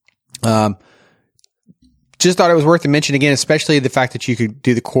 just thought it was worth to mention again, especially the fact that you could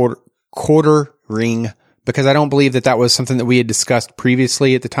do the quartering, because I don't believe that was something that we had discussed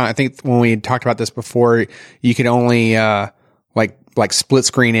previously at the time. I think when we had talked about this before, you could only, split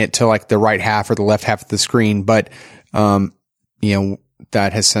screen it to the right half or the left half of the screen. But,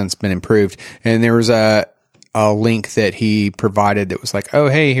 that has since been improved. And there was a link that he provided that was oh,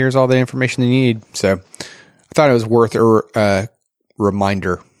 hey, here's all the information they need. So I thought it was worth a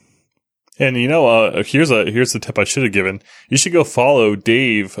reminder. And here's the tip I should have given. You should go follow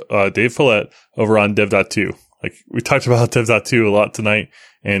Dave Follett over on dev.to. We talked about dev.to a lot tonight,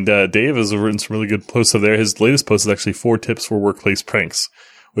 and Dave has written some really good posts over there. His latest post is actually 4 tips for workplace pranks,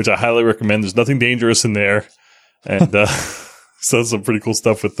 which I highly recommend. There's nothing dangerous in there, and so that's some pretty cool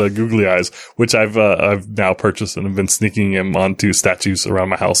stuff with googly eyes, which I've now purchased and have been sneaking him onto statues around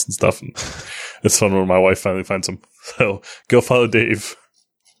my house and stuff. And it's fun when my wife finally finds them. So go follow Dave.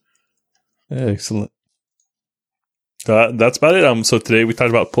 Excellent. That's about it. So today we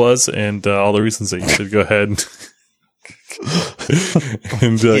talked about Plus and all the reasons that you should go ahead and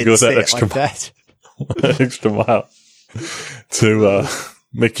go that extra mile to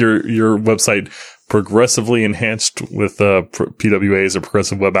make your website progressively enhanced with PWAs or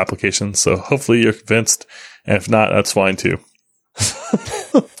progressive web applications. So hopefully you're convinced, and if not, that's fine too.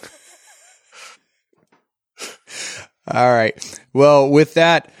 All right. Well, with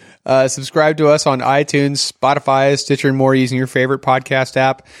that, subscribe to us on iTunes, Spotify, Stitcher, and more using your favorite podcast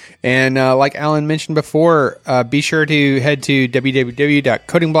app. And like Alan mentioned before, be sure to head to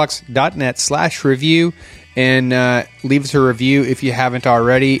www.codingblocks.net/review and leave us a review if you haven't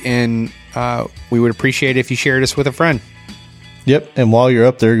already. And we would appreciate it if you shared us with a friend. Yep. And while you're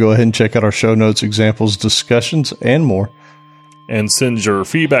up there, go ahead and check out our show notes, examples, discussions, and more. And send your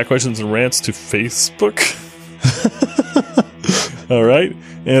feedback, questions, and rants to Facebook. All right.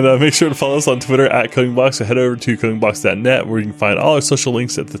 And make sure to follow us on Twitter @CodingBlocks, or head over to codingblocks.net where you can find all our social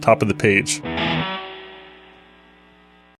links at the top of the page.